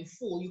pay them in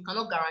full, you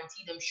cannot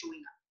guarantee them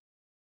showing up.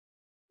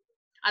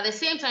 At the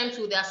same time,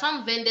 too, there are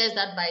some vendors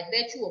that by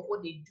virtue of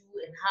what they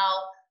do and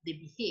how they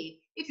behave,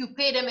 if you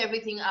pay them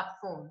everything up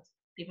front,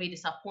 they may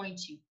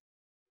disappoint you.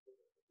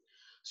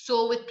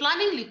 So with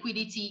planning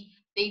liquidity,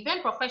 the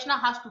event professional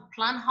has to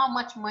plan how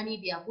much money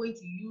they are going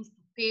to use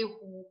to pay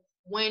who,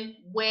 when,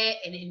 where,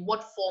 and in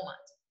what format.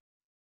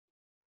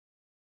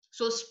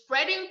 So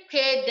spreading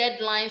pay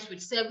deadlines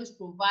with service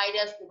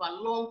providers over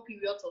long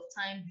periods of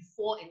time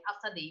before and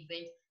after the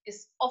event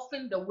is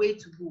often the way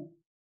to go.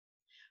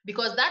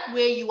 Because that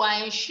way you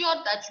are ensured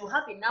that you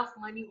have enough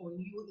money on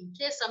you in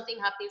case something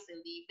happens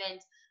in the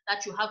event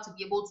that you have to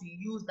be able to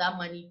use that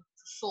money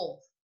to solve.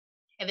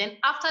 And then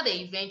after the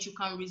event, you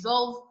can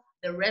resolve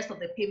the rest of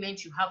the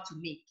payments you have to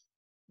make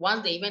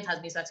once the event has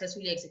been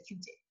successfully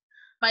executed.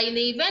 But in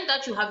the event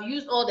that you have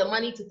used all the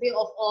money to pay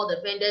off all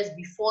the vendors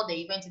before the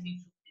event even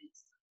took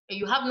place, and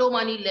you have no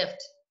money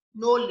left,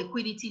 no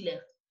liquidity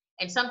left,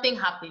 and something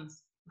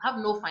happens, you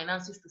have no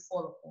finances to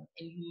fall upon,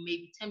 and you may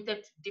be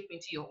tempted to dip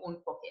into your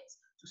own pockets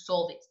to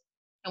solve it.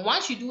 And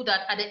once you do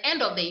that, at the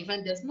end of the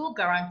event, there's no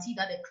guarantee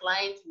that the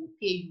client will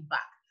pay you back,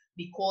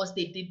 because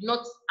they did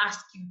not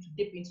ask you to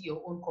dip into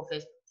your own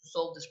coffers to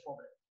solve this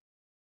problem.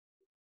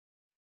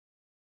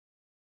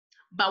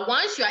 But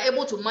once you are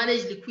able to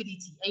manage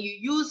liquidity and you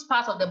use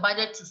part of the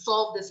budget to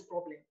solve this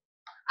problem,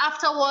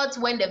 afterwards,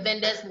 when the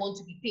vendors want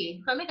to be paid,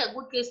 you can make a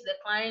good case to the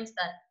clients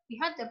that we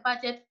had the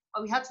budget,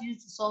 but we had to use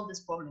it to solve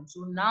this problem.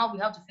 So now we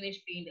have to finish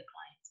paying the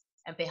clients,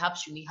 and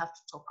perhaps you may have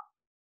to top up.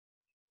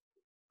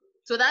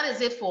 So that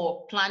is it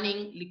for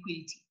planning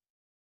liquidity.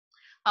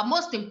 But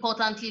most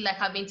importantly, like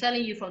I've been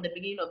telling you from the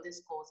beginning of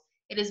this course,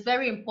 it is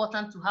very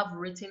important to have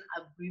written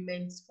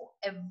agreements for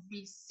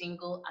every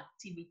single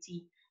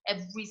activity,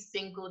 every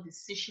single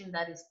decision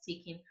that is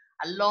taken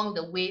along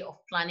the way of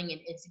planning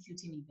and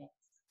executing events.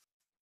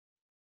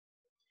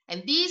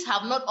 And these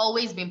have not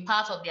always been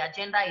part of the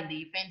agenda in the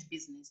event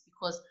business,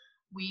 because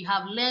we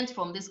have learned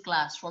from this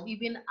class, from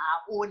even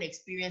our own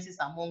experiences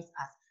amongst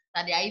us,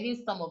 that there are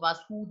even some of us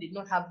who did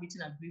not have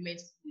written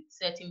agreements with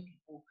certain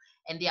people,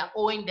 and they are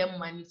owing them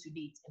money to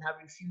date and have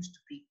refused to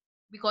pay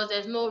because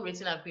there's no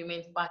written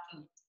agreement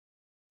backing it.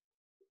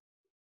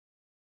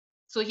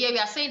 So here we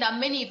are saying that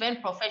many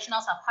event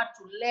professionals have had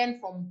to learn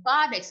from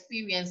bad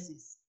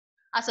experiences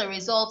as a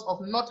result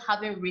of not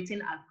having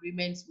written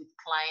agreements with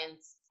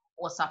clients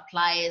or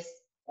suppliers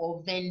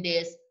or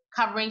vendors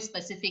covering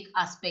specific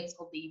aspects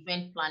of the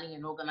event planning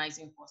and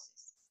organizing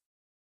process.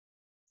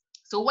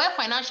 So where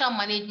financial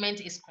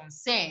management is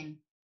concerned,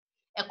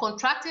 a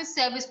contracting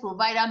service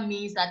provider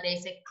means that there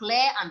is a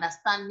clear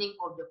understanding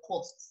of the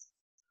costs.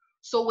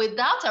 So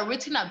without a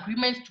written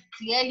agreement to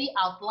clearly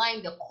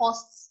outline the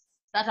costs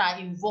that are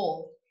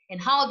involved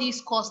and how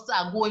these costs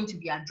are going to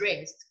be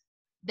addressed,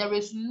 there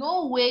is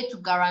no way to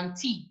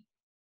guarantee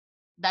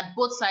that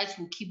both sides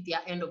will keep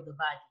their end of the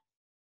bargain.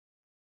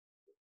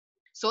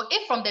 So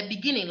if from the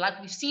beginning,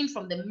 like we've seen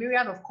from the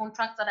myriad of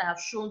contracts that I have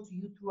shown to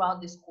you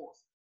throughout this course,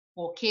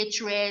 for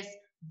caterers,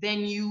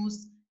 venues,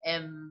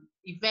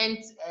 event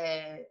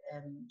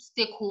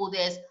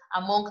stakeholders,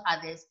 among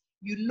others,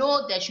 you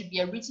know there should be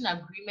a written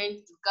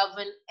agreement to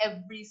govern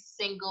every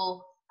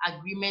single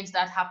agreement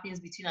that happens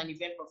between an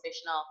event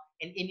professional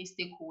and any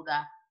stakeholder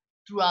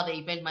throughout the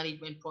event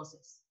management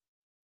process.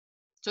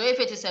 So if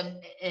it is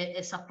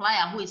a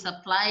supplier who is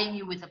supplying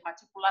you with a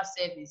particular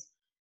service,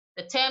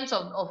 the terms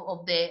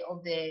of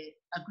the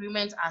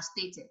agreement are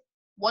stated,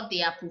 what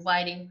they are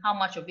providing, how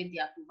much of it they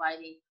are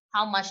providing,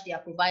 how much they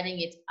are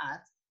providing it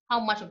at, how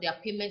much of their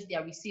payments they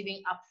are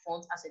receiving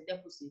upfront as a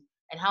deposit,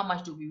 and how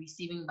much they'll be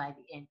receiving by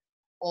the end.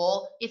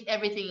 Or if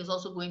everything is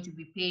also going to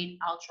be paid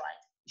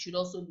outright, it should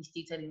also be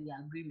stated in the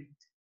agreement.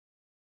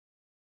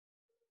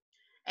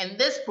 And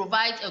this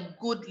provides a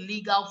good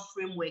legal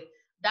framework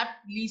that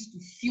leads to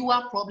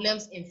fewer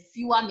problems and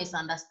fewer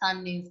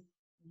misunderstandings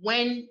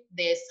when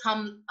there's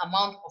some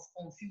amount of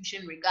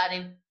confusion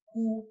regarding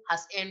who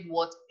has earned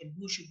what and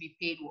who should be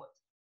paid what.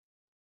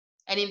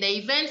 And in the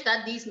event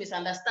that these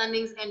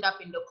misunderstandings end up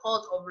in the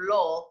court of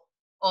law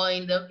or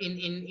in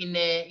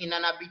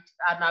an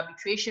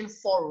arbitration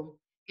forum,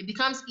 it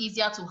becomes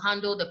easier to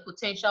handle the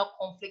potential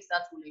conflicts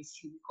that will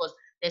ensue because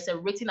there's a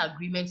written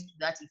agreement to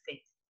that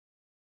effect.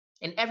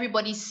 And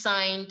everybody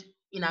signed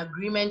in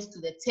agreement to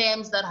the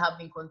terms that have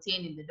been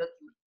contained in the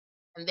document.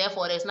 And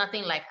therefore, there's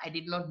nothing like I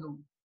did not know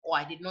or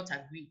I did not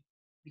agree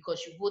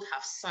because you both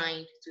have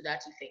signed to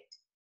that effect.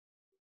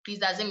 Please,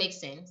 does it make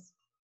sense?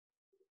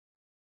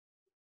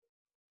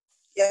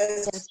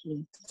 Yes.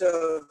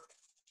 So,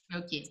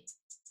 okay.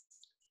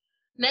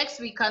 Next,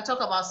 we can talk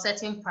about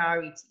setting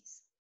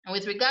priorities. And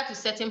with regard to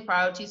setting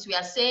priorities, we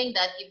are saying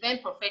that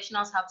event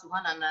professionals have to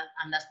have an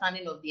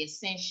understanding of the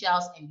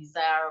essentials and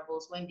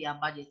desirables when they are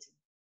budgeting.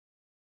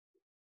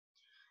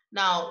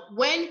 Now,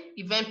 when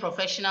event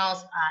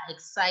professionals are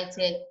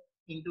excited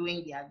in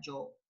doing their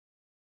job,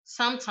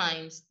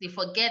 sometimes they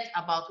forget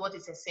about what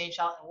is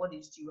essential and what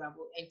is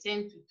durable and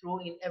tend to throw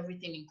in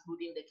everything,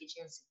 including the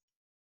kitchen sink.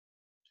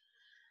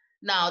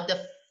 Now,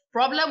 the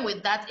problem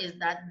with that is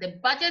that the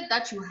budget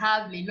that you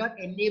have may not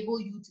enable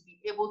you to be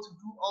able to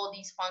do all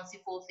these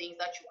fanciful things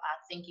that you are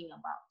thinking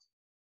about.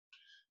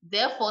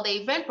 Therefore,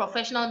 the event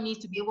professional needs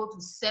to be able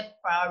to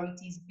set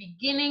priorities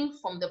beginning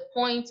from the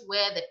point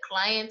where the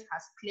client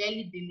has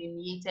clearly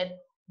delineated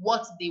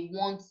what they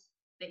want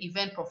the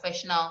event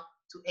professional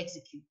to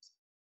execute.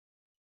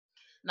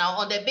 Now,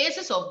 on the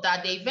basis of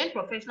that, the event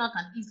professional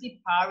can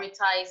easily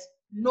prioritize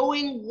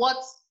knowing what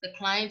the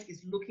client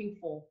is looking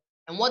for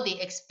and what they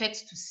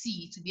expect to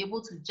see to be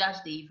able to judge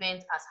the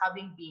event as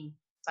having been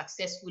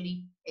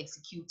successfully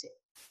executed.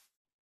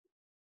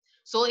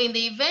 So in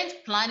the event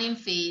planning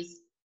phase,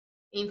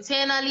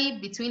 internally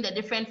between the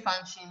different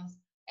functions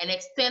and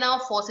external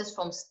forces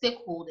from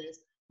stakeholders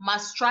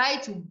must try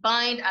to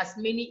bind as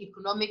many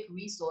economic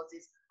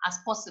resources as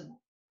possible.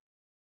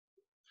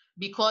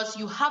 Because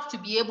you have to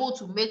be able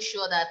to make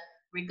sure that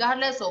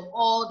regardless of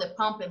all the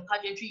pomp and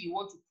pageantry you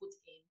want to put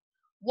in,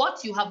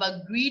 what you have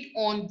agreed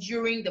on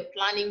during the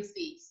planning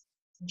phase,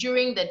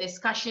 during the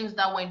discussions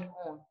that went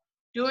on,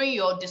 during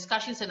your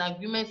discussions and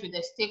agreements with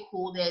the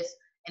stakeholders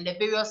and the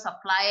various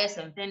suppliers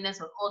and vendors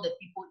and all the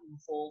people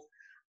involved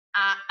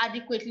are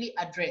adequately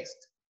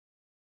addressed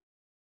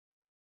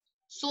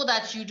so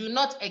that you do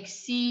not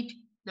exceed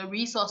the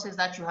resources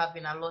that you have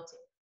been allotted.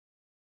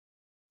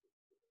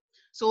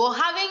 So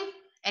having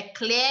a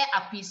clear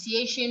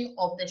appreciation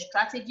of the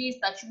strategies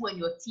that you and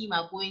your team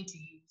are going to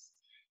use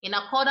in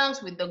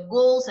accordance with the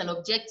goals and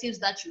objectives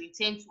that you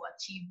intend to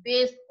achieve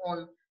based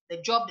on the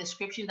job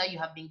description that you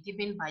have been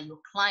given by your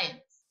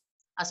clients,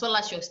 as well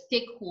as your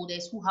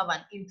stakeholders who have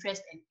an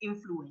interest and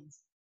influence,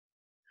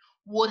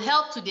 would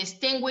help to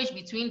distinguish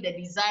between the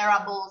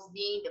desirables,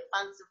 being the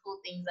fanciful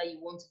things that you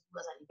want to do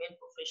as an event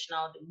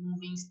professional, the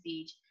moving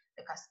stage,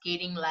 the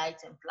cascading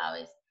lights and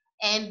flowers,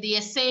 and the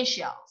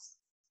essentials,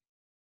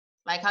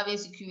 like having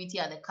security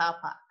at the car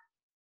park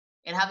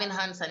and having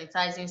hand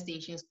sanitizing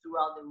stations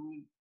throughout the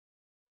room.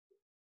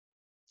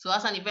 So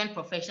as an event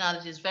professional,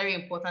 it is very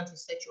important to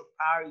set your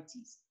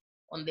priorities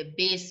on the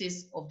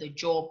basis of the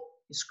job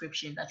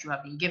description that you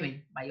have been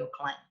given by your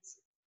clients.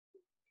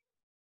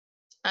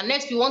 And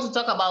next, we want to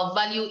talk about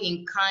value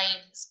in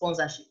kind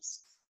sponsorships.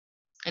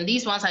 And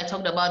these ones I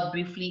talked about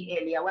briefly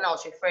earlier when I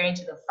was referring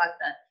to the fact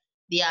that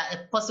they are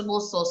a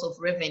possible source of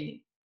revenue.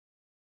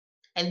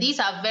 And these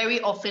are very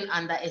often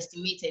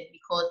underestimated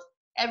because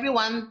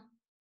everyone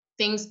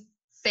thinks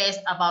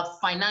first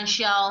about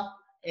financial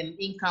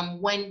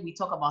income when we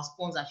talk about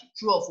sponsorship.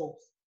 True or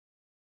false?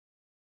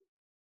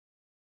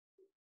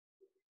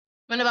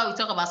 Whenever we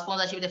talk about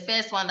sponsorship, the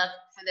first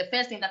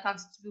thing that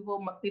comes to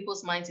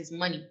people's minds is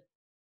money.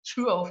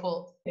 True or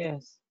false?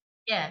 Yes.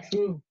 Yeah.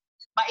 True.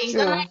 But in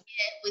True. Ghana,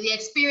 with the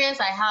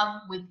experience I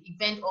have with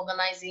event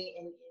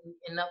organizing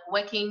and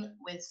working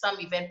with some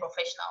event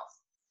professionals,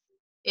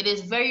 it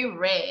is very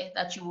rare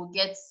that you will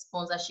get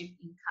sponsorship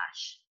in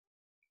cash.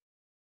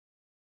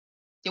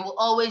 They will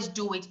always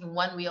do it in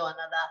one way or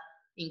another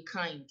in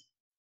kind.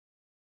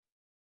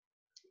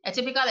 A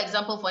typical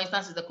example, for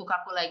instance, is the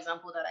Coca-Cola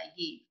example that I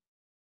gave.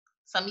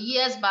 Some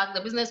years back, the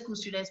business school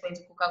students went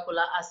to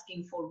Coca-Cola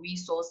asking for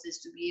resources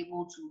to be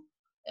able to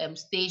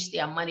stage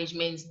their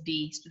management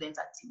day student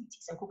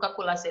activities. And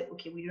Coca-Cola said,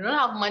 okay, we do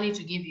not have money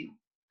to give you,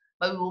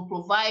 but we will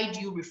provide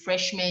you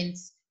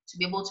refreshments to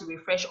be able to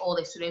refresh all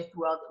the students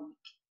throughout the week.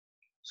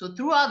 So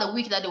throughout the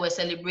week that they were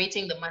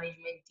celebrating the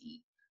management day,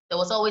 there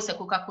was always a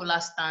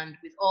Coca-Cola stand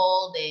with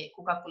all the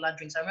Coca-Cola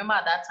drinks. I remember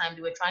at that time,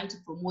 they were trying to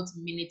promote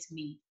Minute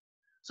Maid.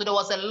 So there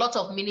was a lot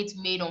of Minute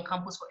Maid on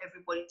campus for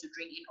everybody to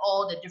drink in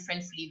all the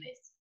different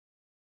flavors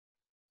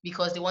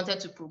because they wanted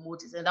to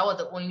promote it. And that was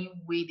the only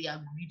way they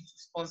agreed to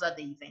sponsor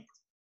the event.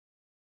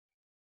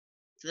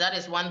 So that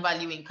is one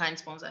value in kind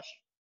sponsorship.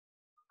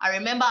 I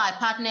remember I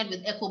partnered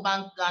with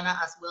EcoBank Ghana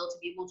as well to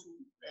be able to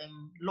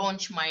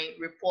launch my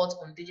report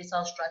on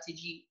digital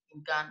strategy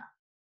in Ghana.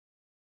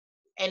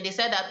 And they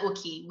said that,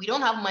 okay, we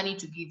don't have money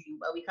to give you,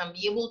 but we can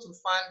be able to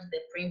fund the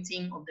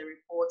printing of the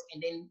report,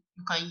 and then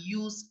you can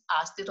use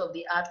our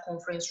state-of-the-art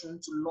conference room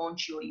to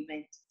launch your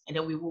event, and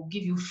then we will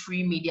give you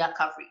free media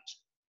coverage.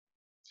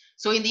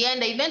 So in the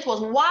end, the event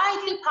was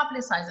widely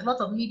publicized. A lot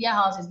of media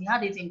houses, they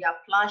had it in their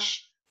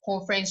plush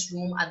conference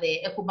room at the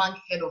EcoBank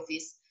head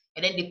office,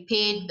 and then they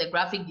paid the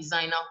graphic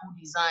designer who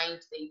designed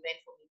the event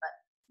for me,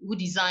 but who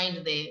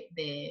designed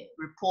the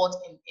report,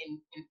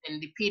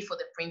 and they paid for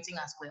the printing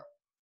as well.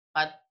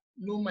 But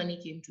no money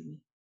came to me.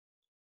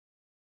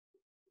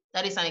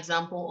 That is an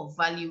example of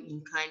value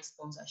in kind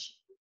sponsorship,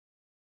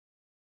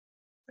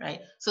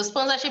 right? So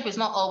sponsorship is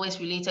not always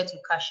related to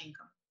cash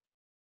income.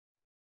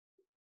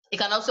 It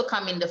can also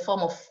come in the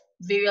form of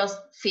various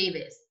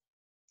favors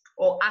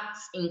or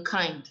acts in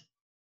kind,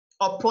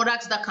 or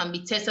products that can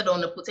be tested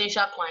on a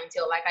potential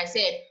clientele. Like I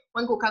said,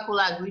 when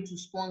Coca-Cola agreed to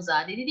sponsor,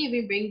 they didn't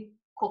even bring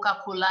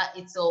Coca-Cola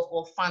itself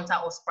or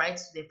Fanta or Sprite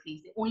to their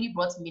place. They only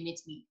brought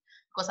Minute Maid,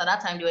 because at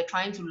that time they were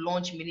trying to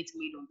launch Minute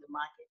Maid on the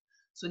market.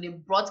 So they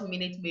brought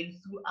Minute Maid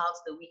throughout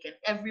the weekend.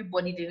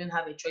 Everybody didn't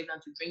have a choice than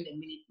to drink the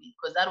Minute Maid,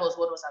 because that was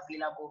what was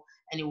available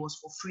and it was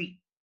for free.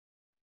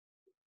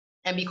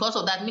 And because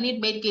of that, Minute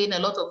Maid gained a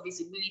lot of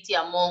visibility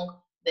among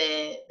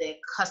the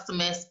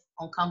customers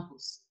on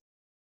campus.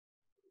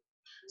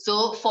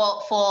 So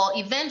for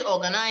event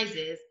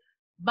organizers,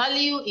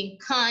 value in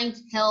kind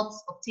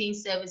helps obtain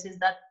services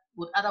that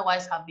would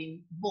otherwise have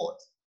been bought,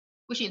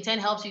 which in turn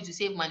helps you to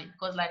save money.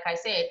 Because like I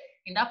said,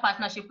 in that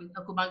partnership with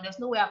EcoBank, there's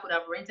no way I could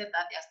have rented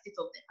that their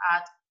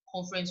state-of-the-art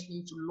conference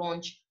room to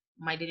launch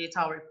my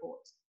digital report,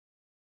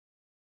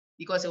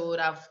 because it would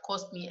have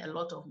cost me a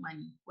lot of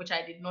money, which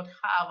I did not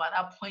have at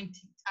that point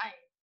in time.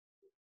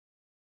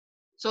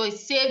 So it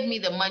saved me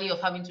the money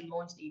of having to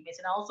launch the event,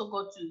 and I also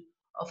got to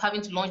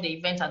having to launch the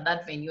event at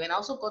that venue, and I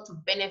also got to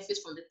benefit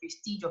from the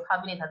prestige of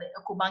having it at the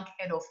EcoBank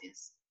head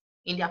office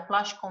in their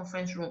plush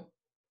conference room.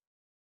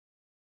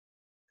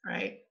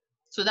 Right?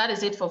 So that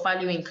is it for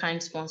value in kind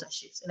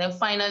sponsorships. And then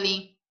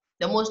finally,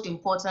 the most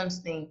important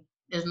thing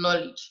is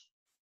knowledge.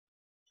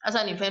 As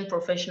an event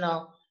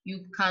professional,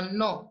 you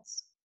cannot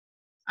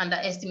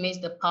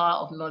underestimate the power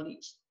of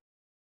knowledge,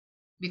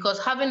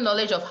 because having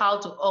knowledge of how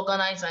to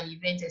organize an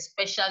event,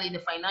 especially the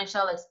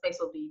financial aspects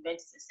of the event,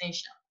 is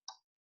essential.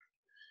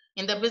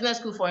 In the business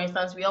school, for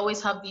instance, we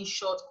always have these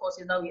short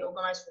courses that we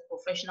organize for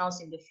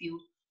professionals in the field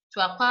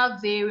to acquire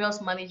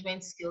various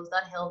management skills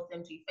that help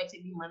them to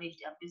effectively manage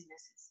their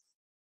businesses.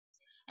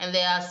 And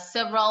there are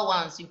several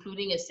ones,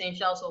 including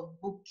essentials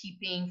of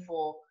bookkeeping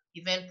for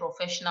event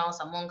professionals,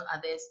 among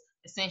others,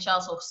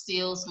 essentials of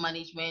sales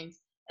management,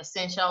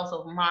 essentials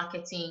of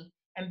marketing,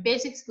 and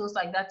basic skills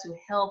like that to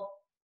help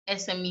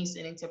SMEs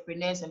and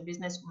entrepreneurs and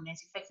business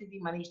owners effectively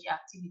manage their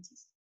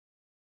activities.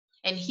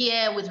 And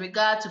here, with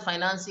regard to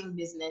financing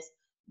business,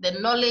 the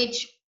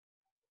knowledge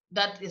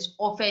that is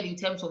offered in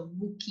terms of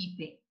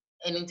bookkeeping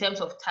and in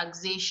terms of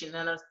taxation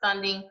and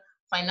understanding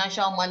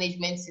financial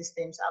management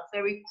systems are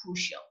very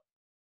crucial,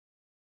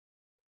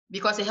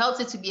 because it helps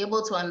you to be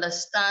able to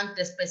understand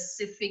the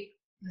specific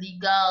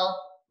legal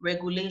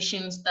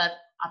regulations that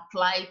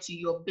apply to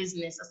your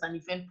business as an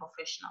event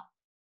professional.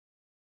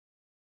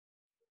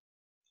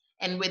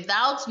 And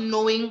without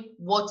knowing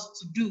what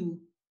to do,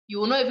 you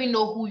will not even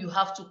know who you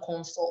have to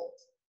consult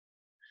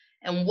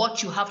and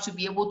what you have to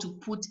be able to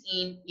put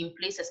in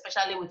place,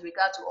 especially with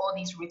regard to all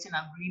these written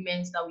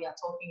agreements that we are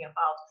talking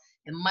about,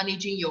 and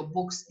managing your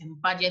books and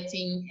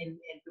budgeting and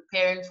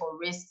preparing for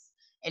risks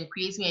and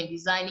creating and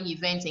designing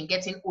events and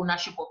getting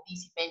ownership of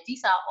these events.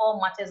 These are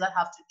all matters that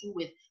have to do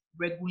with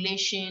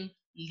regulation,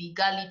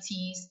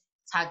 legalities,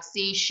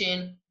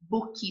 taxation,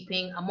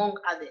 bookkeeping, among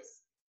others.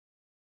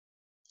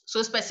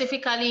 So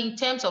specifically in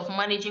terms of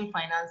managing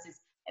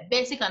finances, a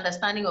basic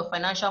understanding of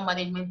financial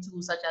management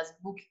tools such as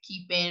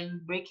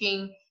bookkeeping,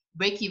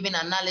 break-even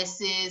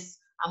analysis,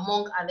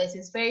 among others,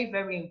 is very,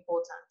 very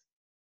important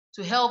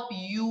to help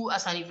you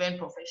as an event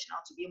professional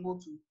to be able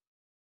to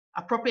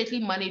appropriately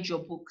manage your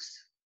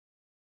books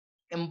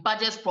and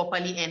budget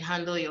properly and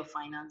handle your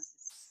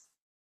finances.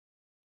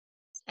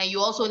 And you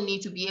also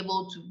need to be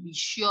able to be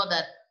sure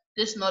that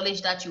this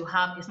knowledge that you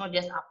have is not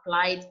just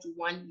applied to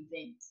one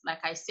event. Like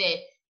I said,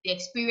 the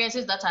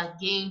experiences that are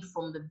gained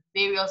from the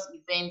various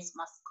events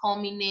must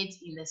culminate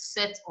in a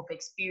set of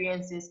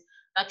experiences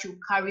that you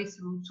carry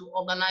through to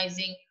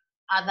organizing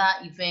other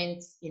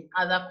events in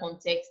other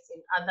contexts,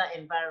 in other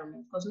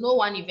environments, because no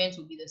one event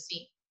will be the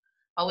same.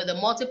 But with the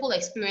multiple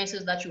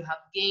experiences that you have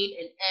gained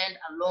and earned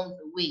along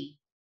the way,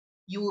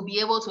 you will be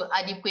able to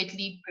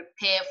adequately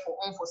prepare for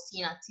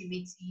unforeseen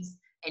activities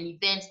and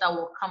events that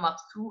will come up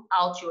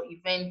throughout your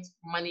event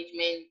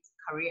management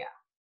career.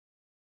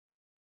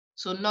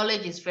 So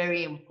knowledge is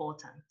very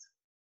important,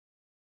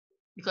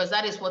 because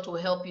that is what will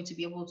help you to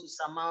be able to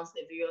surmount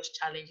the various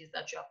challenges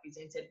that you are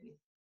presented with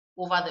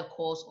over the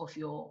course of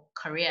your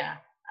career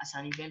as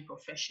an event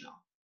professional.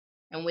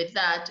 And with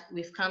that,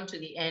 we've come to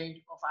the end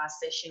of our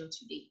session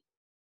today.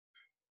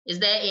 Is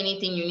there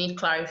anything you need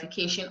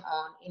clarification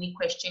on? Any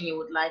question you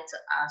would like to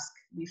ask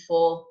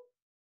before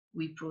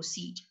we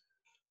proceed?